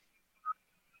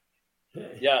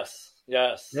 Yes.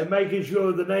 They're making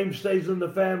sure the name stays in the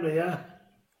family, huh?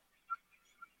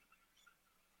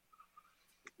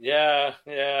 Yeah.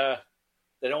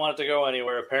 They don't want it to go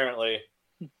anywhere, apparently.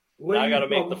 I got to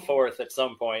make the 4th at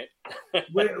some point.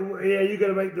 Yeah, you got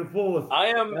to make the 4th. I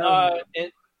am. I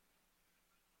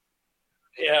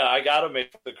got to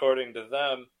make it according to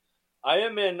them. I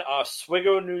am in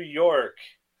Oswego, New York,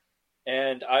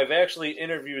 and I've actually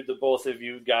interviewed the both of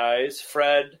you guys.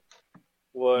 Fred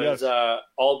was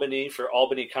Albany for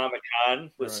Albany Comic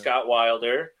Con with Scott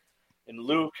Wilder, and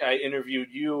Luke, I interviewed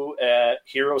you at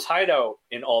Heroes Hideout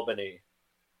in Albany.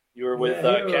 You were with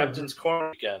Captain's Corner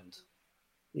weekend.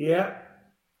 Yeah.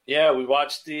 Yeah, we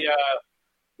watched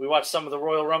some of the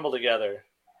Royal Rumble together.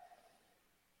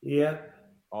 Yeah.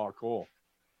 Oh, cool.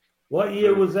 What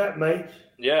year was that, mate?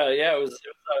 Yeah, it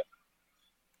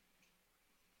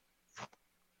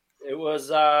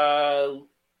was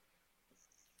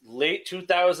late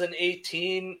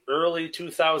 2018, early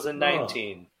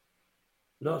 2019.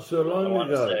 Not so long ago. I want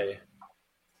to say.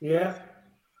 Yeah.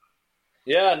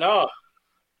 Yeah, no.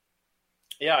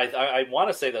 Yeah, I want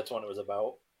to say that's when it was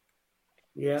about.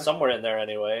 Yeah. Somewhere in there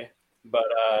anyway. But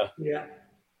yeah.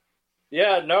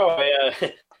 Yeah, no,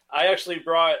 I actually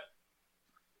brought,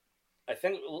 I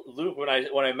think Luke, when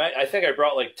I met, I think I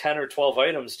brought like 10 or 12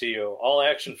 items to you, all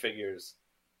action figures.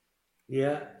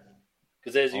 Yeah.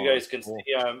 Because as you guys can see,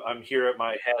 I'm here at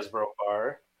my Hasbro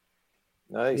bar.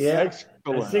 Nice. Yeah.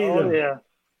 Excellent. I see them. Yeah.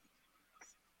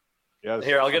 Yes.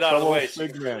 Here, I'll get out of the way.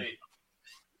 Big man.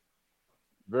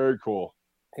 Very cool.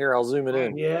 Here, I'll zoom it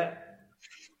in. Yeah.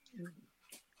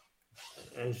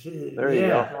 I see. There you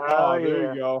go. Oh,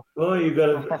 there you go. Oh, you got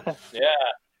it. Yeah.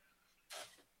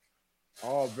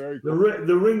 Oh, very cool.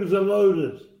 The rings are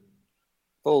loaded.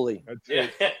 Fully. That's Yeah.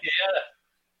 it.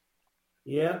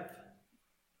 Yeah.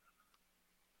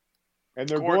 And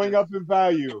they're Gorgeous. going up in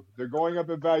value. They're going up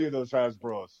in value, those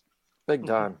Hasbros. Big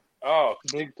time. Oh,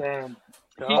 Big time.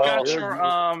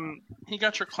 He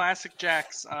got your Classic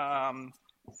Jacks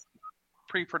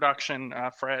pre-production,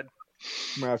 Fred.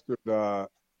 Mastered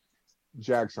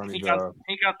Jack's on his He got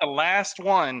the last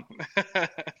one.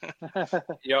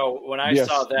 Yo, when I Yes,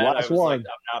 saw that, I last was one. like,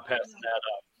 I'm not passing that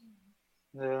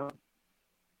up. Yeah.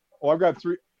 Oh,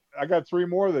 I got three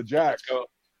more of the Jacks. Let's go.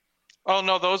 Oh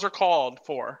no, those are called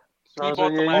for. He So, bought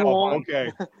the yeah, last you Oh, one.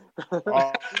 okay.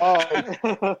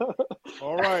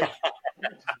 All right.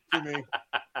 To me.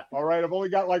 All right. I've only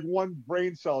got like one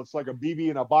brain cell. It's like a BB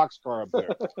in a boxcar up there.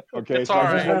 Okay. It's So all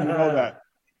I just right. want you to know that.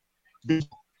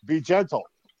 Be gentle.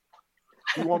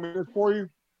 You want me to for you?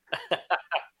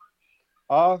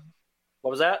 What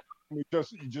was that? You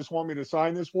just want me to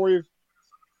sign this for you?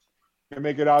 And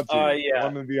make it out to you. Yeah.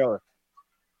 One or the other.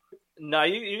 No,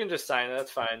 you can just sign it.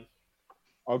 That's fine.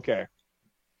 Okay.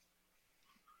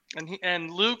 And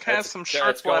Luke has some shirts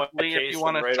That's going left, Lee, if you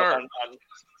want a right shirt.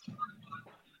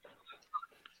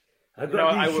 I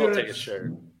will take a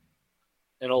shirt.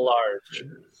 In a large.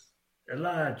 A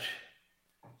large.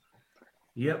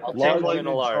 Yep. I'll Large take one in and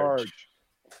a in large. charge.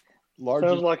 Large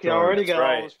Sounds is like you charge. already That's got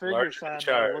right. all those figures Large signed,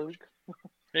 charge. now, Luke.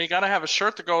 You got to have a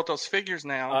shirt to go with those figures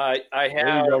now. I There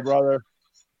have you go, brother.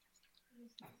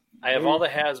 I have all the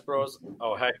Hasbros.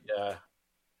 Oh heck yeah,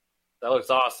 that looks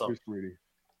awesome. Here, sweetie.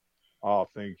 Oh,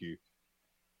 thank you.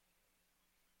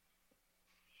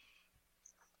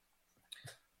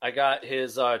 I got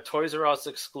his Toys R Us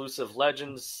exclusive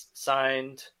Legends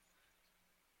signed,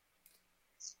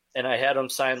 and I had him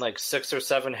sign like 6 or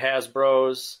 7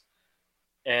 Hasbros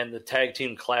and the Tag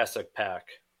Team Classic pack.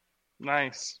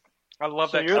 Nice. I love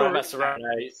So that. you're I the- don't mess around.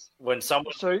 When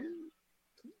someone So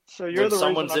you're when the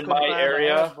someone's reason in I my couldn't find a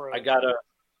area, Hasbro. I gotta.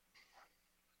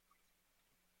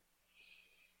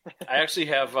 I actually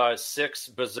have 6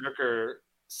 Berserker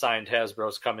signed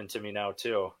Hasbros coming to me now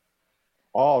too.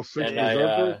 Oh, 6 And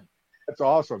Berserker? That's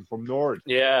awesome. From Nord.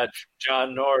 Yeah,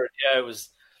 John Nord. Yeah, it was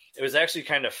actually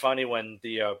kind of funny when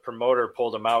the promoter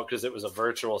pulled him out because it was a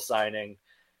virtual signing.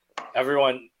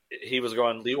 Everyone, he was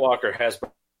going, Lee Walker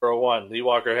Hasbro 1, Lee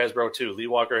Walker Hasbro 2, Lee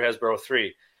Walker Hasbro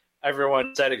 3.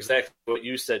 Everyone said exactly what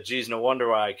you said. Geez, no wonder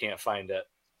why I can't find it.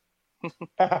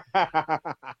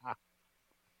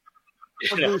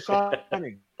 Don't do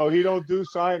signing. Oh, he don't do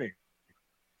signing.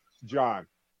 John.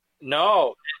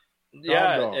 No.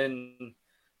 Yeah, no. and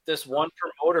this one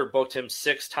promoter booked him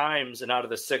 6 times, and out of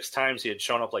the 6 times, he had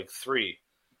shown up like 3.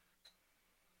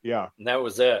 Yeah. And that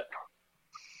was it.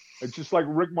 It's just like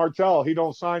Rick Martel. He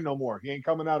don't sign no more. He ain't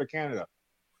coming out of Canada.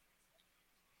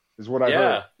 Is what I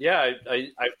heard. Yeah.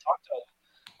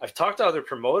 I've talked to other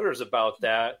promoters about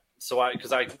that. So I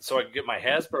can get my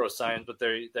Hasbro signed, but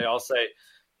they all say,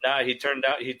 nah, he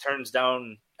turns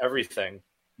down everything.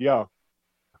 Yeah.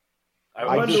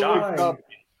 I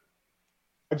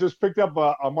just picked up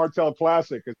a Martel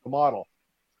Classic as the model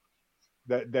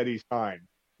that he signed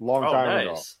long time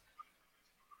ago.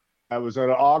 I was at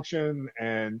an auction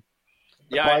and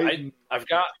I've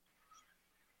got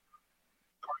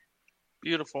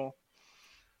beautiful.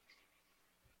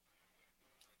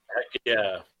 Heck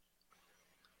yeah.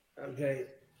 Okay.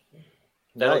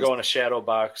 That'll go in a shadow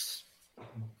box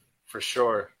for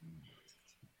sure.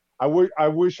 I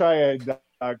wish I had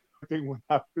when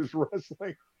I was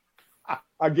wrestling.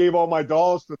 I gave all my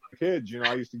dolls to the kids.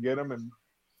 I used to get them and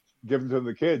give them to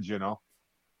the kids. Yeah.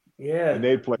 And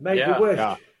they'd play. Make a wish.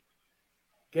 Yeah.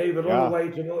 Gave it all away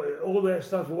to all that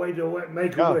stuff away to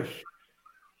make a wish.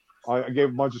 I gave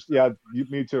a bunch of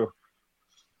me too.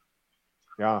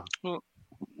 Yeah. Well,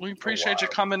 we appreciate you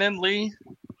coming in, Lee.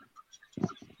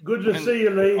 Good to see you,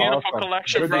 Lee. Beautiful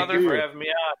collection, brother. Thank you for having me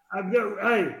on. I've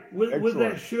got with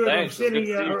that shirt. Thanks. I'm sending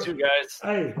Good to see you too, guys.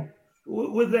 Hey,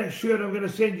 with that shirt, I'm going to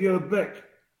send you a bic.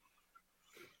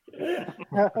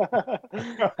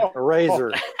 A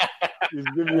razor. He's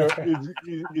giving you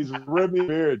he's ribbing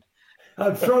beard.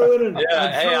 I'm throwing it.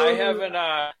 Yeah. Hey, I haven't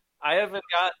got.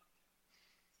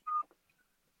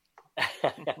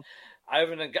 I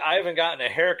haven't gotten a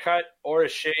haircut or a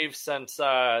shave since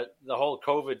the whole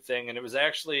COVID thing, and it was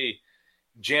actually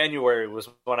January was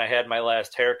when I had my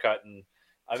last haircut, and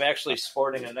I'm actually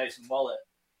sporting a nice mullet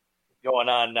going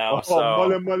on now.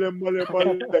 Mullet.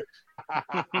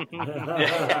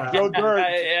 Joe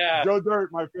Dirt. Joe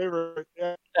Dirt, my favorite.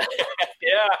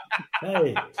 Yeah.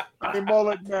 Hey,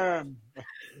 mullet man.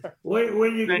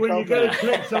 When you go to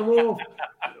take some off,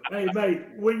 hey mate,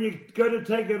 when you go to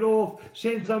take it off,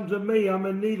 send some to me. I'm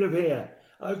in need of hair.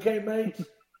 Okay, mate.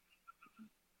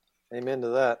 Amen to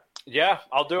that. Yeah,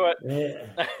 I'll do it. Yeah.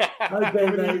 Okay,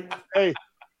 mate. Hey,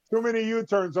 too many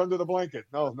U-turns under the blanket.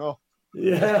 No.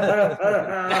 Yeah.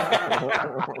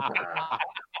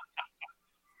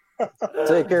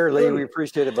 Take care, Lee. We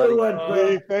appreciate it, buddy.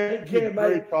 Lee, thank you.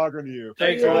 Great talking to you.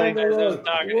 Thanks, Lee. Nice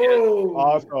talking to you.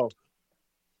 Awesome.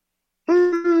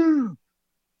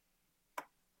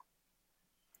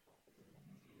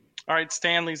 All right,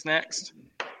 Stanley's next.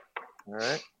 All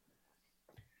right.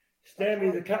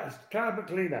 Stanley, the carpet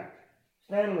cleaner.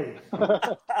 Stanley.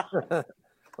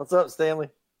 What's up, Stanley?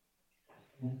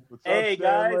 What's hey, up,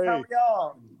 guys. Stanley? How are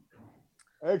y'all?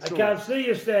 Excellent. I can't see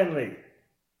you, Stanley.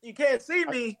 You can't see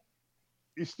me.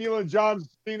 He's stealing John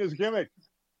Cena's gimmick.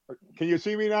 Can you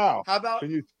see me now? How about?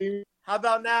 Can you see me? How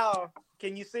about now?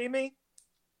 Can you see me?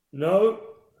 No.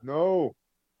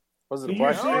 Was it Can a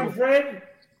black you see him, Fred?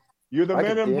 You're the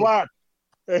men in black.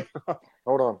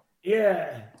 Hold on.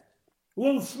 Yeah.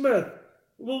 Will Smith.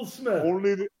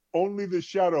 Only the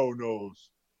shadow knows.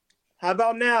 How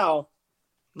about now?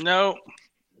 No.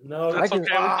 That's okay. We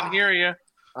can hear you.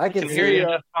 I can hear you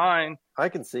just fine. I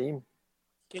can see him.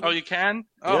 You can?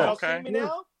 Oh, y'all okay. see me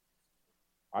now?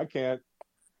 I can't.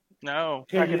 No.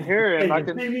 I can hear him. Can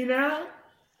you see me now?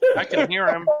 I can hear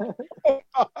him.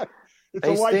 It's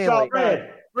a white top man.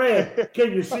 Fred,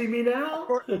 can you see me now?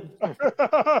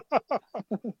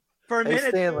 For a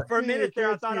minute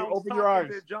there, I thought I was Open your eyes.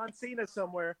 talking to John Cena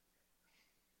somewhere.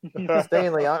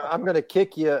 Stanley, I'm going to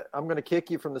kick you. I'm going to kick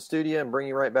you from the studio and bring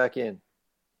you right back in.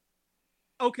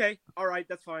 Okay. All right.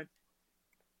 That's fine.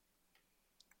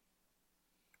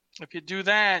 If you do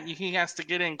that, he has to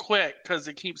get in quick because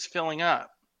it keeps filling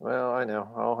up. Well, I know.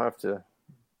 I'll have to.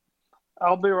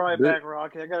 I'll be right back,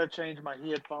 Rocky. I got to change my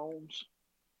headphones.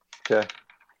 Okay.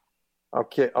 I'll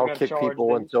kick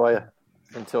people until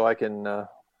I can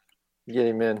get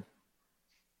him in.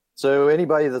 So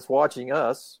anybody that's watching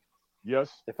us,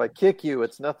 yes. If I kick you,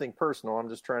 it's nothing personal. I'm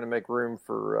just trying to make room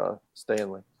for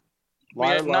Stanley. We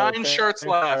have 9 shirts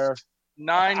left.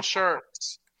 9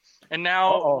 shirts. And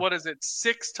now, what is it?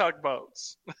 6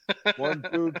 tugboats. 1,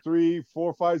 2, 3,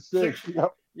 4, 5, 6.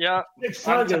 Yep. Yeah. 6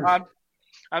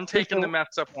 I'm taking the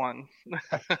messed up one.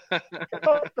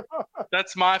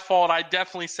 That's my fault. I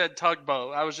definitely said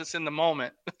tugboat. I was just in the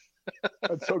moment.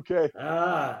 That's okay.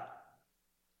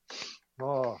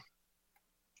 Oh.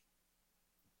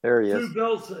 There he is.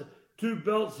 2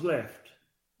 belts left.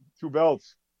 2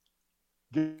 belts.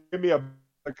 Give me a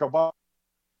kebab.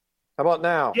 How about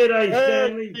now? G'day,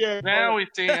 Stanley. Yeah. Now we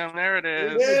see him. There it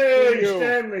is. Hey,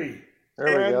 Stanley.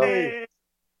 There we go.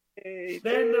 Hey.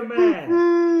 Stan the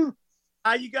man.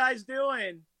 How you guys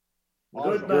doing?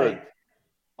 Good night.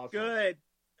 Awesome. Good.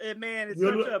 Man, it's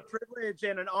such a privilege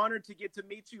and an honor to get to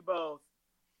meet you both.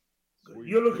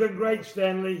 You're looking great,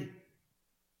 Stanley.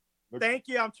 Thank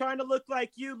you. I'm trying to look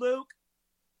like you, Luke.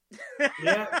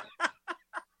 Yeah.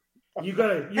 You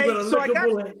got a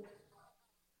lookable head.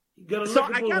 You got a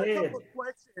lookable I got a head. couple of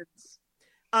questions.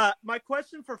 My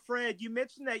question for Fred, you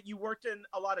mentioned that you worked in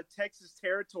a lot of Texas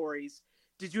territories.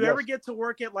 Did you ever get to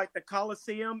work at like the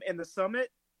Coliseum and the Summit?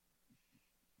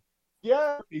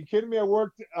 Yeah, you kidding me? I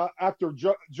worked after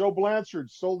Joe Blanchard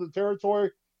sold the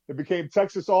territory. It became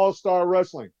Texas All-Star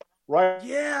Wrestling. Right?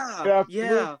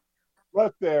 Yeah.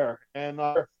 Left there, and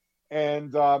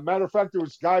matter of fact, there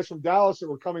was guys from Dallas that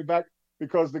were coming back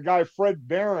because the guy Fred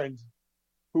Barron,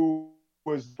 who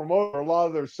was promoter a lot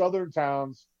of their southern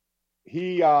towns,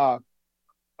 he had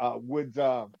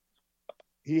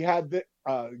the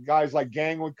guys like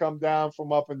Gang would come down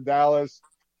from up in Dallas.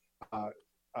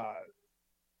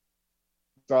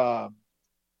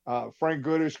 Frank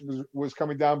Goodish was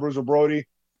coming down, Bruiser Brody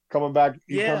coming back.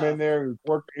 He come in there.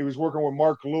 He was working with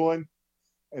Mark Lewin,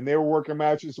 and they were working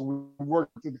matches. So we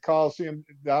worked at the Coliseum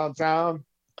downtown,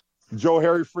 Joe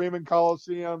Harry Freeman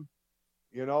Coliseum.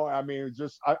 You know, I mean,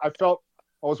 I felt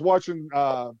I was watching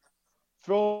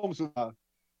films of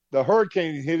the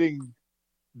hurricane hitting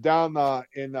down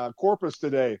in Corpus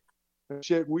today. And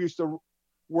shit, we used to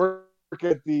work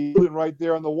at the right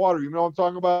there on the water. You know what I'm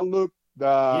talking about, Luke?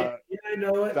 I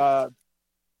know it.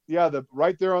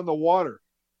 Right there on the water.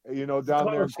 You know, down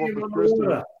there in Corpus Christi.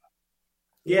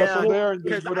 Yeah,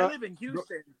 because I live in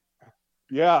Houston.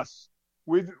 Yes,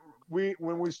 we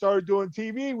when we started doing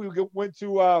TV, we went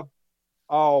to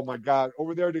oh my God,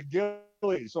 over there to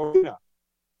Gillies,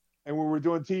 and we were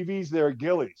doing TVs there at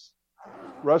Gillies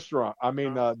restaurant. I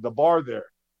mean, the bar there,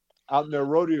 out in their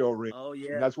rodeo arena. Oh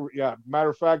yeah, and that's where. Yeah, matter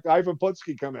of fact, Ivan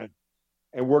Putski come in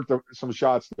and worked some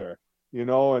shots there. You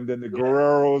know, and then the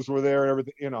Guerreros were there and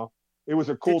everything. You know, it was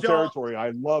a cool territory. I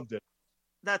loved it.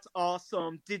 That's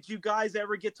awesome. Did you guys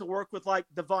ever get to work with like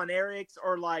the Von Erichs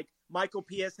or like Michael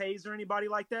P.S. Hayes or anybody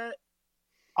like that?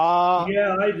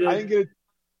 Yeah, I did. I didn't get it.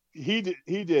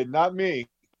 He did, not me.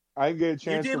 I didn't get a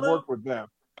chance to work with them.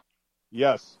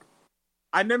 Yes.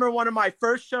 I remember one of my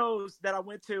first shows that I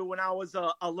went to when I was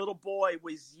a little boy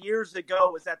was years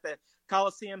ago. Was at the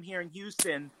Coliseum here in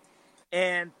Houston,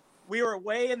 and we were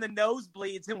way in the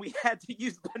nosebleeds, and we had to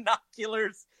use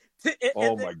binoculars.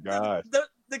 Oh my God!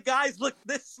 The guys looked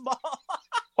this small.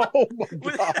 Oh my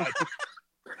God!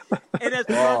 And as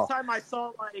the first time I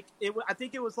saw, like, I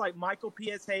think it was like Michael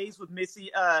P.S. Hayes with Missy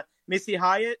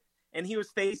Hyatt, and he was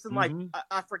facing like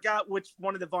I forgot which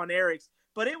one of the Von Erichs,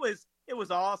 but it was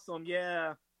awesome.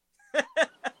 Yeah.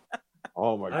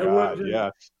 Oh my God!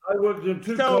 I worked in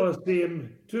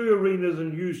two arenas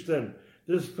in Houston.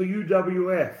 This for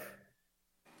UWF.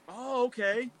 Oh,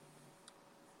 okay.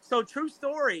 So true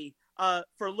story.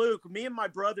 For Luke, me and my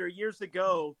brother years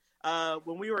ago,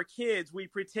 when we were kids, we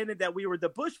pretended that we were the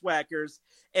Bushwhackers,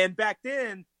 and back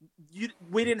then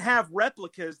we didn't have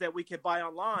replicas that we could buy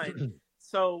online.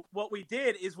 So what we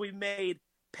did is we made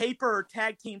paper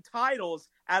tag team titles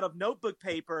out of notebook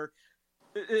paper,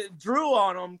 drew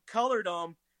on them, colored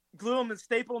them, glue them, and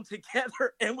stapled them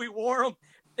together, and we wore them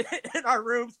in our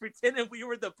rooms pretending we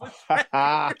were the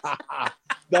Bushwhackers.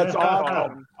 That's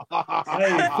awesome.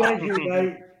 Hey, thank you,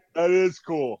 mate. That is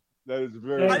cool. That is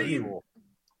very cool.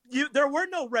 There were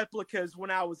no replicas when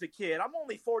I was a kid. I'm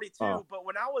only 42, but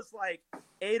when I was like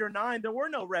 8 or 9, there were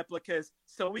no replicas.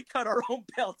 So we cut our own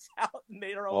belts out and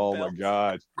made our own belts. Oh my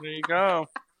God! There you go.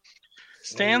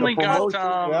 Stanley got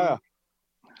an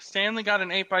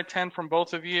 8x10 from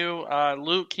both of you.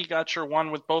 Luke, he got your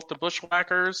one with both the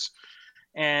Bushwhackers,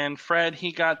 and Fred,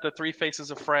 he got the Three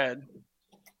Faces of Fred.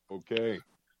 Okay.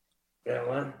 That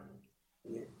one.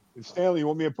 And Stanley, you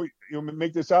want me to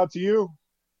make this out to you?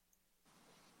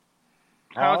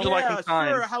 How would you like them signed?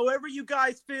 Sure. However you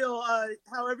guys feel,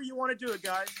 however you want to do it,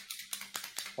 guys.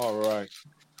 All right.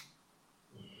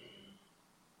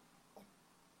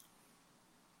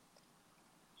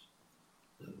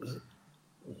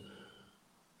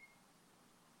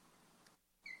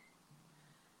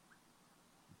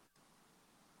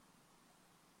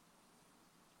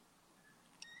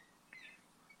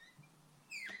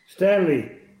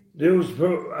 Stanley, there was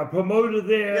a promoter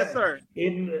there yes, sir.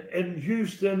 in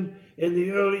Houston in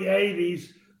the early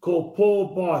 80s called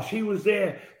Paul Bosch. He was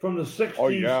there from the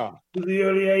 60s to the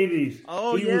early 80s.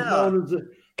 Oh, he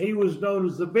was known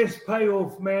as the best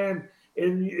payoff man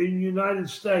in the United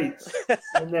States.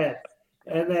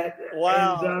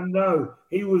 Wow. And no,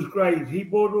 he was great. He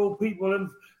brought all people in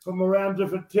from around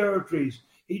different territories.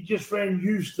 He just ran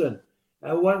Houston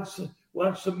once a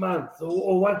month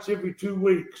or once every 2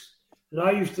 weeks. And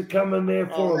I used to come in there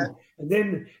for him. And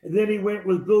then he went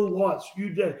with Bill Watts,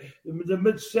 the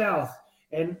Mid-South,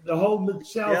 and the whole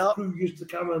Mid-South crew used to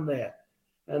come in there.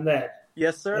 And that.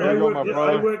 Yes, sir. And I worked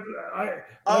that's with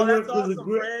awesome,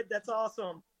 Fred. That's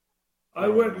awesome. I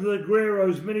worked with the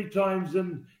Guerreros many times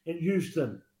in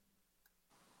Houston.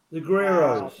 The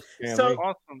Guerreros. Wow. So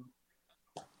awesome.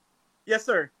 Yes,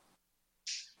 sir.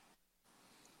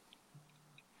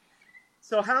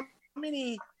 So how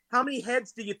many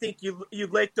heads do you think you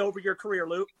licked over your career,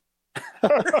 Luke?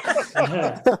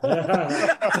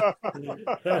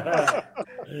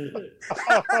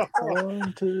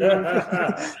 One, two.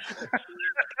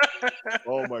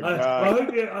 Oh my God! I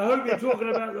hope you're talking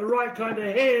about the right kind of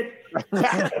head.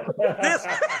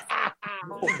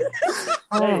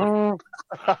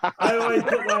 I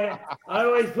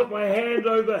always put my hand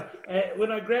over.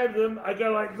 When I grab them, I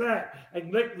go like that. I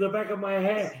lick the back of my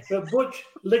hand. But Butch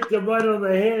licked them right on the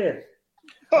head.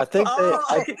 I think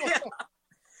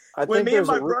I When think me and there's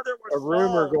my brother were a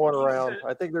rumor small, going around.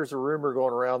 I think there's a rumor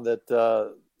going around that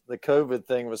the COVID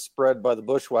thing was spread by the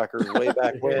Bushwhackers way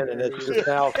back when, and it's just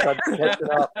now catching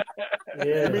up.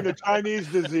 Yeah. You mean the Chinese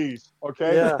disease?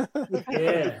 Okay. Yeah.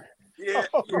 Yeah.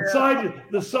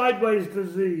 The sideways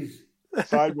disease.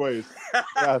 Sideways.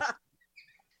 Yes.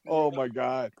 Oh my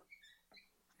God.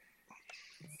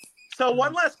 So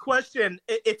one last question: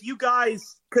 if you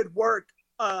guys could work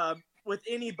with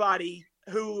anybody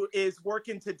who is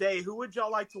working today, who would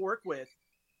y'all like to work with?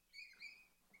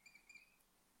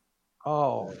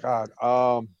 Oh God.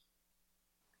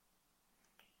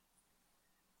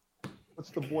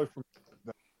 What's the boy from?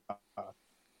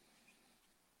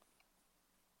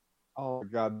 Oh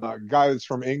God, the guy that's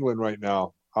from England right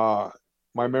now.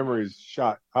 My memory's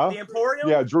shot. Huh? The Emporium?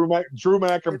 Yeah, Drew McIntyre. Drew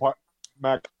McIntyre?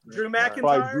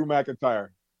 Probably Drew McIntyre.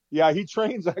 Yeah, he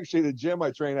trains actually the gym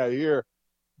I train at here.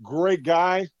 Great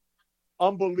guy.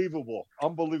 Unbelievable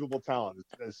talent.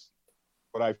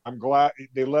 But I'm glad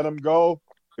they let him go.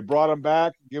 They brought him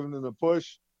back, giving him the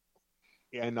push.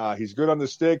 And he's good on the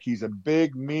stick. He's a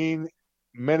big, mean,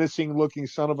 menacing-looking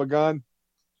son of a gun.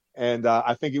 And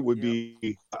I think it would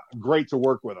be great to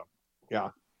work with him. Yeah.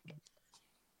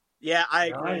 Yeah, I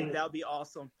agree. That would be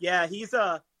awesome. Yeah, he's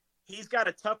got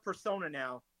a tough persona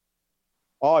now.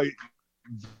 Oh,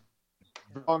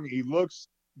 he looks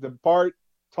the part,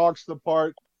 talks the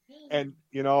part, and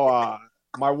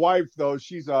my wife though,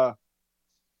 she's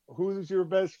who's your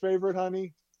best favorite,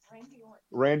 honey?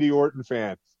 Randy Orton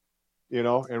fan.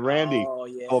 And Randy,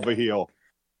 hell of a heel.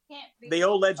 The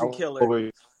old legend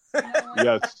killer.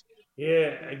 Yes.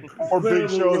 Yeah. Or Big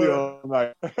Show the other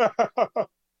night.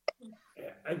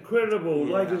 Incredible,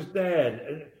 like his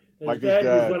dad. His Like dad his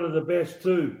dad. was one of the best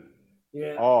too.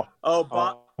 Yeah. Bob,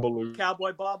 unbelievable.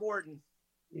 Cowboy Bob Orton.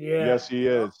 Yeah. Yes, he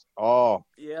is. Oh,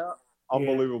 yeah,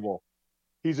 unbelievable.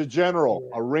 He's a general,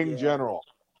 a ring general.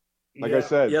 Like I Yeah.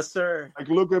 said, Yes, sir. like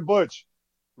Luke and Butch,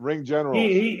 ring generals.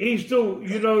 He's still,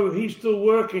 he's still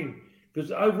working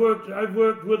because I've worked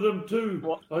with him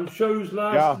too on shows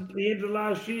at the end of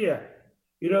last year.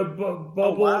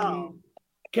 Bob Orton,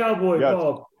 Cowboy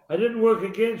Bob. I didn't work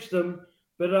against him,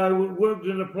 but I worked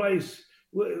in a place.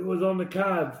 It was on the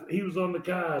card. He was on the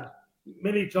card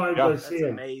many times. I see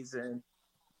him. Amazing.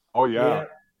 Oh yeah.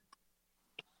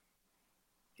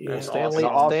 Yeah.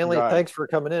 Stanley, thanks for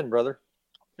coming in, brother.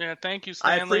 Yeah, thank you,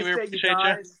 Stanley. We appreciate you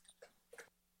guys.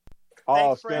 Oh,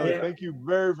 Thanks, Stanley, Fred. thank you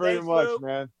very, very Thanks, much, Luke.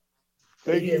 man.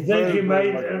 Thank you, Thank very, you,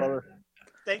 very mate. much, brother.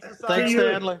 Thanks for Thanks, signing.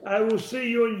 Stanley. I will see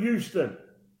you in Houston.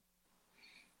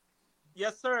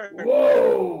 Yes, sir.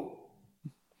 Whoa.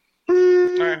 All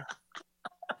right.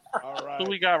 All right. Who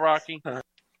we got, Rocky?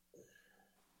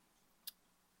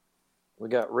 We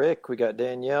got Rick, we got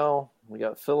Danielle, we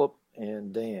got Philip,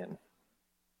 and Dan.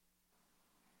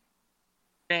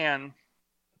 Dan.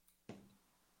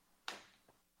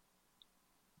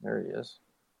 There he is.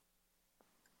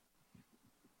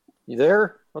 You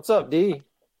there? What's up, D?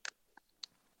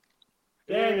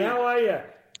 Dan, how are you?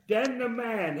 Dan the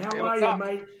man, how are you,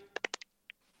 mate?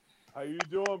 How you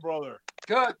doing, brother?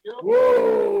 Good.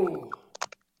 Whoa.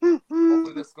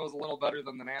 Hopefully this goes a little better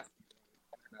than the nasty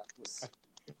internet was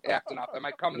acting up. Am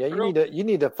I coming through? you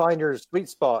need to find your sweet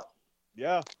spot.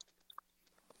 Yeah.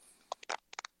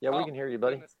 Yeah, we can hear you,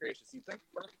 buddy. Goodness gracious, you think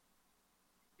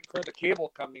for the cable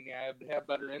company I'd have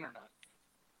better internet.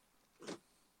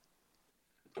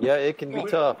 Yeah, it can be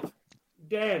tough.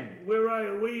 Dan, where are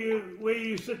you? Where are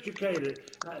you situated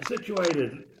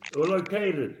or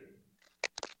located?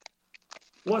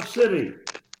 What city?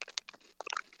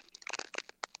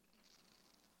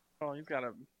 Oh, you've got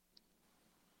a.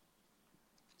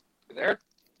 You there?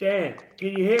 Dan,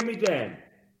 can you hear me, Dan?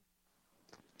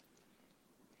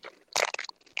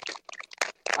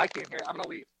 I can't hear. I'm gonna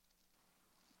leave.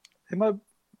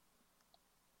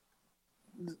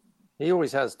 He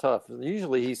always has tough.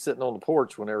 Usually he's sitting on the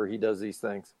porch whenever he does these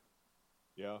things.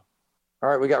 Yeah. All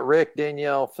right, we got Rick,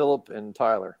 Danielle, Philip, and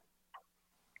Tyler.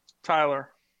 Tyler.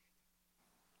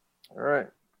 All right.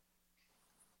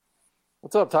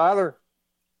 What's up, Tyler?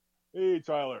 Hey,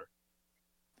 Tyler.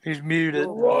 He's muted.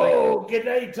 Whoa,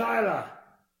 g'day, Tyler.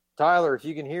 Tyler, if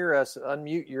you can hear us,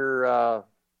 unmute your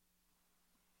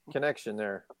connection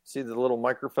there. See the little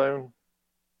microphone?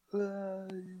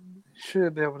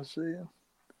 Should be able to see him.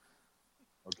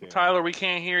 Okay. Tyler, we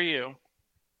can't hear you.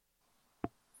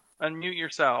 Unmute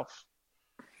yourself.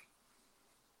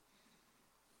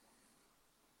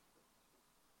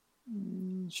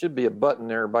 Should be a button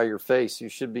there by your face. You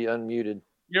should be unmuted.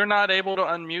 You're not able to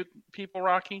unmute people,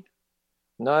 Rocky?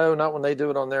 No, not when they do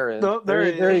it on their end. No, there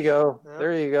you go. Yeah.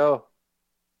 There you go.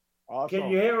 Awesome. Can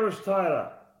you hear us,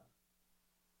 Tyler?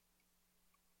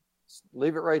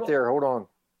 Leave it right there. Hold on.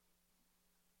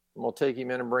 I'm going to take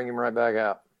him in and bring him right back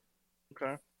out.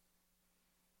 Okay.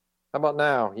 How about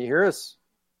now? You hear us?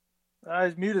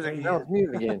 He's muted again. Now it's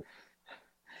muted again.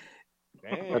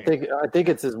 Dang. I think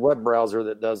it's his web browser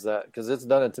that does that because it's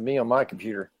done it to me on my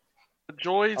computer. The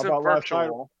joys How of about last night?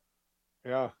 virtual.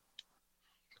 Yeah.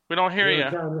 We don't hear you.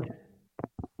 Tyler.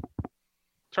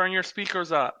 Turn your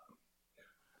speakers up.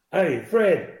 Hey,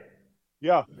 Fred.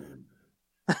 Yeah.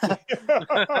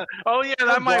 Oh, yeah,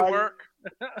 that might work.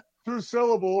 2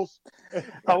 syllables.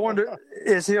 I wonder,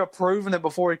 is he approving it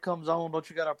before he comes on? Don't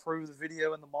you got to approve the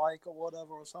video and the mic or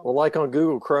whatever or something? Well, like on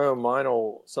Google Chrome, mine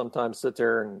will sometimes sit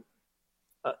there and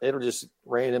it'll just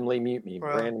randomly mute me,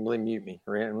 Right. randomly mute me,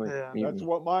 randomly mute That's me.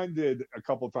 what mine did a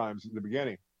couple times in the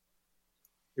beginning.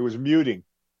 It was muting.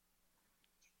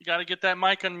 You got to get that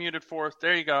mic unmuted for us.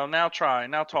 There you go. Now try.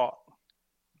 Now talk.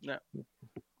 No.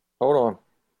 Hold on.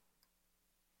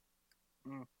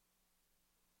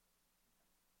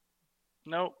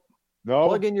 Nope. No.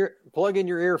 Plug in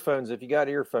your earphones if you got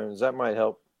earphones. That might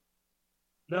help.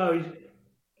 No,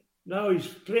 he's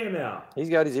clear now. He's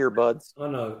got his earbuds. I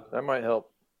know. That might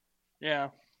help. Yeah.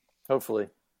 Hopefully.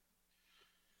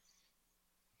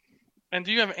 And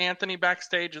do you have Anthony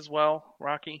backstage as well,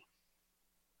 Rocky?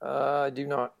 I do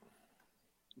not.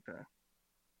 Okay.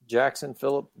 Jackson,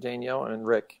 Philip, Danielle, and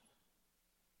Rick.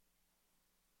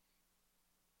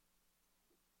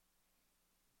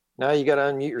 Now you got to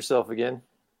unmute yourself again.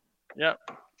 Yep.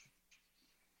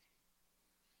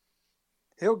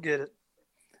 He'll get it.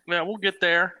 Yeah, we'll get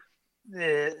there.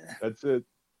 Yeah. That's it.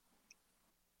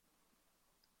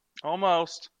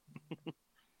 Almost.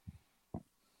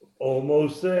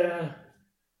 Almost there.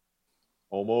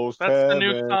 Almost. That's the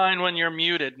new sign when you're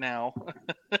muted now.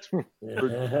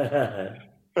 Yeah,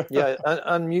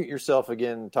 unmute yourself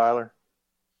again, Tyler.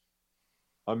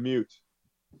 Unmute.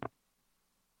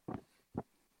 I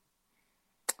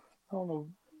don't know.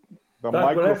 The But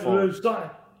microphone.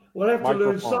 We'll have to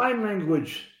learn Microphone. sign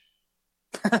language.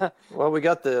 Well, we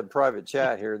got the private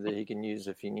chat here that he can use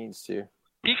if he needs to.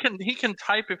 He can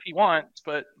type if he wants,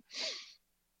 but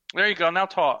there you go. Now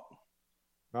talk.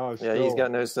 No, it's Yeah, still, he's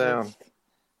got no sound.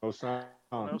 No sound.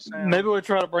 No sound. Maybe we'll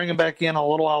try to bring him back in a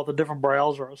little while with a different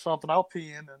browser or something. I'll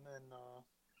pee in and then.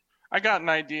 I got an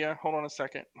idea. Hold on a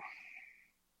second.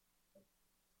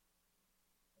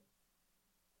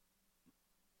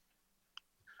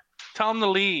 Tell him to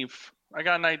leave. I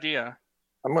got an idea.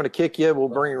 I'm going to kick you. We'll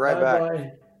bring you right back.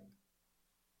 Bye-bye.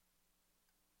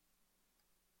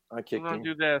 I I'm kicked going him.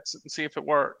 to do this and see if it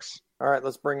works. All right,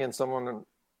 let's bring in someone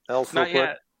else real Not quick.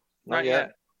 yet. Not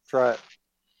yet. Try it.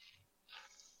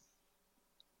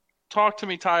 Talk to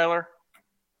me, Tyler.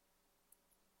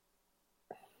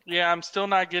 Yeah, I'm still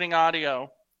not getting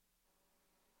audio.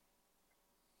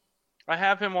 I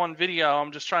have him on video.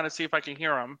 I'm just trying to see if I can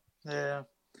hear him. Yeah.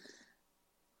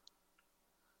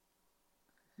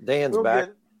 Dan's back.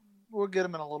 We'll get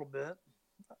him in a little bit.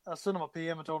 I sent him a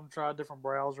PM and told him to try a different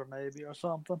browser maybe or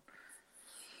something.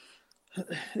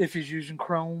 If he's using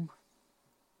Chrome.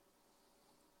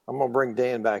 I'm going to bring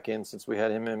Dan back in since we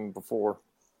had him in before.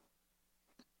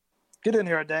 Get in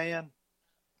here, Dan.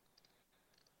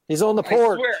 He's on the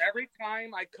porch. I swear, every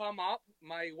time I come up,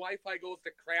 my Wi-Fi goes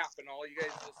to crap, and all you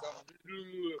guys just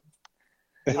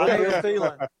I know the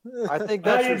feeling. I think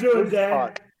How that's you your doing, sweet Dan?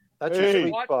 spot. That's your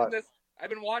sweet spot. I've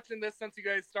been watching this since you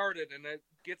guys started, and it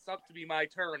gets up to be my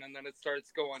turn, and then it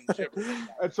starts going chipper.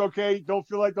 It's okay. Don't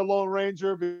feel like the Lone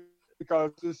Ranger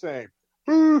because it's the same.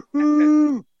 How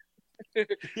you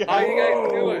guys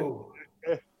doing?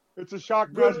 It's a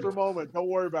Shockmaster moment. Don't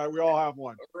worry about it. We all have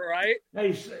one. Right?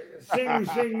 Hey, sing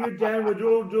you, Dan. We're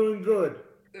all doing good.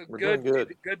 We're doing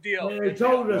good. Good deal. And they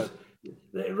told us,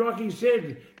 Rocky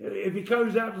said, if he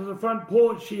comes out to the front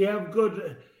porch, he have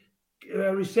good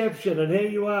reception. And here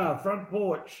you are, front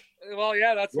porch. Well,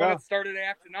 yeah, that's when it started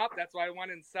acting up. That's why I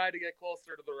went inside to get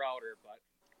closer to the router. But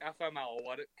FML,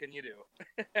 what can you do?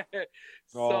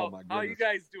 So, my how you goodness.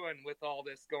 guys doing with all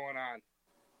this going on?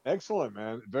 Excellent,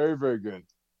 man. Very, very good.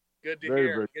 Good to Very,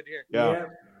 hear. very- Good to hear. yeah.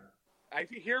 I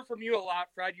hear from you a lot,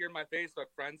 Fred. You're my Facebook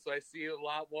friend, so I see a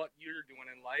lot what you're doing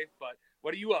in life. But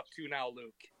what are you up to now,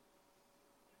 Luke?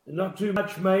 Not too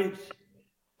much, mate.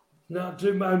 Not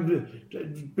too much.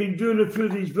 I've been doing a few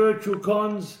of these virtual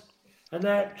cons and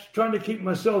that, trying to keep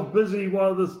myself busy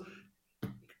while this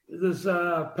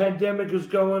pandemic is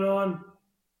going on.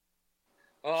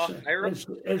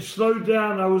 It slowed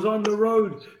down. I was on the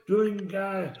road doing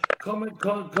comic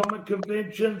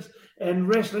conventions and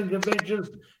wrestling conventions,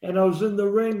 and I was in the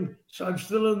ring. So I'm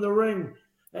still in the ring,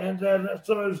 and that's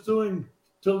what I was doing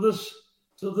till this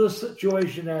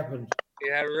situation happened.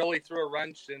 Yeah, it really threw a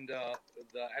wrench into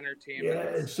the entertainment.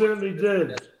 Yeah, it certainly did.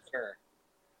 That's for sure.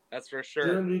 That's for sure.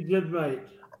 Certainly did, mate.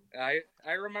 I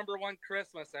remember one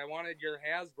Christmas I wanted your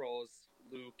Hasbros,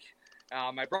 Luke.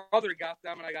 My brother got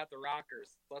them, and I got the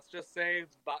Rockers. Let's just say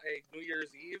by New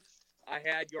Year's Eve, I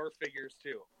had your figures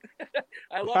too.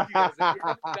 I love you guys. Have you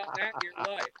ever done that in your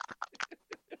life?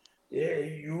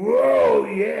 Yeah. Whoa,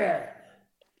 yeah.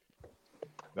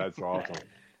 That's awesome.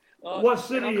 What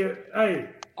city? Hey,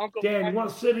 Uncle Dan, Fred. what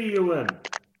city you in?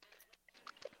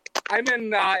 I'm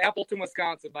in Appleton,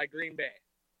 Wisconsin, by Green Bay.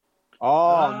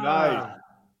 Oh, nice.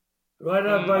 Right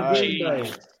up by Green Cheese.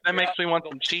 Bay. That makes me want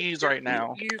some cheese right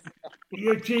now.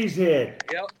 You're a cheesehead.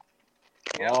 Yep.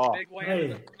 Oh. Big land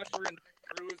Hey. of the Crusher and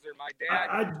Cruiser. My dad.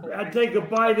 I'd take a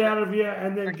bite out of you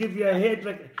and then give you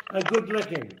a good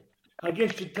licking. I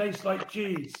guess you taste like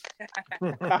cheese.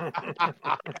 I'm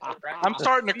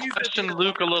starting to question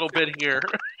Luke a little bit here.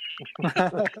 He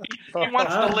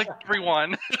wants to lick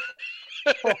everyone.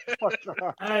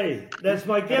 Hey, that's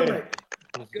my gimmick.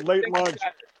 Late lunch.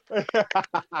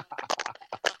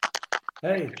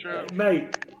 Hey,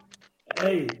 mate.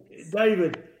 Hey,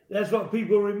 David. That's what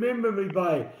people remember me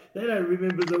by. They don't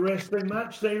remember the wrestling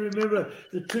match. They remember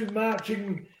the two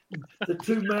marching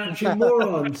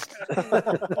morons.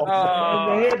 The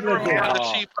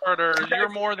sheep herders. You're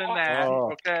more than that,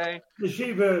 okay? The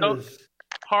sheep herders.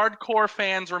 Hardcore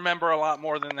fans remember a lot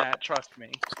more than that, trust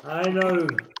me. I know.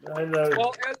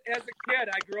 Well, as a kid,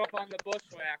 I grew up on the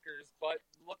Bushwhackers, but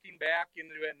looking back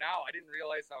into it now, I didn't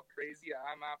realize how crazy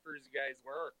I'm-offers you guys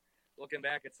were. Looking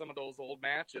back at some of those old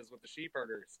matches with the sheep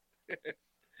herders.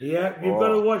 Yeah, you've got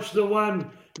to watch the one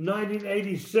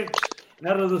 1986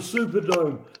 out of the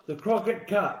Superdome, the Crockett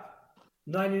Cup,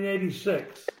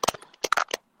 1986.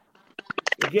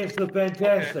 Against the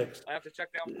Fantastics. Okay. I have to check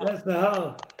that one. That's the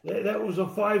hell. That was a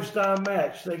 5-star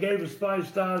match. They gave us 5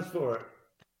 stars for it.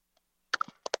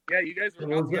 Yeah, you guys were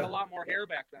about to get a lot more hair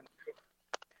back then, too.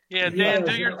 Yeah, Dan,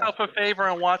 do yourself a favor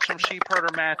and watch some sheep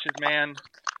herder matches, man.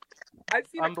 I've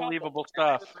seen unbelievable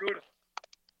stuff.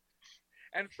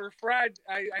 And for Fred,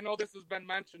 I know this has been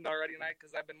mentioned already tonight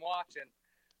because I've been watching.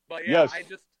 But yeah, Yes. I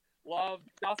just love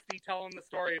Dusty telling the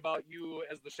story about you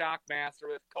as the Shockmaster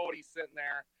with Cody sitting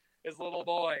there, his little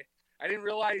boy. I didn't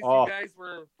realize you guys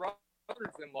were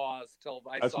brothers-in-laws till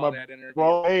I That's saw my that interview.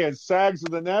 bro. Hey, and Sags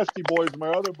of the Nasty Boys, my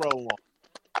other brother-in-law.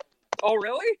 Oh,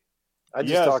 really? I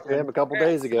just talked to him a couple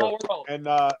days ago. And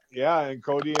and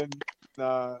Cody and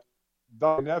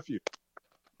Doug nephew.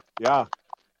 Yeah.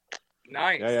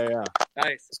 Nice. Yeah.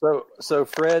 Nice. So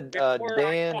Fred, Before I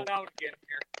Dan cut out again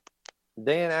here.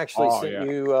 Dan actually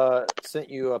sent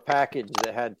you a package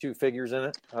that had 2 figures in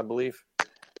it, I believe.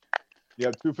 You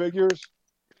have 2 figures,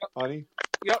 honey?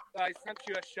 Yep, I sent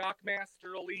you a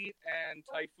Shockmaster Elite and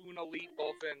Typhoon Elite,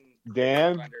 both in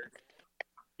Dan,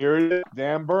 here it is.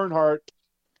 Dan Bernhardt.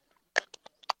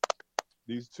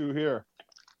 These 2 here.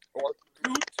 Or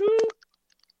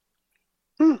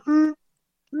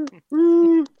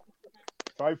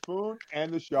Typhoon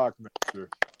and the Shockmaster.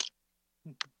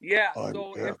 Yeah, Oh,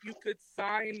 so yeah. if you could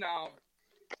sign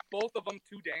both of them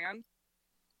to Dan.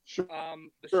 Sure.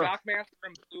 The Sure. Shockmaster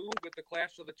in blue with the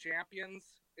Clash of the Champions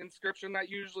inscription that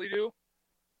you usually do.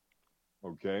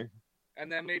 Okay.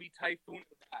 And then maybe Typhoon in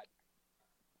red.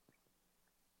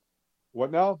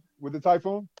 What now with the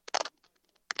Typhoon?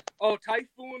 Oh,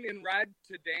 Typhoon in red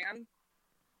to Dan.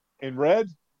 In red?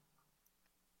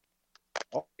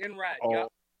 Oh, In red, oh. yep.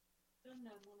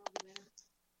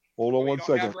 Hold on You one don't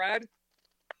second. have red?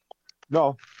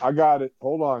 No, I got it.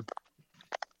 Hold on.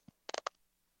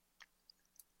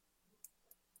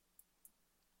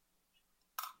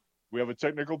 We have a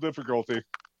technical difficulty.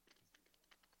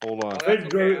 Hold on. Fred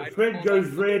goes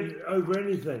red over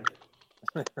anything.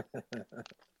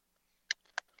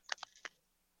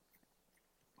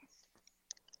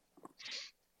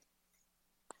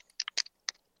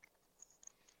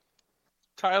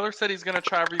 Tyler said he's going to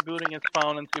try rebooting his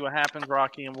phone and see what happens,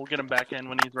 Rocky, and we'll get him back in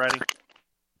when he's ready.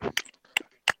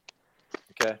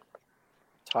 Okay.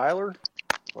 Tyler?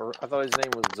 Or I thought his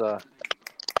name was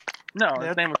No,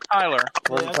 his name was Tyler.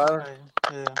 Was it Tyler?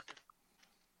 Yeah.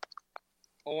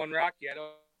 Oh, and Rocky, I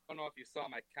don't know if you saw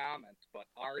my comment, but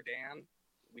our Dan,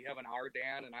 we have an our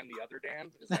Dan, and I'm the other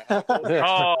Dan. Is that how it goes?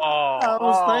 I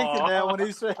was thinking that when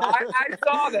he said. I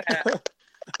saw that.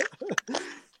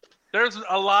 There's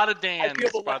a lot of Dans,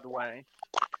 by the way.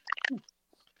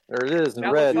 There it is in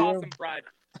That red. was awesome, Fred.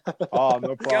 Oh,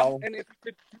 no problem. Yep, and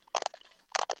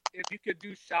if you could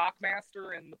do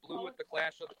Shockmaster in the blue with the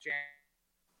Clash of the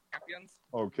Champions.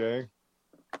 Okay.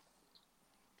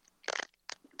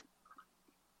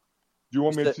 Do you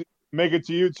want me to make it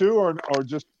to you too, or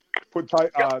just put the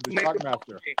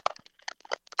Shockmaster?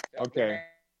 Okay.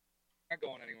 Not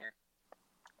going anywhere.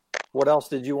 What else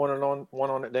did you want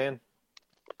on it, Dan?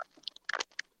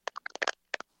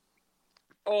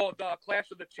 Oh, the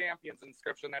Clash of the Champions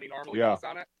inscription that he normally puts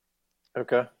on it.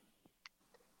 Okay.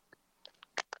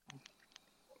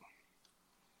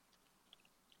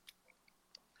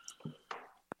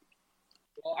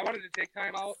 Well, I wanted to take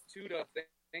time out, too, to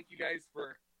thank you guys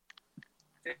for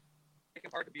taking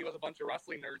part to be with a bunch of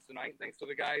wrestling nerds tonight. Thanks to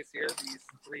the guys here, these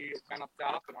three kind up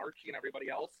top, and Archie and everybody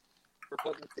else for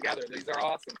putting it together. These are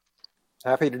awesome.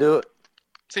 Happy to do it.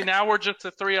 See, now we're just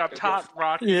the three up top,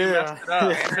 Rocky. You messed it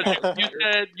up. You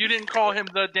said you didn't call him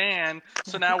the Dan,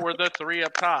 so now we're the three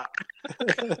up top.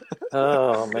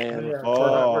 Oh, man.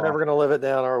 We're never going to live it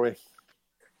down, are we?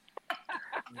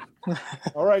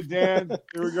 All right, Dan.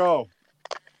 Here we go.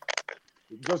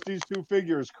 Just these two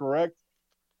figures, correct?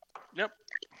 Yep.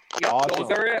 Awesome.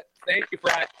 Those are it. Thank you,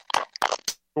 Fred.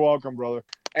 You're welcome, brother.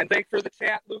 And thanks for the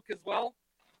chat, Luke, as well.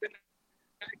 Good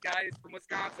night, guys from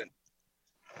Wisconsin.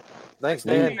 Thanks,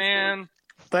 Dan. Man.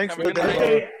 Thanks for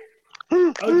the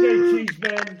Okay, cheese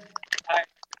man.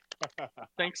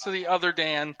 Thanks to the other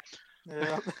Dan.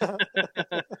 Yeah.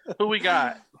 Who we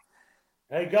got?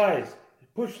 Hey guys,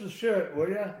 push the shirt, will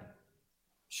ya?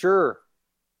 Sure.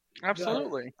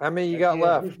 Absolutely. How many you got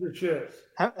left? Push the shirts.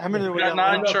 How many do we got?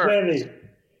 got? 9 shirts.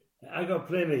 I got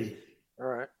plenty. All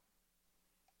right.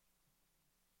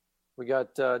 We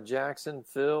got Jackson,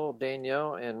 Phil,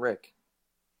 Danielle, and Rick.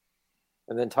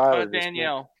 And then Tyler.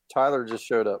 Danielle. Tyler just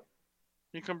showed up.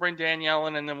 You can bring Danielle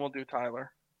in, and then we'll do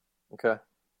Tyler. Okay.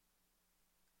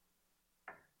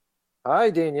 Hi,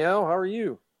 Danielle. How are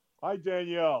you? Hi,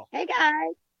 Danielle. Hey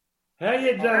guys.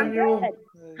 Hey, Daniel.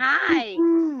 Hi.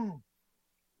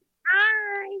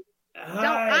 Hi. So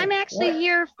I'm actually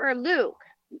here for Luke.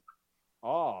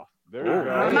 Oh, there you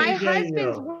go. My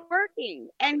husband's working,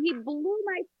 and he blew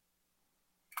my.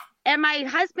 And my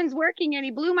husband's working, and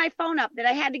he blew my phone up that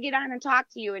I had to get on and talk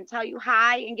to you and tell you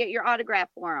hi and get your autograph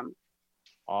for him.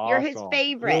 Awesome. You're his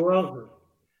favorite. You're welcome.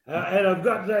 And I've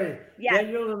got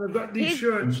Daniel, and I've got these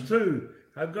shirts too.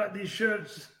 I've got these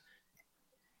shirts.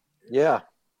 Yeah,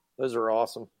 those are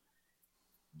awesome.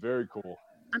 Very cool.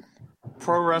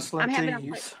 Pro wrestling I'm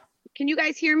tees. Can you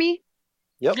guys hear me?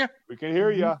 Yep. Yeah. We can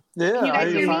hear you. Yeah. Can you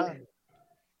guys hear me? Fine.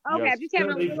 Okay, Yes, I'm just having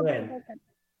a certainly little bit. can.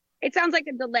 It sounds like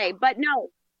a delay, but no.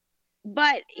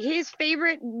 But his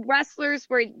favorite wrestlers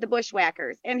were the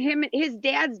Bushwhackers, and his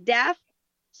dad's deaf,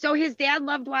 so his dad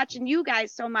loved watching you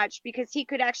guys so much because he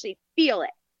could actually feel it,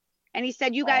 and he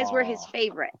said you guys were his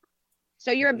favorite.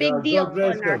 So you're a big deal God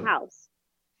in our bless house.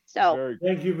 So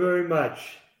Thank you very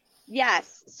much.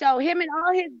 yes, so him and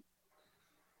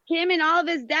all of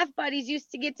his deaf buddies used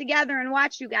to get together and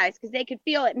watch you guys because they could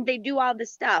feel it and they do all the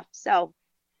stuff. So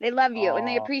they love you and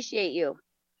they appreciate you.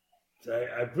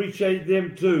 I appreciate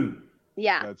them too.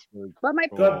 Yeah. That's very But my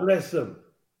God bless them.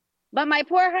 But my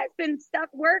poor husband stuck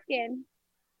working.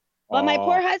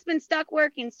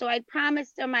 So I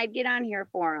promised him I'd get on here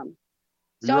for him.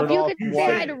 So You're if you an could awesome say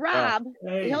hi wife. to Rob,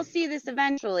 Hey. he'll see this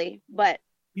eventually. But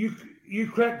You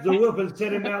cracked the whip and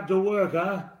sent him out to work,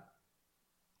 huh?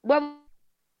 well,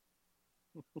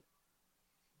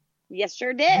 yes,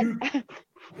 sure did.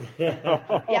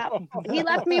 Yeah, he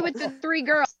left me with the 3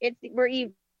 girls. We're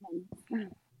even.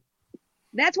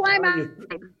 That's why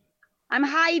I'm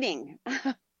hiding.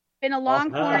 Been a long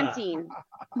quarantine.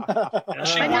 She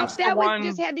But wants the that one.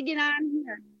 just had to get on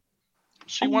here.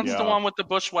 She wants the Yeah. one with the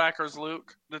Bushwhackers,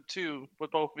 Luke. The 2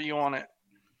 with both of you on it.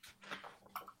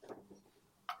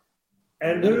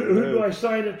 And who do I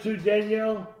sign it to,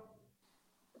 Danielle?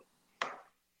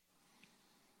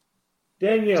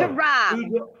 Danielle. To Rob.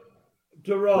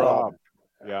 To Rob. Rob.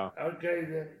 Yeah. Okay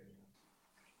then.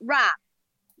 Rob.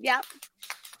 Yep.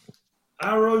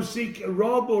 R-O-C,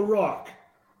 Rob or Rock?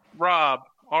 Rob.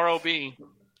 R-O-B.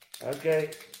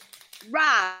 Okay.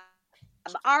 Rob.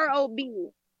 R-O-B.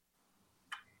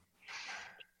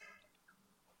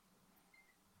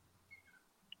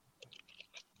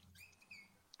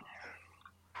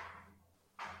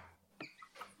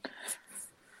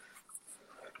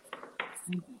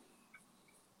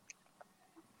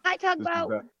 Hi,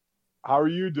 Tugboat. How are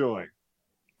you doing?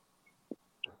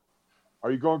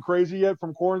 Are you going crazy yet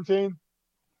from quarantine?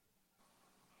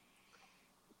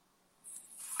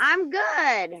 I'm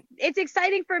good. It's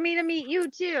exciting for me to meet you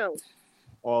too.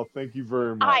 Well, thank you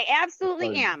very much. I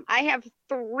absolutely am. I have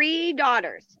 3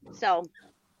 daughters, so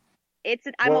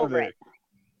I'm over it.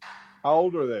 How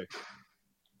old are they?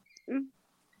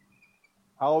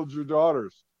 How old's your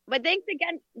daughters? But thanks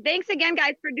again,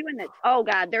 guys, for doing this. Oh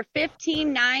God, they're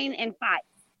 15, 9, and 5.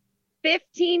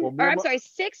 16,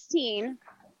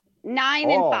 9,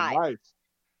 and 5. Nice.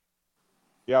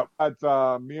 Yep.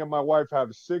 Me and my wife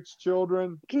have 6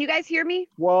 children. Can you guys hear me?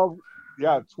 12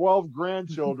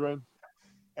 grandchildren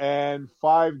and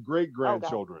 5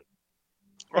 great-grandchildren.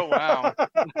 Oh, wow.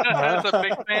 That's a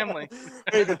big family.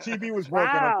 Hey, the TV was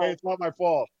working, okay? It's not my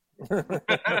fault.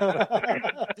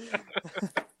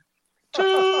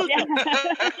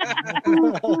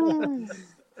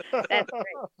 That's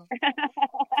great.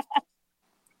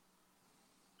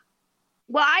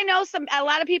 Well, I know a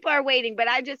lot of people are waiting, but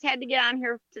I just had to get on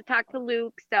here to talk to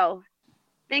Luke. So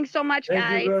thanks so much, guys.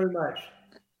 Thank you very much.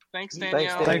 Thanks,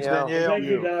 Danielle. Thank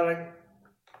you, darling.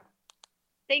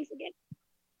 Thanks again.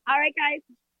 All right, guys.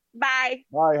 Bye.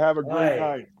 Bye. Have a great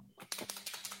night.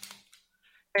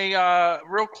 Hey,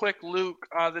 real quick, Luke,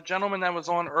 the gentleman that was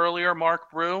on earlier, Mark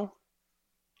Brew,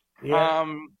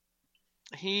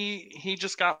 he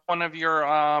just got one of your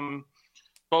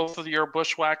both of your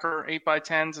Bushwhacker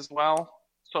 8x10s as well.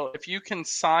 So if you can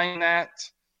sign that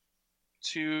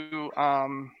to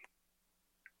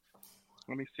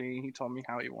let me see, he told me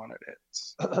how he wanted it.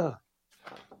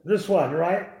 This one,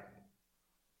 right?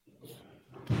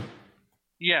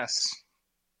 Yes.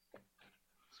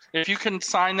 If you can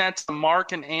sign that to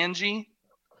Mark and Angie.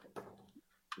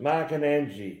 Mark and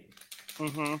Angie.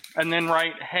 Mm-hmm. And then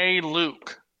write, "Hey,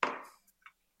 Luke."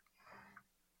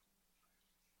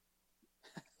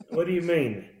 What do you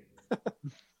mean?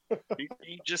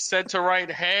 He just said to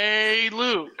write, "Hey,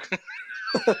 Luke."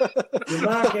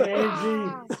 Mark and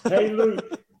Angie. Hey,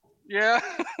 Luke. Yeah.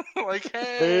 Like,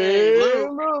 hey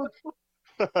Luke.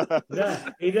 No,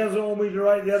 he doesn't want me to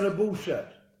write the other bullshit.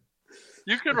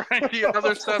 You could write the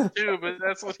other stuff too, but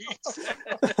that's what he said.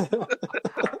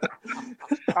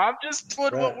 I'm just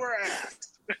putting what we're at.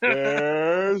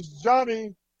 There's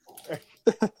Johnny.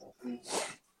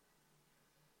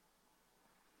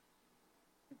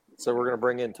 So we're going to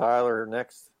bring in Tyler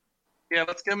next. Yeah,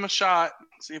 let's give him a shot.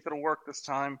 See if it'll work this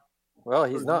time. Well,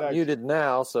 he's not muted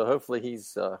now, so hopefully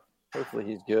he's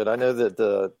good. I know that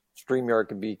the StreamYard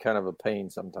can be kind of a pain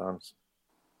sometimes.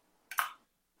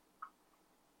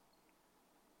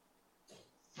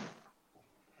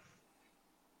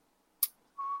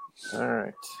 All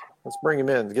right, let's bring him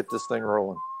in to get this thing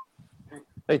rolling.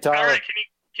 Hey, Tyler. All right,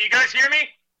 can you guys hear me?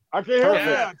 I can hear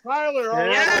you, Tyler.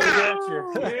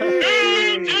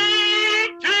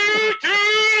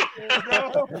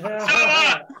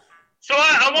 So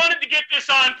I wanted to get this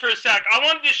on for a sec. I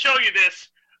wanted to show you this.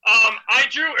 I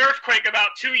drew Earthquake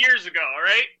about 2 years ago. All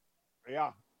right.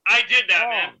 Yeah. I did that,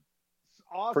 man.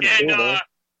 Awesome. And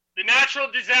the natural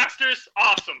disasters,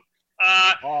 awesome.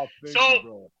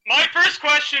 My first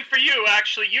question for you,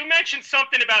 actually, you mentioned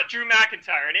something about Drew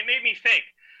McIntyre, and it made me think.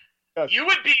 Yes. You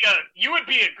would be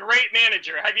a great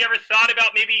manager. Have you ever thought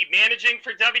about maybe managing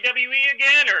for WWE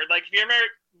again, or like have you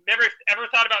ever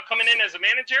thought about coming in as a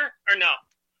manager, or no?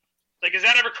 Like, has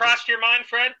that ever crossed your mind,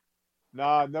 Fred?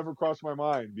 Nah, never crossed my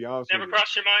mind. Be honest. Never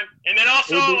crossed your mind. And then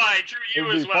also, I drew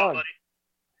you as well, buddy.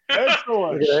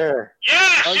 Excellent. There.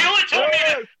 Yeah, Sheila told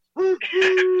me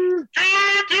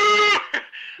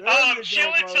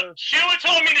Sheila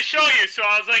told me to show you, so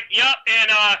I was like, yep.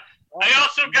 And I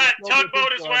also got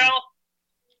Tugboat as well.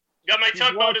 Got my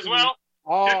Tugboat as well.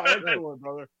 Oh, excellent,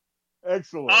 brother.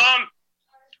 Excellent.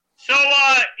 So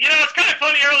it's kind of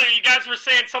funny earlier. You guys were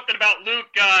saying something about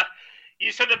Luke.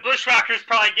 You said the Bushwhackers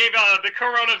probably gave the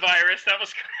coronavirus. That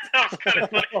was kind of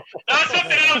funny. That was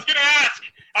something I was going to ask.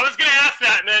 I was going to ask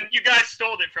that, and then you guys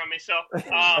stole it from me. So,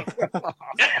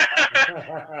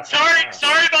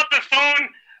 sorry about the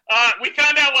phone. We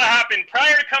found out what happened.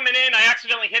 Prior to coming in, I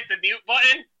accidentally hit the mute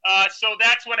button. So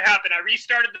that's what happened. I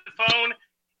restarted the phone,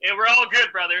 and we're all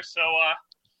good, brother. So,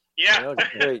 yeah.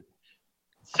 Great.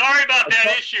 Sorry about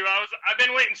that issue. I've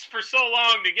been waiting for so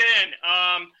long to get in.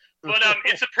 But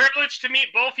it's a privilege to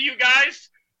meet both of you guys,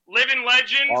 living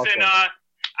legends, awesome. And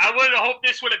I would have hoped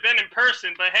this would have been in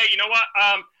person. But hey, you know what?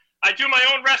 I do my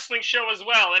own wrestling show as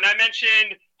well, and I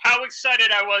mentioned how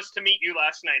excited I was to meet you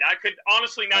last night. I could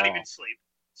honestly not even sleep.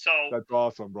 So that's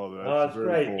awesome, brother. That's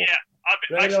very great. cool. Yeah,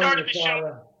 I started the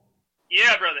show.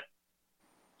 Yeah, brother.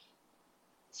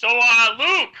 So,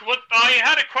 Luke, I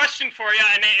had a question for you,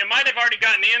 and it might have already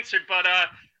gotten answered, but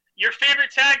your favorite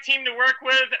tag team to work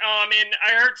with, and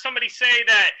I heard somebody say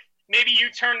that maybe you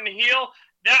turned heel.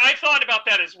 I thought about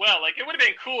that as well. Like, it would have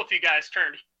been cool if you guys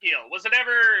turned heel. Was it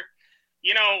ever,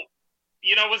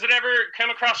 was it ever come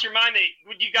across your mind that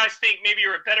would you guys think maybe you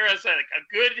were better as a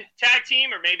good tag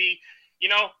team, or maybe,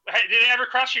 did it ever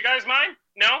cross your guys' mind?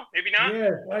 No, maybe not.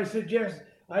 Yeah, I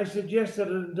suggested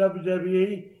it in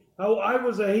WWE. I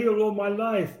was a heel all my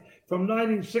life. From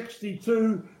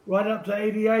 1962 right up to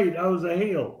 88, I was a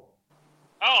heel.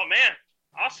 Oh, man.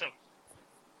 Awesome.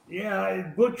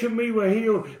 Yeah, Butch and me were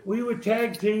heel. We were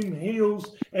tag team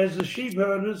heels as the sheep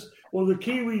herders, or the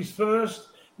Kiwis first.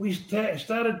 We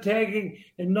started tagging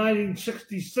in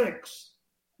 1966.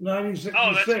 Oh,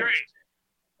 that's great.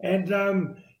 And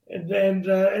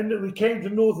we came to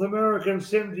North America in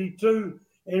 72,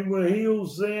 and we're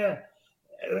heels there.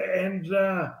 And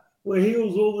we're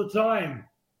heels all the time.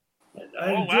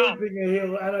 I enjoyed being a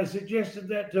heel, and I suggested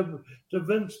that to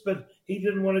Vince, but he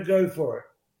didn't want to go for it.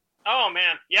 Oh,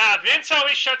 man. Yeah, Vince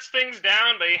always shuts things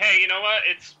down, but hey, you know what?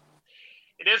 It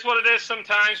is what it is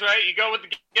sometimes, right? You go with the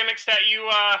gimmicks that you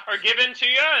are given to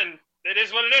you, and it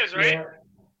is what it is, right?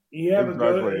 Yeah,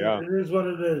 exactly, yeah. It is what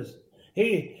it is.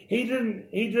 He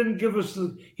didn't give us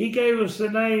he gave us the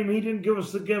name, he didn't give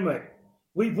us the gimmick.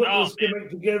 We put this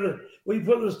gimmick together. We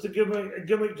put this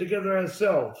gimmick together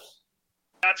ourselves.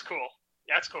 That's cool.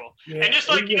 That's cool. Yeah, and just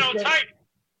like,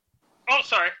 oh,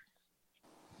 sorry.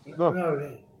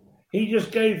 No, he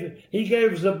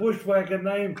gave us a Bushwhacker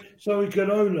name so he could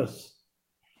own us.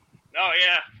 Oh,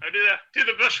 yeah. I do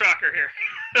the Bushwhacker here.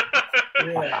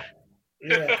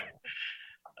 Yeah.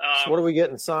 So what are we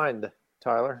getting signed,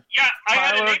 Tyler? Yeah,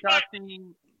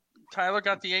 Tyler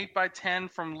got the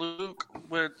 8x10 from Luke,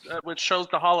 which shows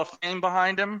the Hall of Fame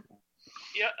behind him.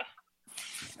 Yeah.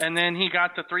 And then he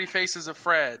got the 3 Faces of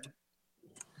Fred.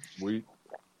 Sweet.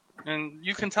 And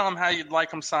you can tell him how you'd like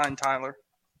him signed, Tyler.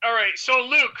 All right. So,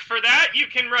 Luke, for that, you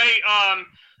can write,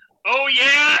 oh,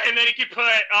 yeah, and then you can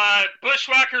put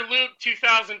Bushwhacker Luke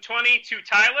 2020 to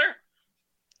Tyler.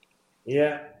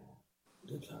 Yeah.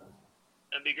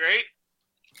 That'd be great.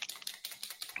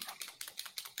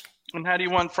 And how do you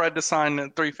want Fred to sign the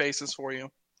 3 Faces for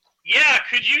you? Yeah,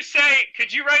 could you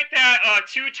write that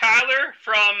to Tyler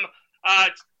from,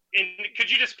 and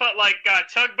could you just put like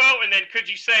Tugboat, and then could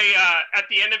you say at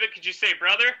the end of it, could you say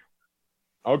brother?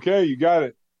 Okay, you got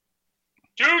it.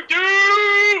 I'm a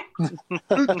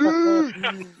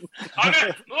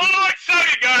little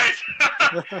excited, guys.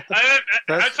 I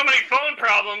had so many phone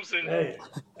problems. And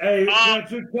Hey,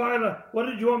 to Tyler, what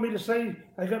did you want me to say?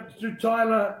 I got to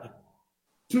Tyler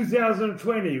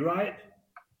 2020, right?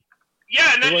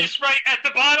 Yeah, and then just write at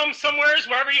the bottom somewhere,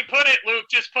 wherever you put it, Luke,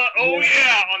 just put, oh,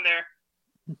 yeah, on there.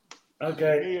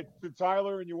 Okay. To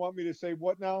Tyler, and you want me to say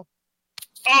what now?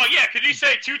 Oh, yeah, could you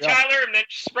say to Tyler, and then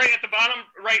just spray at the bottom,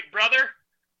 write brother?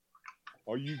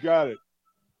 Oh, you got it.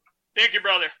 Thank you,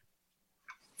 brother.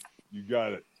 You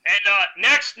got it. And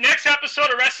next episode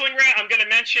of Wrestling Rant, I'm going to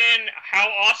mention how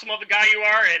awesome of a guy you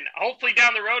are, and hopefully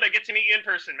down the road I get to meet you in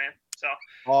person, man. So.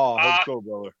 Oh, I hope so,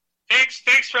 brother.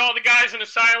 Thanks for all the guys in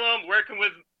Asylum working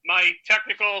with my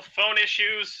technical phone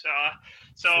issues.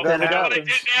 So I know what I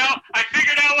did now. I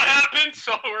figured out what happened,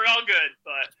 so we're all good.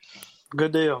 But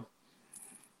good deal.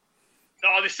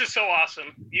 Oh, this is so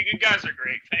awesome. You guys are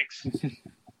great. Thanks.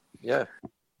 Yeah.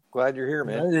 Glad you're here,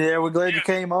 man. Yeah, we're glad you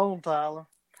came on, Tyler.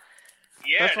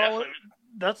 Yeah, definitely.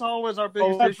 That's always our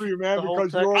biggest issue. For you, man,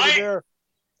 because you're over there.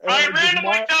 I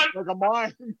randomly found like a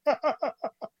mine.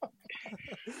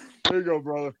 There you go,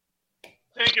 brother.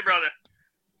 Thank you, brother.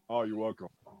 Oh, you're welcome.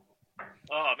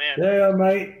 Oh, man. Yeah,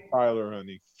 mate. Tyler,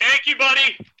 honey. Thank you,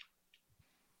 buddy.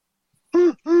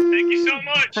 Thank you so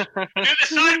much. Do the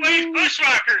sideways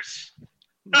Bushwhackers.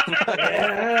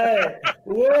 Yeah.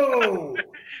 Whoa.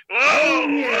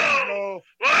 Whoa.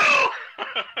 Oh,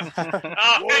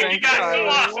 thank you guys so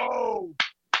awesome.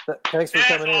 Thanks for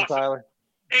coming in, Tyler.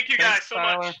 Thank you guys so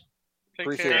much.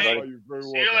 Appreciate it, buddy. Oh, you're very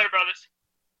welcome. See you later, brothers.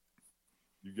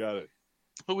 You got it.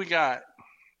 Who we got?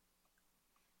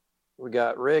 We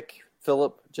got Rick,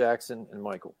 Philip, Jackson, and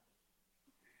Michael.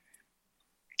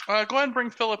 Go ahead and bring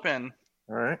Philip in.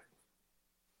 All right.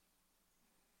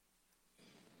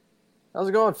 How's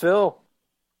it going, Phil?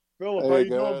 Philip, how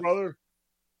you doing, brother?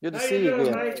 Good to see you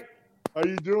again. Mate? How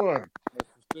you doing?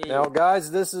 Now, guys,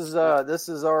 this is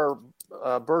our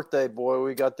birthday boy.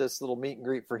 We got this little meet and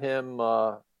greet for him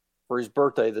for his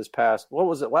birthday this past. What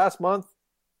was it? Last month?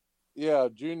 Yeah,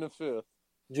 June the 5th.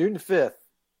 June the 5th.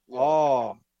 Yeah.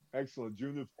 Oh, excellent,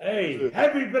 June the 5th. Hey,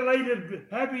 happy belated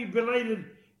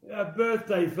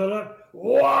birthday, Philip.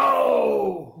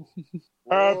 Whoa!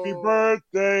 Happy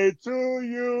birthday to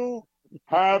you.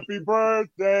 Happy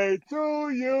birthday to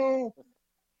you.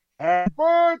 Happy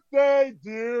birthday,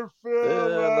 dear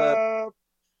Philip.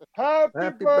 Happy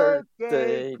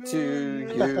birthday to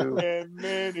you. And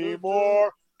many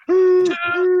more.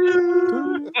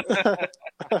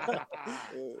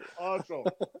 Awesome.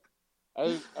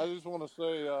 I just want to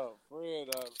say, Fred,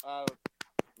 I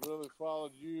really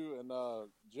followed you and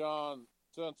John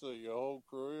Tensa your whole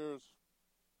careers,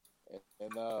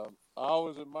 and I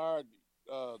always admired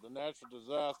the Natural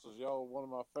Disasters. Y'all were one of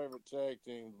my favorite tag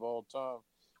teams of all time.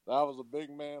 I was a big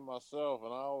man myself,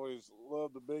 and I always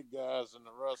loved the big guys in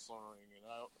the wrestling ring. And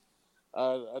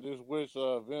I just wish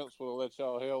Vince would have let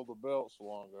y'all held the belts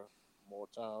longer, more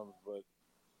times. But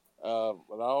I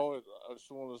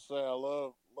just want to say I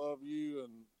love you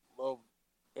and love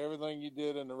everything you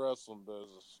did in the wrestling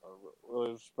business. I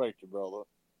really respect you, brother.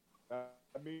 That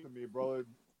means to me, brother.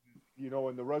 You know,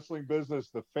 in the wrestling business,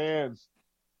 the fans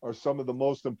are some of the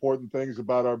most important things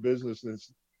about our business. And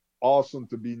it's awesome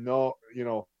to be to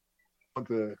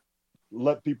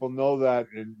let people know that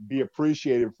and be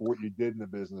appreciated for what you did in the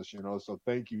business, you know. So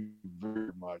thank you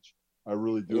very much. I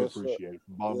really do appreciate it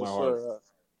from the bottom of my heart. Sir.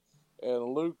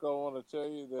 And Luke, I want to tell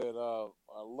you that I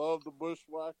love the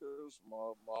Bushwhackers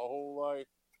my whole life.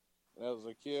 As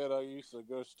a kid, I used to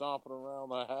go stomping around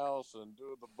the house and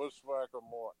do the Bushwhacker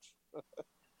march.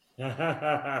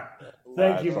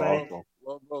 Thank you, mate.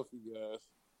 Love both of you guys.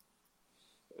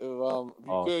 If you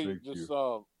could just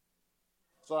so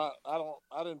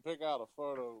I didn't pick out a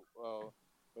photo,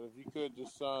 but if you could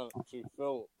just sign it to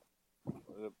Philip,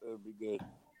 it'd be good.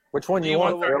 Which one do you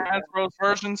want? The Hasbro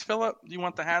versions, Philip? Do you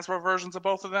want the Hasbro versions of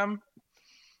both of them?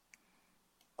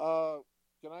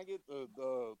 Can I get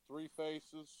the three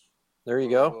faces? There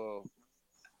you go.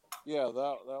 Yeah,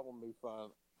 that one be fine.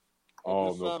 Oh,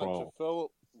 just no sign problem. it to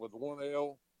Philip with one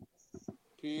L.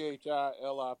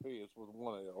 PHILIP. It's with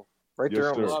one L. Right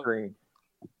there on the screen.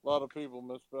 A lot of people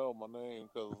misspell my name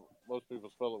because most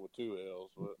people spell it with two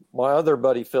L's. But My other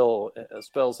buddy Phil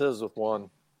spells his with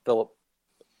one. Philip.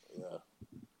 Yeah.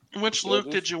 Which Luke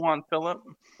did you want, Philip?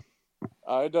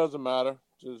 It doesn't matter.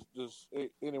 Just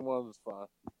anyone is fine.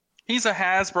 He's a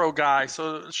Hasbro guy,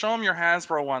 so show him your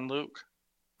Hasbro one, Luke.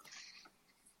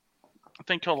 I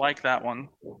think he'll like that one.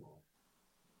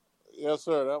 Yes,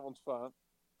 sir. That one's fine.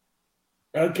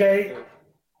 Okay.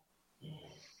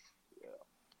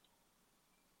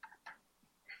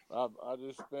 I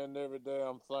just spend every day.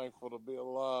 I'm thankful to be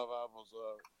alive. I was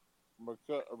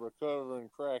a recovering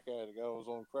crack addict. I was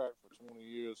on crack for 20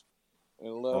 years,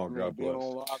 and left me being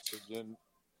on oxygen.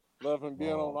 Left me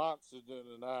being on oxygen,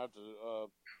 and I have to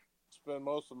spend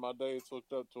most of my days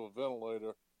hooked up to a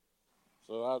ventilator.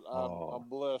 So I'm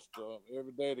blessed.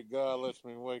 Every day that God lets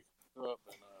me wake up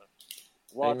and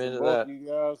watching both you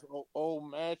guys old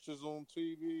matches on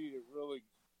TV, it really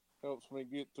helps me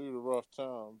get through the rough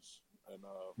times. And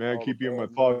man, keep you in my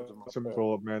thoughts,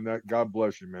 Philip. Man, that God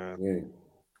bless you, man. Yeah.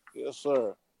 Yes,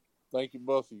 sir. Thank you,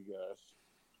 both of you guys.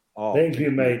 Thank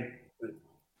you, mate.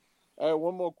 Hey,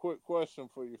 one more quick question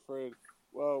for you, Fred.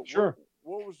 Well, sure.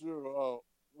 What was your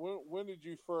when did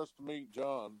you first meet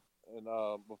John? And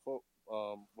before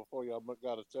y'all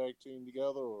got a tag team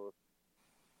together, or?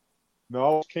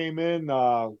 No, I came in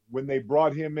when they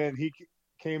brought him in. He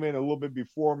came in a little bit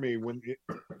before me when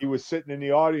he was sitting in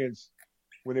the audience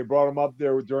when they brought him up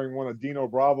there during one of Dino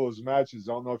Bravo's matches.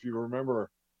 I don't know if you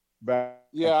remember back.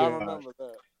 Yeah, I remember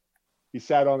that. He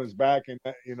sat on his back, and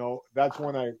that's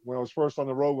when I was first on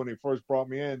the road. When they first brought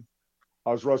me in,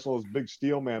 I was wrestling as Big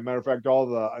Steel Man. Matter of fact, all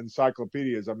the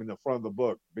encyclopedias, I'm in the front of the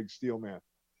book, Big Steel Man.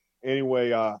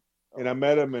 Anyway, and I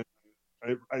met him and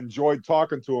I enjoyed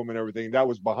talking to him and everything. That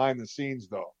was behind the scenes,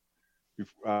 though.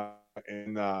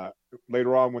 And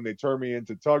later on, when they turned me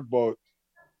into Tugboat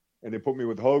and they put me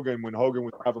with Hogan, when Hogan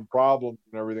was having problems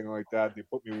and everything like that, they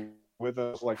put me with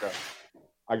us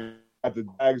I got the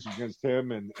tags against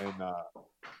him and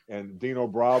Dino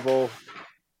Bravo,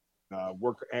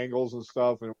 work angles and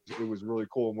stuff, and it was really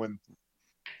cool. And when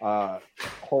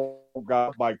Hulk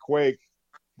got by Quake,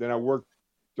 then I worked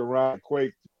around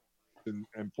Quake, and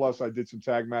plus I did some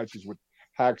tag matches with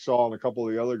Hacksaw and a couple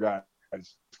of the other guys,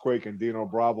 Quake and Dino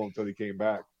Bravo, until he came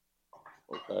back.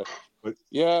 Okay. But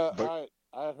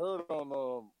I had heard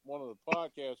on one of the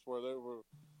podcasts where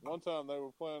one time they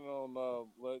were planning on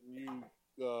letting you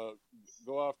go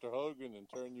after Hogan and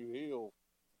turn you heel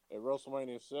at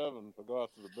WrestleMania 7 to go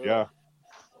after the belt. Yeah.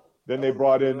 Then they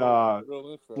brought in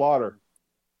Slaughter.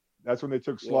 That's when they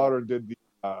took Slaughter and did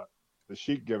the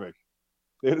Sheik gimmick.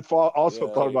 They had also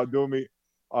thought about doing me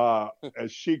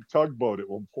as Sheik Tugboat at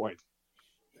one point.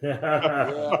 Yeah,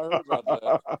 I heard about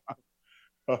that.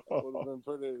 Would have been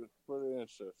pretty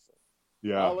interesting.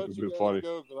 Yeah, I'll let it's you been guys funny.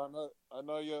 go because I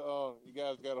know you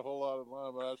guys got a whole lot of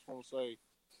line, but I just want to say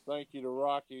thank you to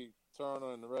Rocky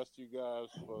Turner and the rest of you guys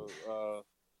for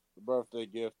the birthday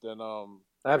gift and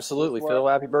Absolutely, Phil.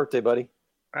 Happy birthday, buddy.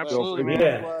 Absolutely, man.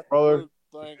 Yeah, brother.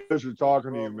 Pleasure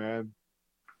talking to you, man.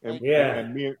 And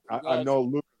and me, I know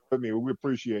Luke with me. We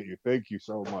appreciate you. Thank you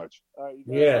so much.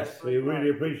 Yes, we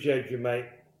really appreciate you, mate.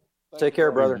 Take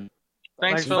care, brother.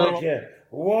 Thanks, Philip. Take care.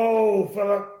 Whoa,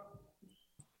 Philip.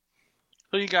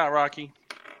 Who you got, Rocky?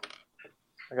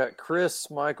 I got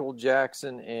Chris, Michael,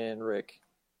 Jackson, and Rick.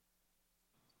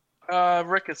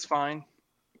 Rick is fine.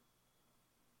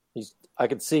 I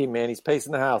can see, man. He's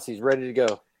pacing the house. He's ready to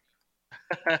go.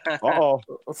 Uh-oh.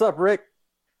 What's up, Rick?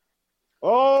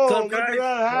 Oh, What's up, look at guys?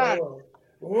 that hat.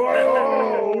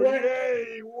 Whoa.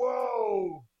 Yay,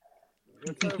 whoa.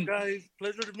 What's up, guys?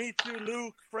 Pleasure to meet you,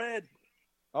 Luke, Fred.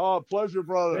 Oh, pleasure,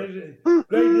 brother. Great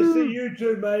to see you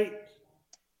too, mate.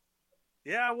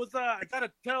 Yeah, I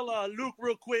gotta tell Luke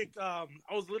real quick. I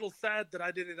was a little sad that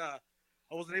I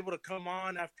wasn't able to come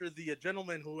on after the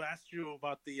gentleman who asked you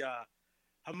about the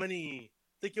how many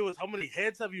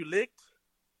heads have you licked?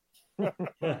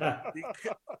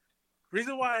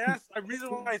 Reason why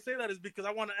I say that is because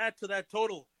I want to add to that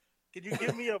total. Can you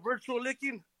give me a virtual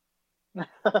licking?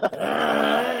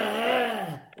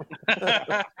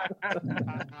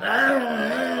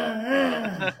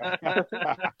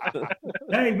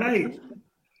 Hey, mate.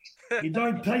 You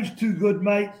don't taste too good,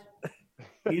 mate.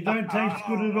 You don't taste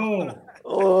good at all.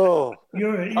 Oh,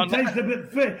 You taste a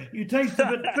bit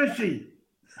fishy.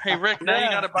 Hey, Rick, now you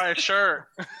got to buy a shirt.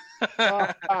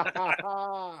 Now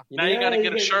you got to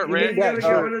get a shirt, Rick. You got to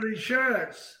get one of these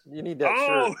shirts. You need that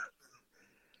shirt.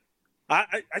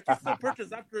 I can still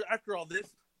purchase after all this,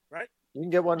 right? You can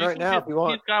get one right now if you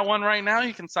want. He's got one right now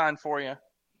he can sign for you.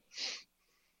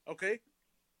 Okay.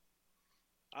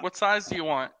 What size do you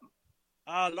want?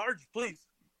 Large, please.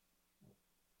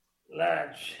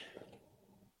 Large.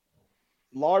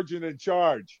 Large and in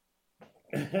charge.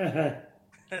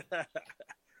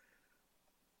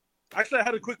 Actually, I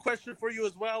had a quick question for you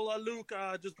as well, Luke.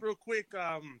 Just real quick.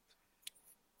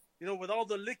 With all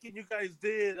the licking you guys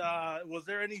did, was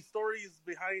there any stories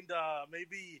behind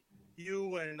maybe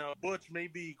you and Butch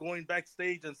maybe going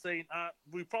backstage and saying,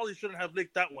 we probably shouldn't have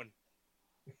licked that one?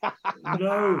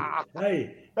 No.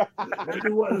 Hey,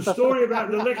 the story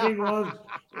about the licking was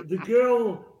the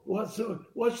girl. What's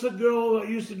the girl that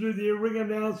used to do the ring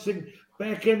announcing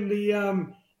back in the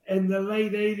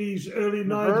late '80s, early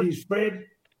 '90s? Fred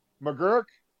McGurk?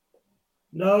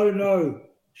 No.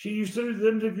 She used to do the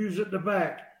interviews at the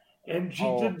back, and she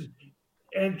did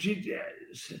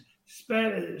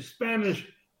Spanish.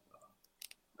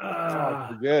 I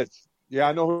forget. Yeah,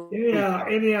 I know.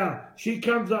 Anyhow, she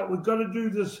comes up. We've got to do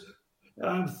this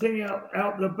thing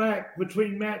out the back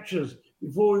between matches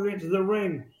before we went to the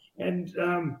ring, and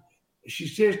she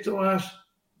says to us,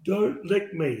 "Don't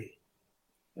lick me."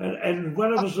 And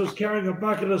one of us was carrying a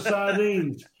bucket of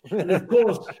sardines, and of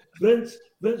course Vince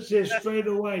says straight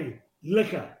away, "Lick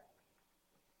her."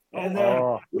 And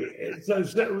so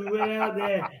we went out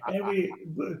there,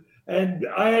 and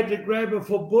I had to grab her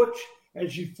for Butch. And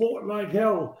she fought like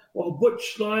hell while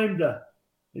Butch slimed her.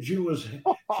 And she was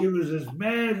as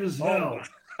mad as hell.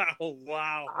 Oh,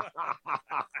 wow.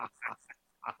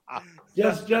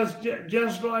 just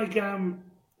like the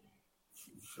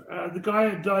guy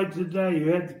that died today who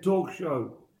had the talk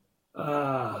show.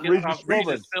 Regis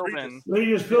Philbin.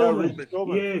 Regis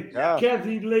Philbin. Yeah.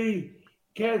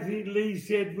 Kathy Lee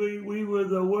said we were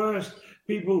the worst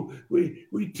people.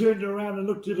 We turned around and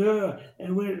looked at her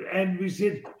and we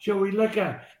said, "Shall we lick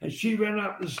her?" And she ran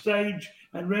up the stage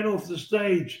and ran off the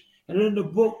stage. And in the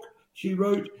book she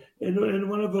wrote, in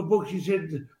one of her books, she said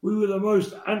we were the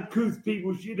most uncouth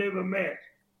people she'd ever met.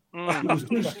 She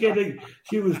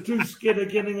was too scared of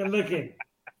getting a licking.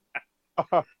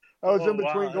 That was in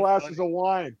between glasses of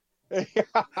wine.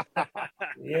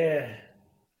 Yeah.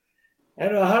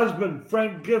 And her husband,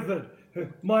 Frank Gifford,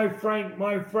 my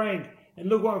Frank. And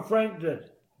look what Frank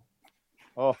did.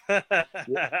 Oh.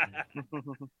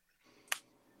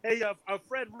 Hey,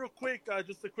 Fred, real quick,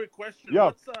 just a quick question.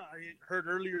 Yeah. I heard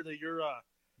earlier that you're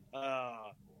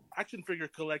action figure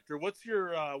collector. What's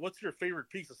your favorite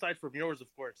piece aside from yours,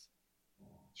 of course?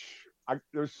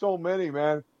 There's so many,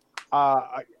 man.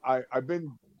 I've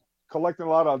been collecting a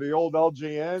lot of the old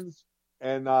LJNs,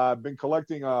 and I've been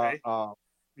collecting and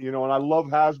I love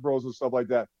Hasbros and stuff like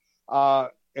that.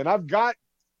 And I've got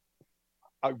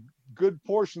a good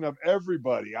portion of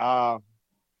everybody.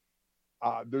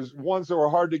 There's ones that were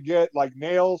hard to get, like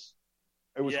Nails.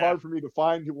 It was hard for me to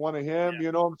find one of him.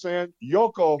 You know what I'm saying?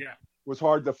 Yoko was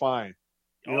hard to find.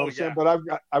 You know what I'm saying? But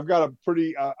I've got a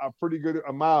pretty good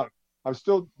amount. I'm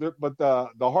still, but the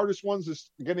hardest ones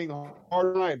is getting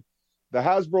hard time. The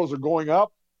Hasbros are going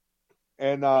up,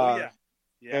 and I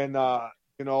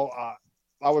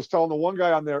was telling the one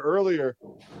guy on there earlier,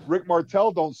 Rick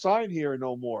Martel don't sign here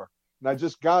no more. And I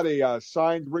just got a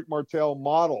signed Rick Martel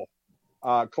model,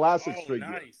 classics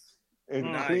figure,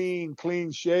 in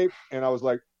clean shape. And I was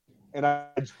like,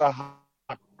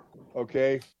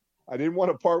 okay, I didn't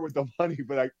want to part with the money,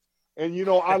 but I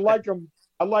like them.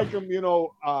 I like them.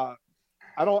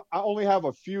 I only have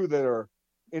a few that are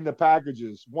in the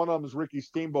packages. One of them is Ricky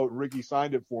Steamboat, and Ricky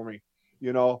signed it for me.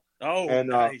 Nice.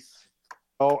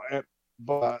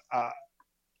 But I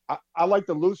like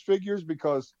the loose figures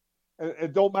because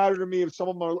it don't matter to me if some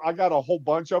of them I got a whole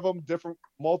bunch of them, different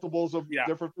multiples of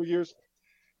different figures,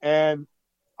 and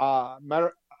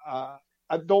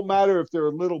it don't matter if they're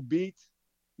a little beat,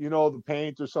 the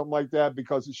paint or something like that,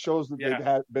 because it shows that they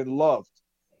have been loved.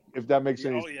 If that makes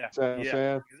any sense,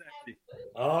 exactly.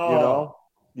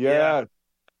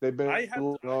 They've been. I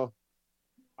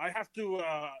have to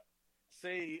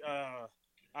say.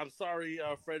 I'm sorry,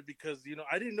 Fred, because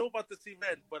I didn't know about this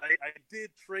event, but I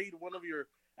did trade one of your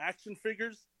action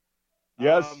figures.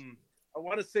 Yes. I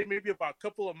want to say maybe about a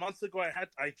couple of months ago, I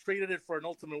traded it for an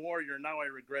Ultimate Warrior. Now I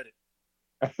regret it.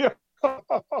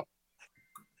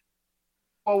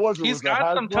 What was it? He's was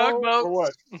got some tugboats. Or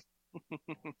what?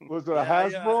 Was it a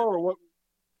Hasbro or what?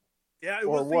 Yeah, it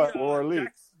or was what? The, or Elite?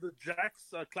 the Jax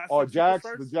classic. Oh, Jax,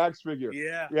 the Jax figure.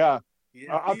 Yeah.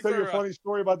 I'll tell you a funny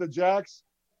story about the Jax.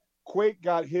 Quake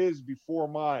got his before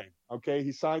mine. Okay,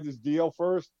 he signed his deal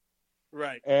first.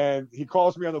 Right. And he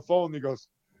calls me on the phone. And he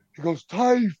goes,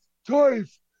 Typh.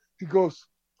 He goes,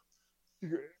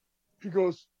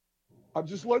 I'm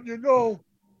just letting you know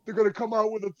they're gonna come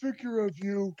out with a figure of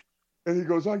you. And he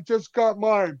goes, I just got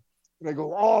mine. And I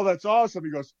go, oh, that's awesome.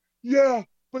 He goes, yeah,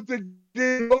 but they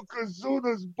gave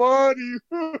Yokozuna's body.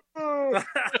 I'm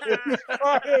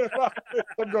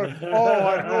going, oh,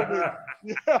 I know that.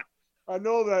 Yeah. I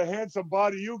know the handsome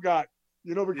body you got,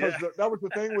 because that was the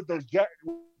thing with those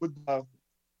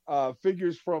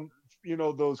figures from,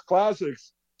 those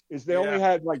classics, is they only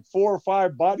had like 4 or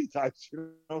 5 body types,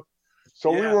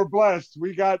 So we were blessed.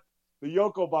 We got the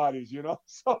Yoko bodies,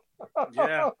 So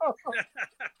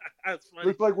that's funny.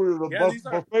 Looks like we were the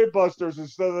buffet busters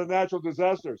instead of the natural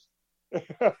disasters.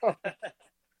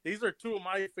 These are 2 of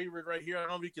my favorite right here. I don't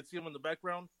know if you can see them in the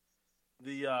background.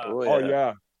 The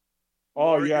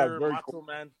Warrior, very Macho cool.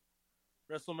 Man,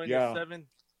 WrestleMania 7.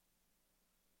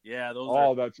 Yeah, those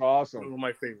are that's awesome. 2 of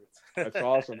my favorites. That's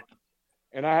awesome.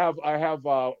 And I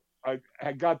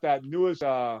had got that newest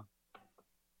the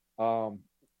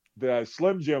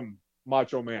Slim Jim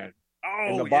Macho Man. Oh,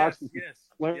 in the box. Yes.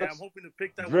 Yeah, I'm hoping to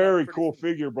pick that very one up. Cool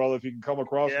figure, brother. If you can come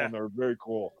across one, they're very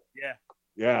cool.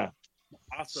 Yeah.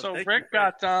 Awesome. So Thank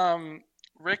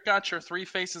Rick got your 3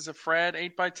 Faces of Fred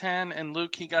 8x10, and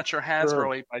Luke, he got your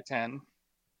Hasbro 8x10.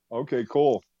 Okay,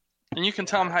 cool. And you can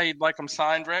tell him how you'd like them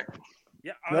signed, Rick.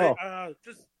 Yeah, No.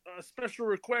 Just a special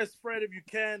request, Fred, if you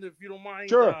don't mind.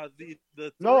 Sure. The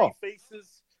 3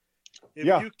 Faces. If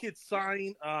Yeah. you could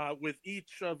sign with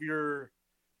each of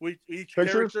each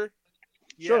Pictures? character.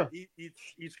 Sure.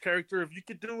 Each character. If you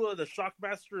could do the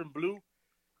Shockmaster in blue,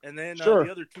 and then Sure.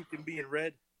 the other 2 can be in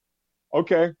red.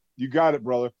 Okay, you got it,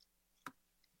 brother.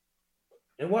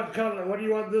 And what color? What do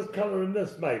you want this color and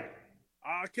this, mate?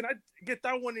 Can I get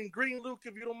that one in green, Luke,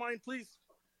 if you don't mind, please?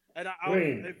 And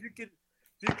Green. if you could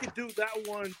do that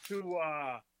one to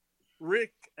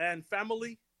Rick and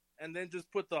family, and then just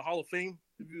put the Hall of Fame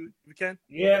if you can.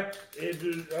 Yeah, it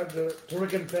is the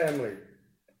Rick and family.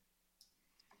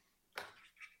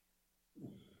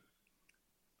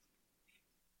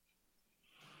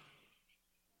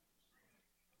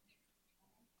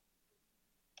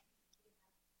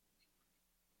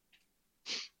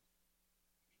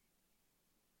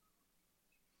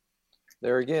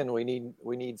 There again, we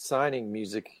need signing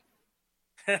music.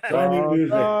 Signing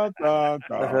music. Hey,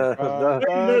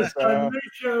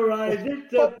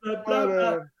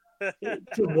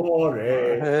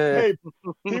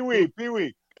 Pee-wee.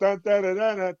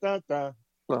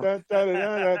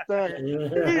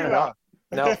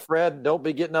 Now, Fred, don't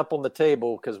be getting up on the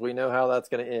table because we know how that's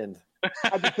going to end. I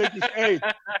had to take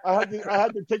I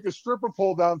had to take the stripper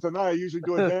pole down tonight. I usually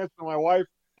do a dance with my wife,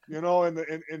 in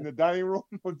the dining room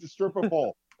with the stripper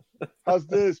pole. How's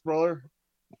this, brother?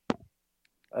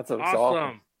 That's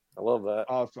awesome. I love that.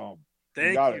 Awesome.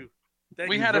 Thank you.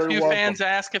 We had a few fans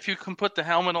ask if you can put the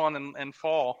helmet on and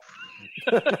fall.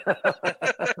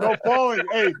 No falling.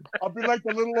 Hey, I'll be like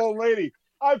the little old lady.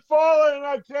 I've fallen and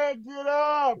I can't get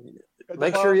up.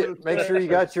 Make sure you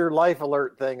got your life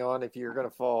alert thing on if you're going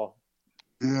to fall.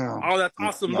 Yeah. Oh, that's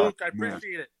awesome, Luke. I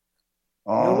appreciate it.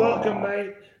 You're welcome,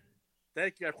 mate.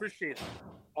 Thank you. I appreciate it.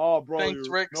 Oh, bro. Thanks,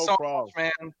 Rick, no so problem.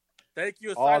 much, man. Thank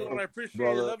you, Awesome, Asylum. I appreciate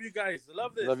brother. it. Love you guys. I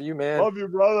love this. Love you, man. Love you,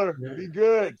 brother. Be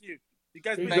good. Thank you. You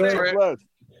guys be Thanks, great. Rick.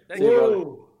 Thank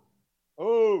you.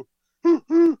 Oh.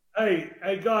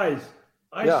 Hey, guys!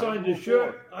 I Yeah. signed a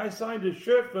shirt. I signed a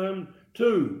shirt for him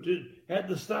too at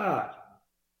the start.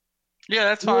 Yeah,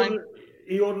 that's fine.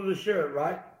 He ordered a shirt,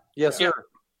 right? Yes, sir.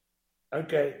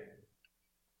 Okay.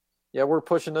 Yeah, we're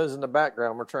pushing those in the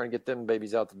background. We're trying to get them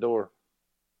babies out the door.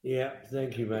 Yeah.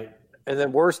 Thank you, mate. And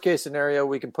then worst case scenario,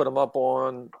 we can put them up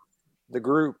on the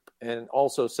group and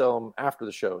also sell them after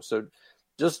the show. So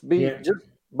just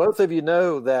both of you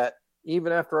know that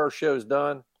even after our show's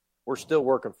done, we're still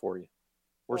working for you.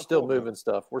 We're still moving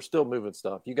stuff. We're still moving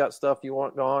stuff. You got stuff you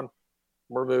want gone,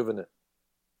 we're moving it.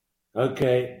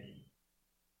 Okay.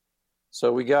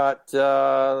 So we got,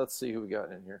 let's see who we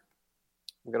got in here.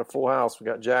 We got a full house. We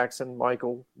got Jackson,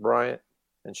 Michael, Bryant,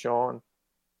 and Sean,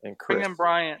 and Chris. Bring in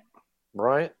Bryant.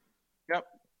 Bryant? Yep.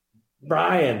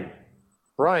 Bryant.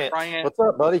 What's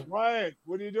up, buddy? Bryant,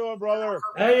 what are you doing, brother?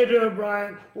 How you doing,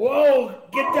 Brian? Whoa,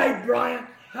 g'day, Brian.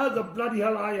 How the bloody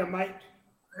hell are you, mate?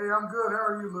 Hey, I'm good. How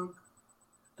are you, Luke?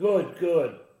 Good.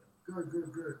 Good.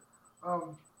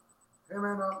 Hey,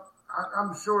 man,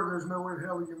 I'm sure there's no way in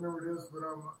hell you can remember this, but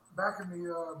back in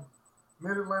the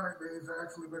Mid-Atlantic days, I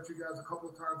actually met you guys a couple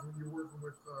of times when you were working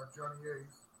with Johnny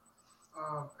A's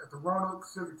at the Roanoke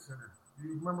Civic Center. Do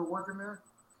you remember working there?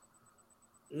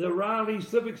 The Raleigh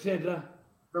Civic Center.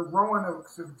 The Roanoke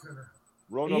Civic Center.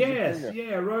 Yes,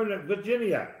 Roanoke,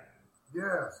 Virginia.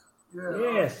 Yes.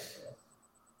 Yes.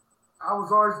 I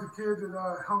was always the kid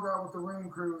that hung out with the rain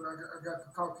crew, and I got to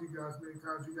talk to you guys many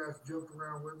times. You guys joked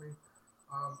around with me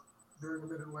during the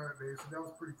Mid-Atlantic days, so that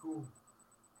was pretty cool.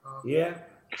 Yeah.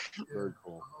 Very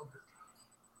cool.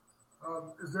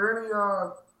 Is there any,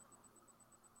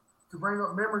 to bring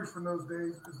up memories from those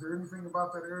days, is there anything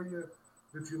about that area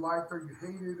that you liked or you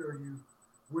hated or you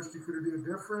wished you could have did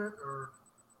different? Or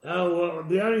Well,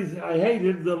 the only thing I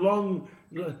hated the long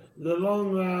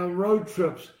road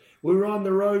trips. We were on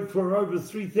the road for over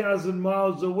 3,000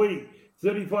 miles a week,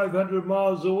 3,500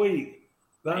 miles a week.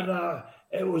 But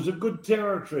it was a good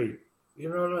territory.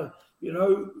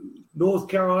 North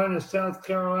Carolina, South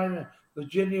Carolina,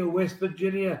 Virginia, West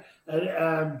Virginia,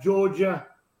 Georgia.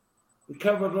 We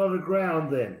covered a lot of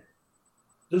ground then.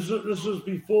 This was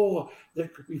before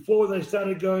they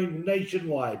started going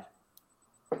nationwide.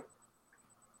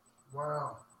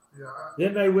 Wow. Yeah.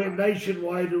 Then they went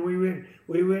nationwide, and we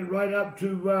went right up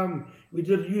to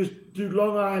used to do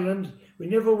Long Island. We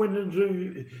never went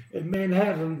into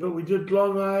Manhattan, but we did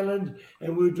Long Island,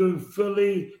 and we were doing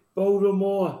Philly,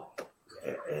 Baltimore,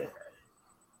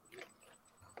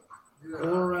 all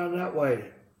around that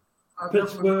way.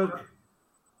 Pittsburgh.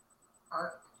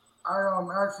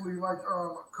 I actually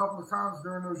a couple of times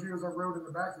during those years I rode in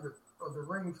the back of the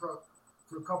ring truck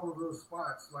to a couple of those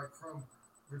spots, like from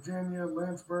Virginia,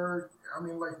 Lynchburg. I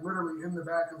mean, like literally in the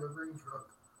back of the ring truck.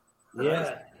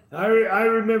 Yeah, I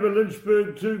remember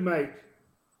Lynchburg too, mate.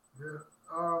 Yeah.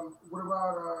 What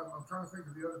about? I'm trying to think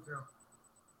of the other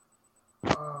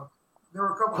town. There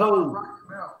were a couple of Rocky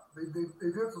Mount. They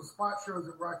did some spot shows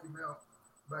at Rocky Mount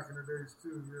back in the days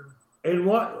too. Yeah. And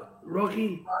what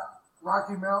Rocky?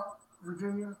 Rocky Mount,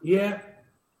 Virginia. Yeah.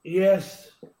 Yes.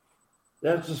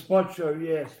 That's a spot show.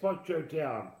 Yeah, spot show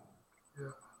town.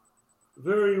 Yeah.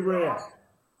 Very rare.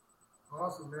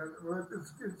 Awesome, man. Well,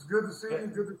 it's good to see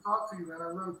you. Good to talk to you, man. I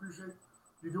really appreciate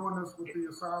you doing this with the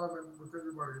asylum and with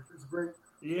everybody. It's great.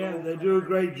 Yeah, they do a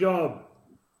great job.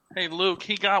 Hey, Luke,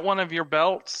 he got one of your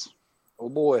belts. Oh,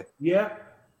 boy. Yeah.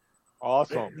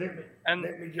 Awesome.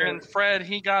 And Fred,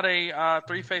 he got a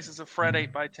Three Faces of Fred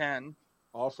 8x10.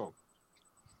 Awesome.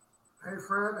 Hey,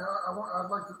 Fred, I'd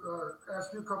like to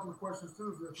ask you a couple of questions,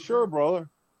 too. Sure, brother.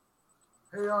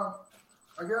 Hey,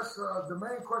 I guess the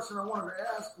main question I wanted to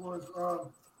ask was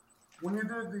when you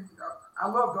did I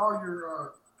loved all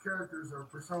your characters or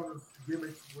personas,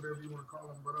 gimmicks, whatever you want to call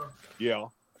them. But yeah,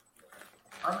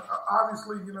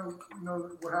 obviously, you know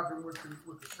what happened with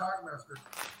the Shockmaster.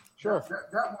 Sure.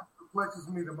 That one perplexes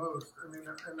me the most. I mean,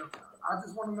 and I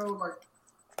just want to know, like,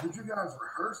 did you guys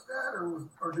rehearse that,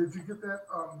 or did you get that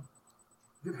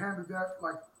get handed that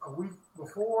like a week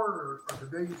before, or the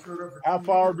day you showed up? Half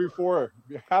hour before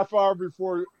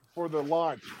for the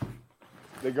launch,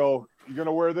 they go, "You're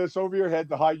gonna wear this over your head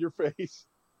to hide your face,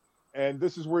 and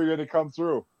this is where you're gonna come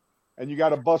through, and you got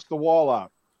to bust the wall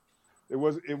out."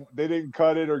 They didn't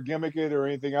cut it or gimmick it or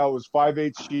anything out. It was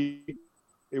 5/8 sheet,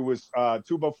 It was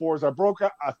 2x4s. I broke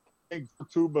out, I think,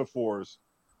 2x4s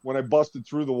when I busted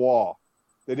through the wall.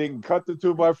 They didn't cut the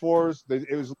 2x4s.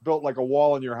 It was built like a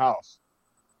wall in your house,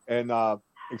 and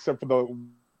except for the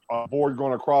board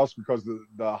going across, because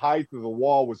the height of the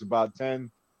wall was about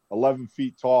 10, 11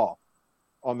 feet tall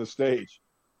on the stage,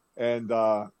 and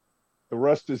the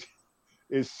rest is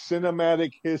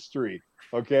cinematic history.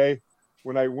 Okay,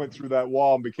 when I went through that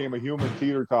wall and became a human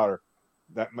teeter-totter,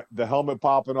 the helmet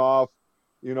popping off.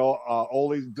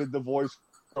 Ole did the voice.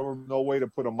 No way to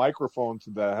put a microphone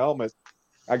to the helmet.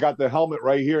 I got the helmet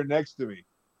right here next to me.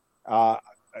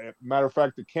 Matter of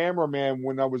fact, the cameraman,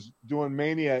 when I was doing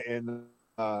Mania, and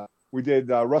we did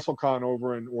WrestleCon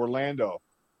over in Orlando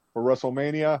for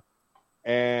WrestleMania,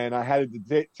 and I had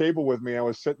the table with me. I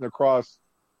was sitting across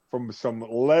from some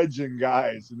legend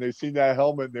guys, and they seen that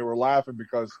helmet, and they were laughing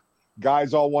because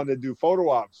guys all wanted to do photo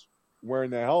ops wearing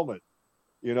the helmet.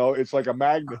 It's like a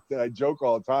magnet that I joke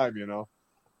all the time,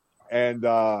 and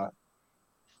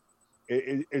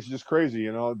it's just crazy,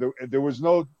 There was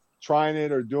no trying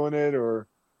it or doing it, or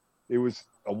it was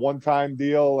a one-time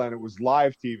deal, and it was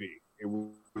live TV. It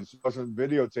wasn't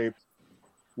videotaped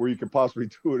where you could possibly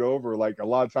do it over. Like a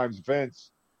lot of times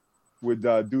Vince would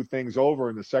do things over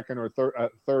in the second or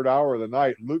third hour of the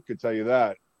night. Luke could tell you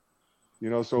that,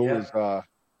 so it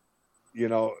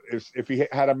was, if he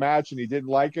had a match and he didn't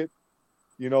like it,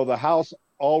 the house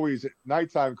always at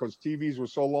nighttime, because TVs were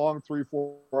so long,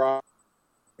 3-4 hours,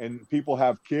 and people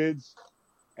have kids,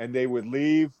 and they would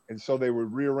leave, and so they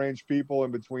would rearrange people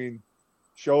in between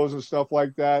shows and stuff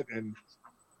like that. And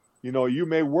you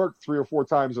may work 3 or 4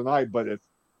 times a night, but if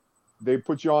they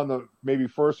put you on the maybe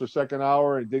first or second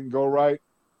hour and it didn't go right,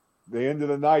 the end of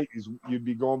the night you'd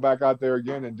be going back out there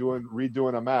again and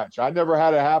redoing a match. I never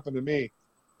had it happen to me,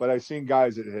 but I've seen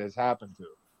guys it has happened to.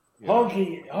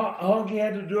 Honky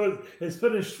had to do it. It's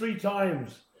finished 3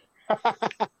 times.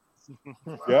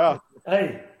 Yeah.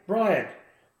 Hey, Brian,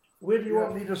 where do you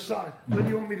want me to sign? Where do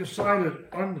you want me to sign it?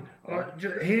 On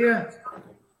here?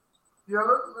 Yeah,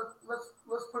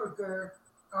 let's put it there.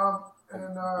 To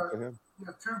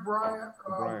Brian,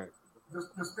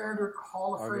 the standard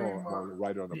Hall of Fame.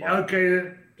 Right on the bottom.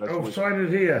 Okay, sign it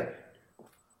here.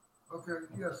 Okay.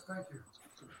 Yes, thank you.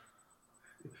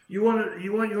 You want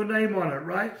your name on it,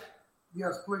 right?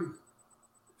 Yes, please.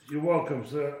 You're welcome,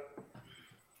 sir.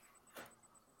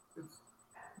 It's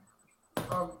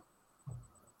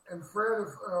and Fred,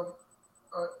 if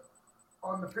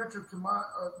on the picture to my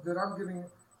that I'm getting,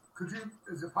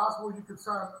 is it possible you could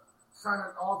sign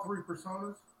it all 3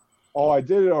 personas? Oh, I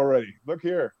did it already. Look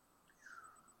here.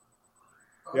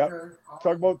 Okay. Yep.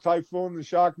 Tugboat, Typhoon, the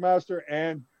Shockmaster,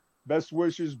 and best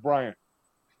wishes, Bryant.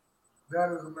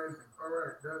 That is amazing. All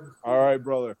right. That is cool. All right,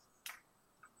 brother.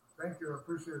 Thank you. I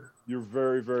appreciate it. You're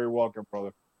very, very welcome,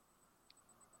 brother.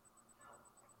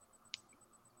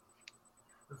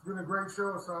 It's been a great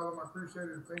show, Asylum. I appreciate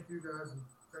it. Thank you, guys. And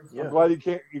thanks. I'm glad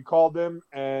you called them,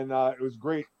 and it was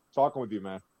great talking with you,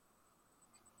 man.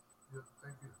 Yep,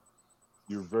 thank you.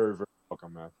 You're very, very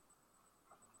welcome, man.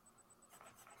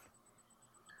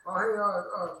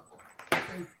 Oh,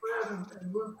 hey, Fred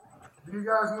and Luke, do you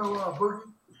guys know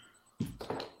Boogie?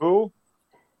 Who?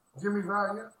 Jimmy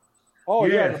Valiant. Oh,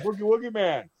 yeah, the Boogie Woogie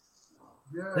Man.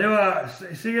 Yeah.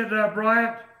 See it,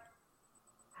 Bryant?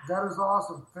 That is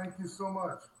awesome. Thank you so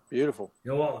much. Beautiful.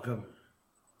 You're welcome.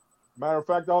 Matter of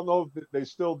fact, I don't know if they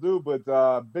still do, but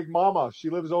Big Mama, she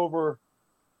lives over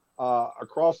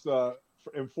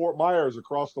in Fort Myers,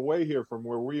 across the way here from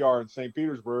where we are in St.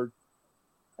 Petersburg.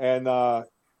 And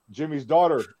Jimmy's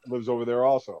daughter lives over there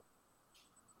also.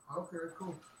 Okay,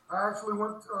 cool. I actually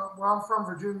went, I'm from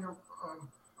Virginia,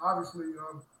 obviously,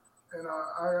 and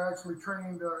I actually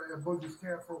trained at Boogie's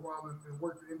camp for a while and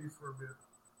worked the Indies for a bit.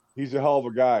 He's a hell of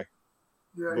a guy.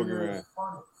 Yeah, he is.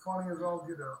 Funny as all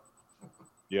get out.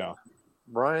 Yeah.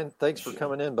 Brian, thanks for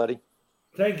coming in, buddy.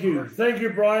 Thank you. Thank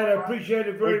you, Brian. I appreciate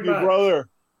it very much. Thank you, brother.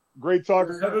 Great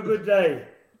talking. Have a good day.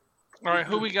 All right,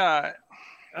 who we got?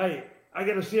 Hey, I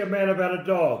got to see a man about a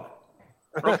dog.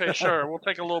 Okay, sure. We'll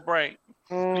take a little break.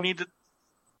 You need to.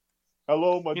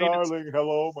 Hello, my darling.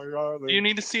 Hello, my darling. Do you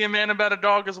need to see a man about a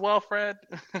dog as well, Fred?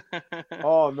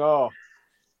 Oh no.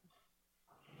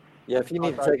 Yeah, if you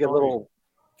need to take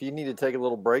a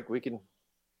little break, we can.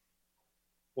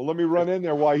 Well, let me run in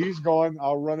there while he's gone.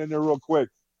 I'll run in there real quick.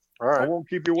 All right. I won't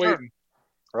keep you waiting.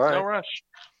 All right. No rush.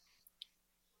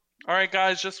 All right,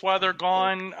 guys. Just while they're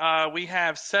gone, we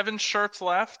have 7 shirts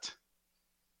left.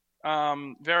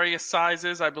 Various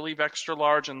sizes, I believe extra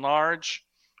large and large.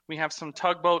 We have some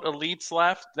Tugboat Elites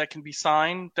left that can be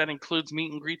signed. That includes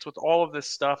meet and greets with all of this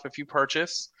stuff if you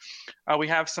purchase. We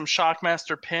have some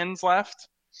Shockmaster pins left.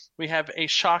 We have a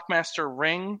Shockmaster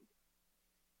ring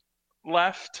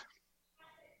left.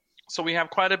 So we have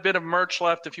quite a bit of merch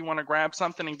left if you want to grab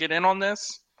something and get in on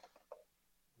this.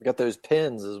 We got those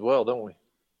pins as well, don't we?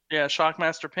 Yeah,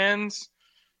 Shockmaster pins.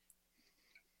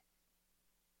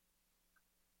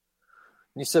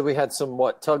 You said we had some,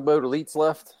 Tugboat Elites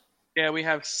left? Yeah, we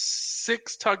have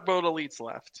 6 Tugboat Elites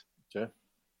left. Okay.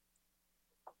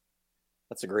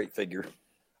 That's a great figure.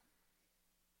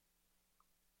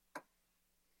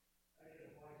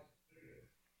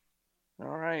 All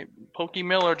right. Pokey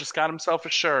Miller just got himself a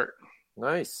shirt.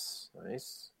 Nice.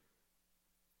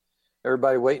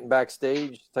 Everybody waiting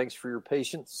backstage, thanks for your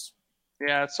patience.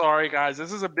 Yeah, sorry guys.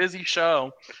 This is a busy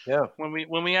show. Yeah.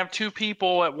 When we have 2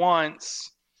 people at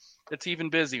once, it's even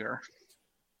busier.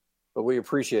 But we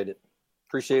appreciate it.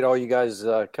 Appreciate all you guys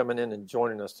coming in and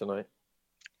joining us tonight.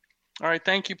 All right,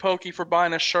 thank you, Pokey, for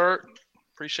buying a shirt.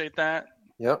 Appreciate that.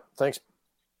 Yep, thanks.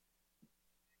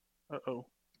 Uh-oh.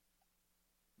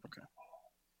 Okay.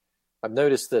 I've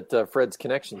noticed that Fred's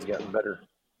connection's gotten better.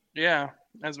 Yeah,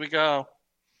 as we go.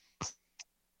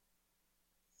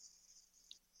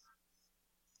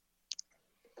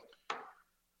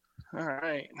 All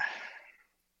right.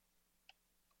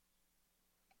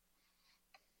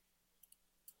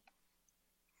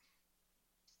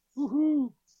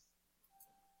 Woohoo!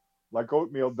 Like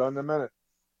oatmeal done in a minute.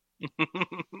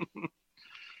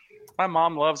 My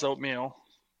mom loves oatmeal.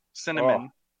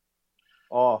 Cinnamon.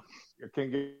 Oh, I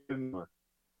can't get in there.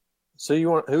 So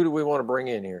who do we want to bring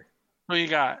in here? Who you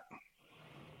got?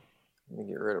 Let me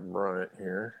get rid of Bryant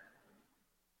here.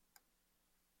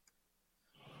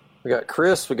 We got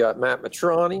Chris, we got Matt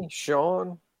Matrani,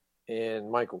 Sean,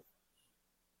 and Michael.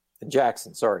 And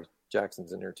Jackson, sorry.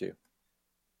 Jackson's in there too.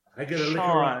 I get a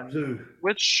liquor up too.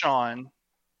 Which Sean?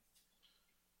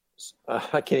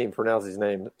 I can't even pronounce his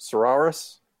name.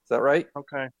 Sararis? Is that right?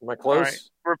 Okay. Am I close? All right.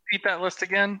 Repeat that list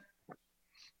again.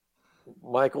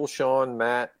 Michael, Sean,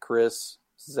 Matt, Chris,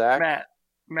 Zach.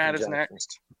 Matt is Jackson.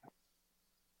 next.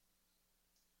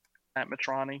 Matt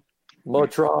Matrani.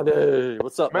 Matrani.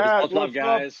 What's up, Matt? What's up,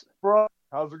 guys? Bro?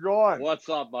 How's it going? What's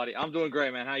up, buddy? I'm doing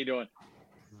great, man. How you doing?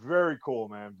 Very cool,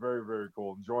 man. Very, very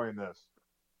cool. Enjoying this.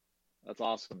 That's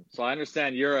awesome. So I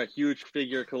understand you're a huge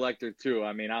figure collector too.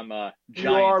 I mean, I'm a You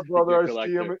giant are, brother. figure I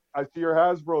see collector. him. I see your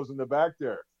Hasbros in the back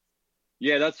there.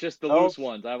 Yeah, that's just the loose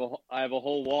ones. I have a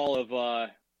whole wall of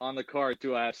on the card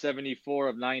too. I have 74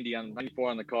 of 90 on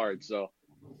 94 on the card. So.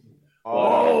 That's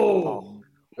awesome.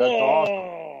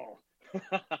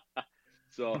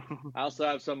 So I also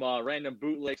have some random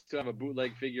bootlegs too. I have a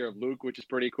bootleg figure of Luke, which is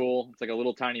pretty cool. It's like a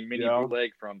little tiny mini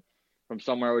bootleg from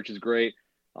somewhere, which is great.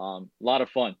 A lot of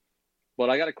fun. But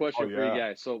I got a question for you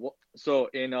guys. So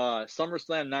in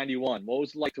SummerSlam '91, what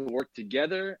was it like to work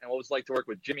together, and what was it like to work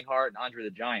with Jimmy Hart and Andre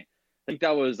the Giant? I think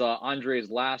that was Andre's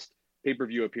last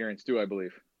pay-per-view appearance too, I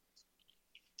believe.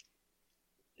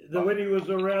 When he was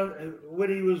around, when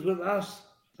he was with us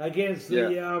against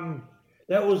the,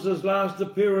 that was his last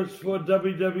appearance for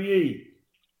WWE.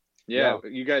 Yeah,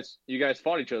 you guys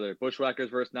fought each other. Bushwhackers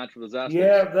versus Natural Disasters.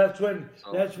 Yeah, that's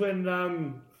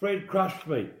when Fred crushed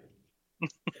me.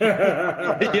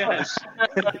 Yes.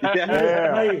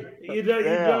 Hey, you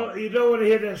don't want to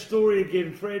hear that story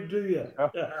again, Fred, do you?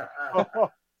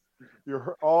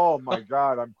 Oh my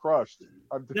God, I'm crushed.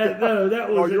 That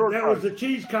was the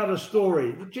cheese cutter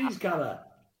story. The cheese cutter.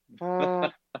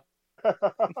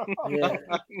 Yeah.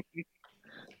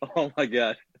 Oh my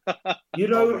God. You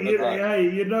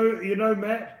know,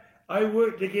 Matt, I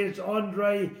worked against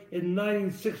Andre in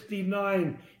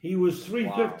 1969. He was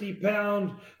 350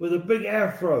 pounds with a big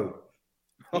afro.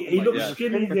 He looked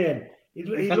skinny then. He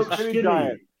looked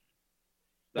skinny.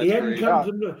 He hadn't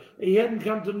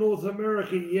come to North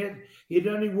America yet. He'd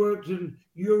only worked in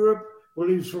Europe. Well,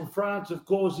 he was from France, of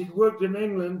course. He'd worked in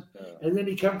England, and then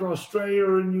he came to Australia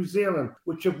and New Zealand,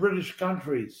 which are British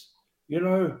countries. You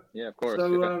know. Yeah, of course.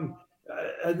 So,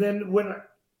 and then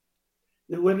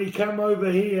when he come over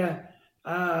here,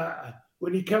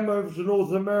 when he came over to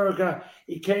North America,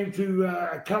 he came to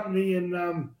a company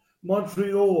in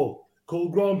Montreal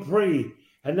called Grand Prix.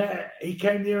 And he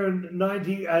came there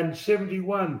in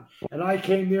 71, and I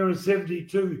came there in 72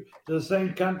 to the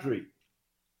same country.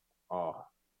 Oh,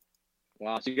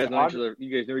 wow! So you guys know each other.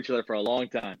 You guys knew each other for a long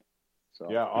time. So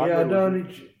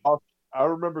I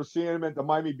remember seeing him at the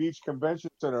Miami Beach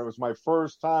Convention Center. It was my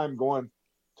first time going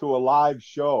to a live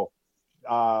show.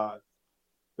 The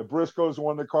Briscoes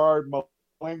won the card.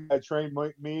 Malenko that trained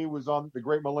me was on the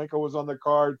great Malenko was on the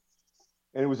card,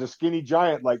 and it was a skinny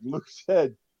giant, like Luke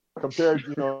said. Compared,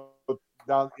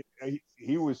 down,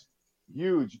 he was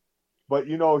huge, but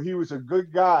he was a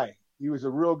good guy. He was a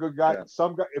real good guy. Yeah.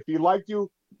 Some guy, if he liked you,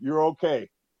 you're okay.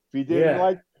 If he didn't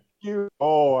like you,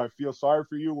 I feel sorry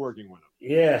for you working with him.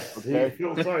 Yes. Okay.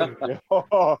 Feel sorry.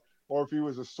 Or if he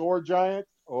was a sore giant,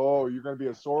 you're going to be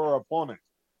a sore opponent.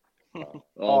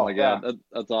 Oh my God,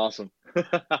 that's awesome.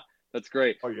 That's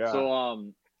great. Oh yeah.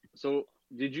 So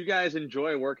did you guys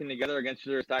enjoy working together against each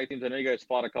other's tag teams? I know you guys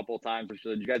fought a couple of times.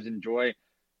 Did you guys enjoy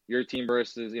your team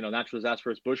versus Natural Disaster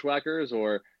versus Bushwhackers,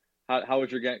 or how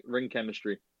was your ring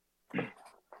chemistry?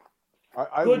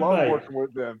 I love working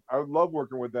with them. I would love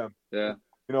working with them. Yeah.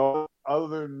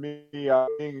 Other than me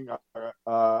being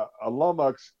a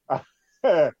Lummox,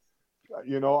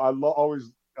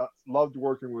 always loved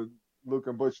working with Luke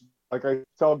and Bush. Like I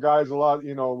tell guys a lot,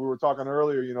 we were talking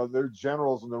earlier, they're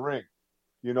generals in the ring,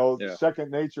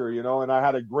 second nature, and I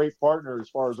had a great partner as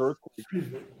far as Earthquake.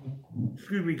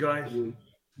 Excuse me, guys.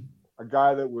 A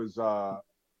guy that was,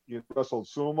 wrestled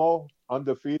sumo,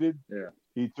 undefeated. Yeah.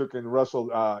 He took and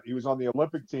wrestled, he was on the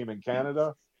Olympic team in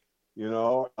Canada,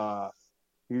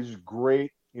 he's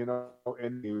great,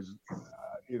 and he was,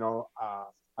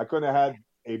 I couldn't have had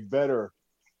a better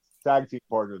tag team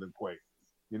partner than Quake,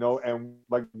 and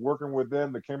like working with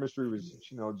them, the chemistry was,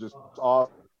 just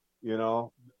awesome,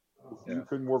 You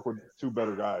couldn't work with two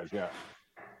better guys. Yeah.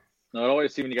 No, it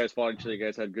always seemed when you guys fought each other, you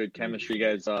guys had good chemistry. You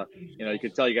guys, you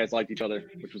could tell you guys liked each other,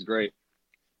 which was great.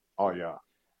 Oh yeah.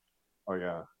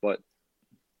 But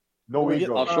no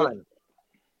ego.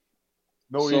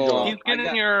 No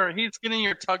ego. He's getting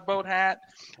your Tugboat hat,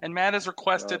 and Matt has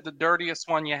requested the dirtiest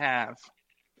one you have.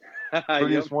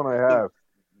 Dirtiest one I have.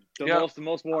 The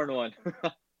most worn one.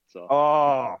 So.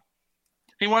 Oh.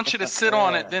 He wants you to sit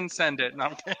on it, then send it.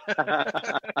 No,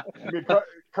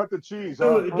 cut the cheese.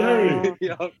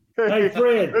 Hey,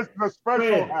 Fred. This is a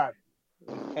special hat.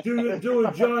 Do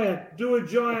a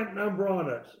giant number on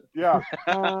it. Yeah.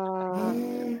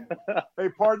 Hey,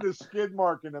 pardon the skid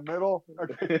mark in the middle.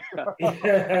 Okay.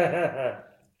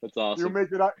 That's awesome. You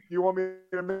make it out. You want me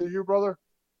to make it you, brother?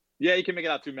 Yeah, you can make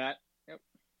it out too, Matt. Yep.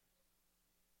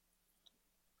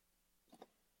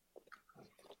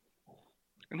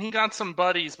 And he got some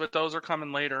buddies, but those are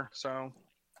coming later. So,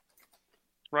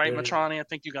 right, Matrani? I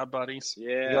think you got buddies.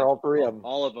 Yeah, all three of them.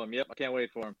 All of them. Yep, I can't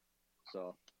wait for them.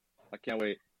 So, I can't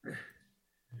wait.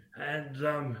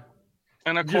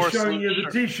 And of course, just showing you the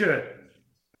T-shirt.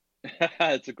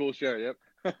 It's a cool shirt. Yep.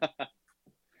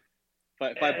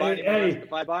 If I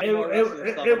buy more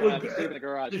wrestling stuff, I'm gonna have to sleep in the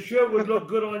garage. The shirt would look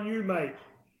good on you, mate.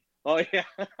 Oh yeah.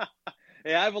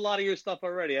 Yeah, I have a lot of your stuff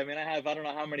already. I mean, I don't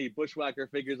know how many Bushwhacker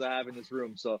figures I have in this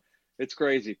room, so it's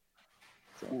crazy.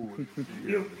 So.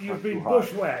 You've been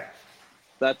bushwhacked.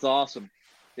 That's awesome.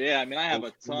 Yeah, I mean, I have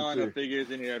a ton of figures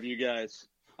in here of you guys.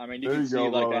 I mean, you can see,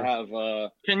 like, I have.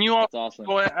 Can you that's awesome.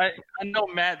 Boy, I know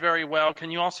Matt very well. Can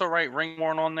you also write ring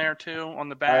worn on there too, on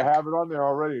the back? I have it on there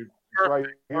already. Right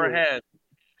or ahead.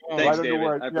 Thanks,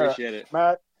 David. I appreciate it.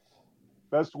 Matt,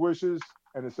 best wishes,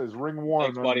 and it says ring worn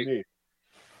underneath. Buddy.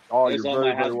 Oh, there's you're all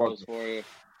very, my very Hasbros welcome. for you.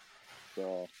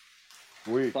 So,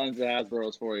 sweet. Tons of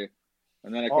Hasbros for you.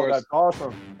 And then, of course, that's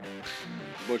awesome.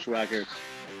 Bushwhackers.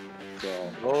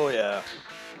 So. Oh, yeah.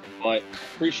 But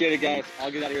appreciate it, guys.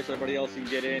 I'll get out of here so everybody else can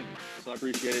get in. So I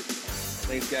appreciate it.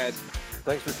 Thanks, guys.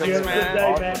 Thanks for coming.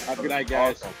 Thanks, Matt. Have a good night,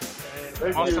 guys.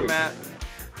 Awesome, Matt.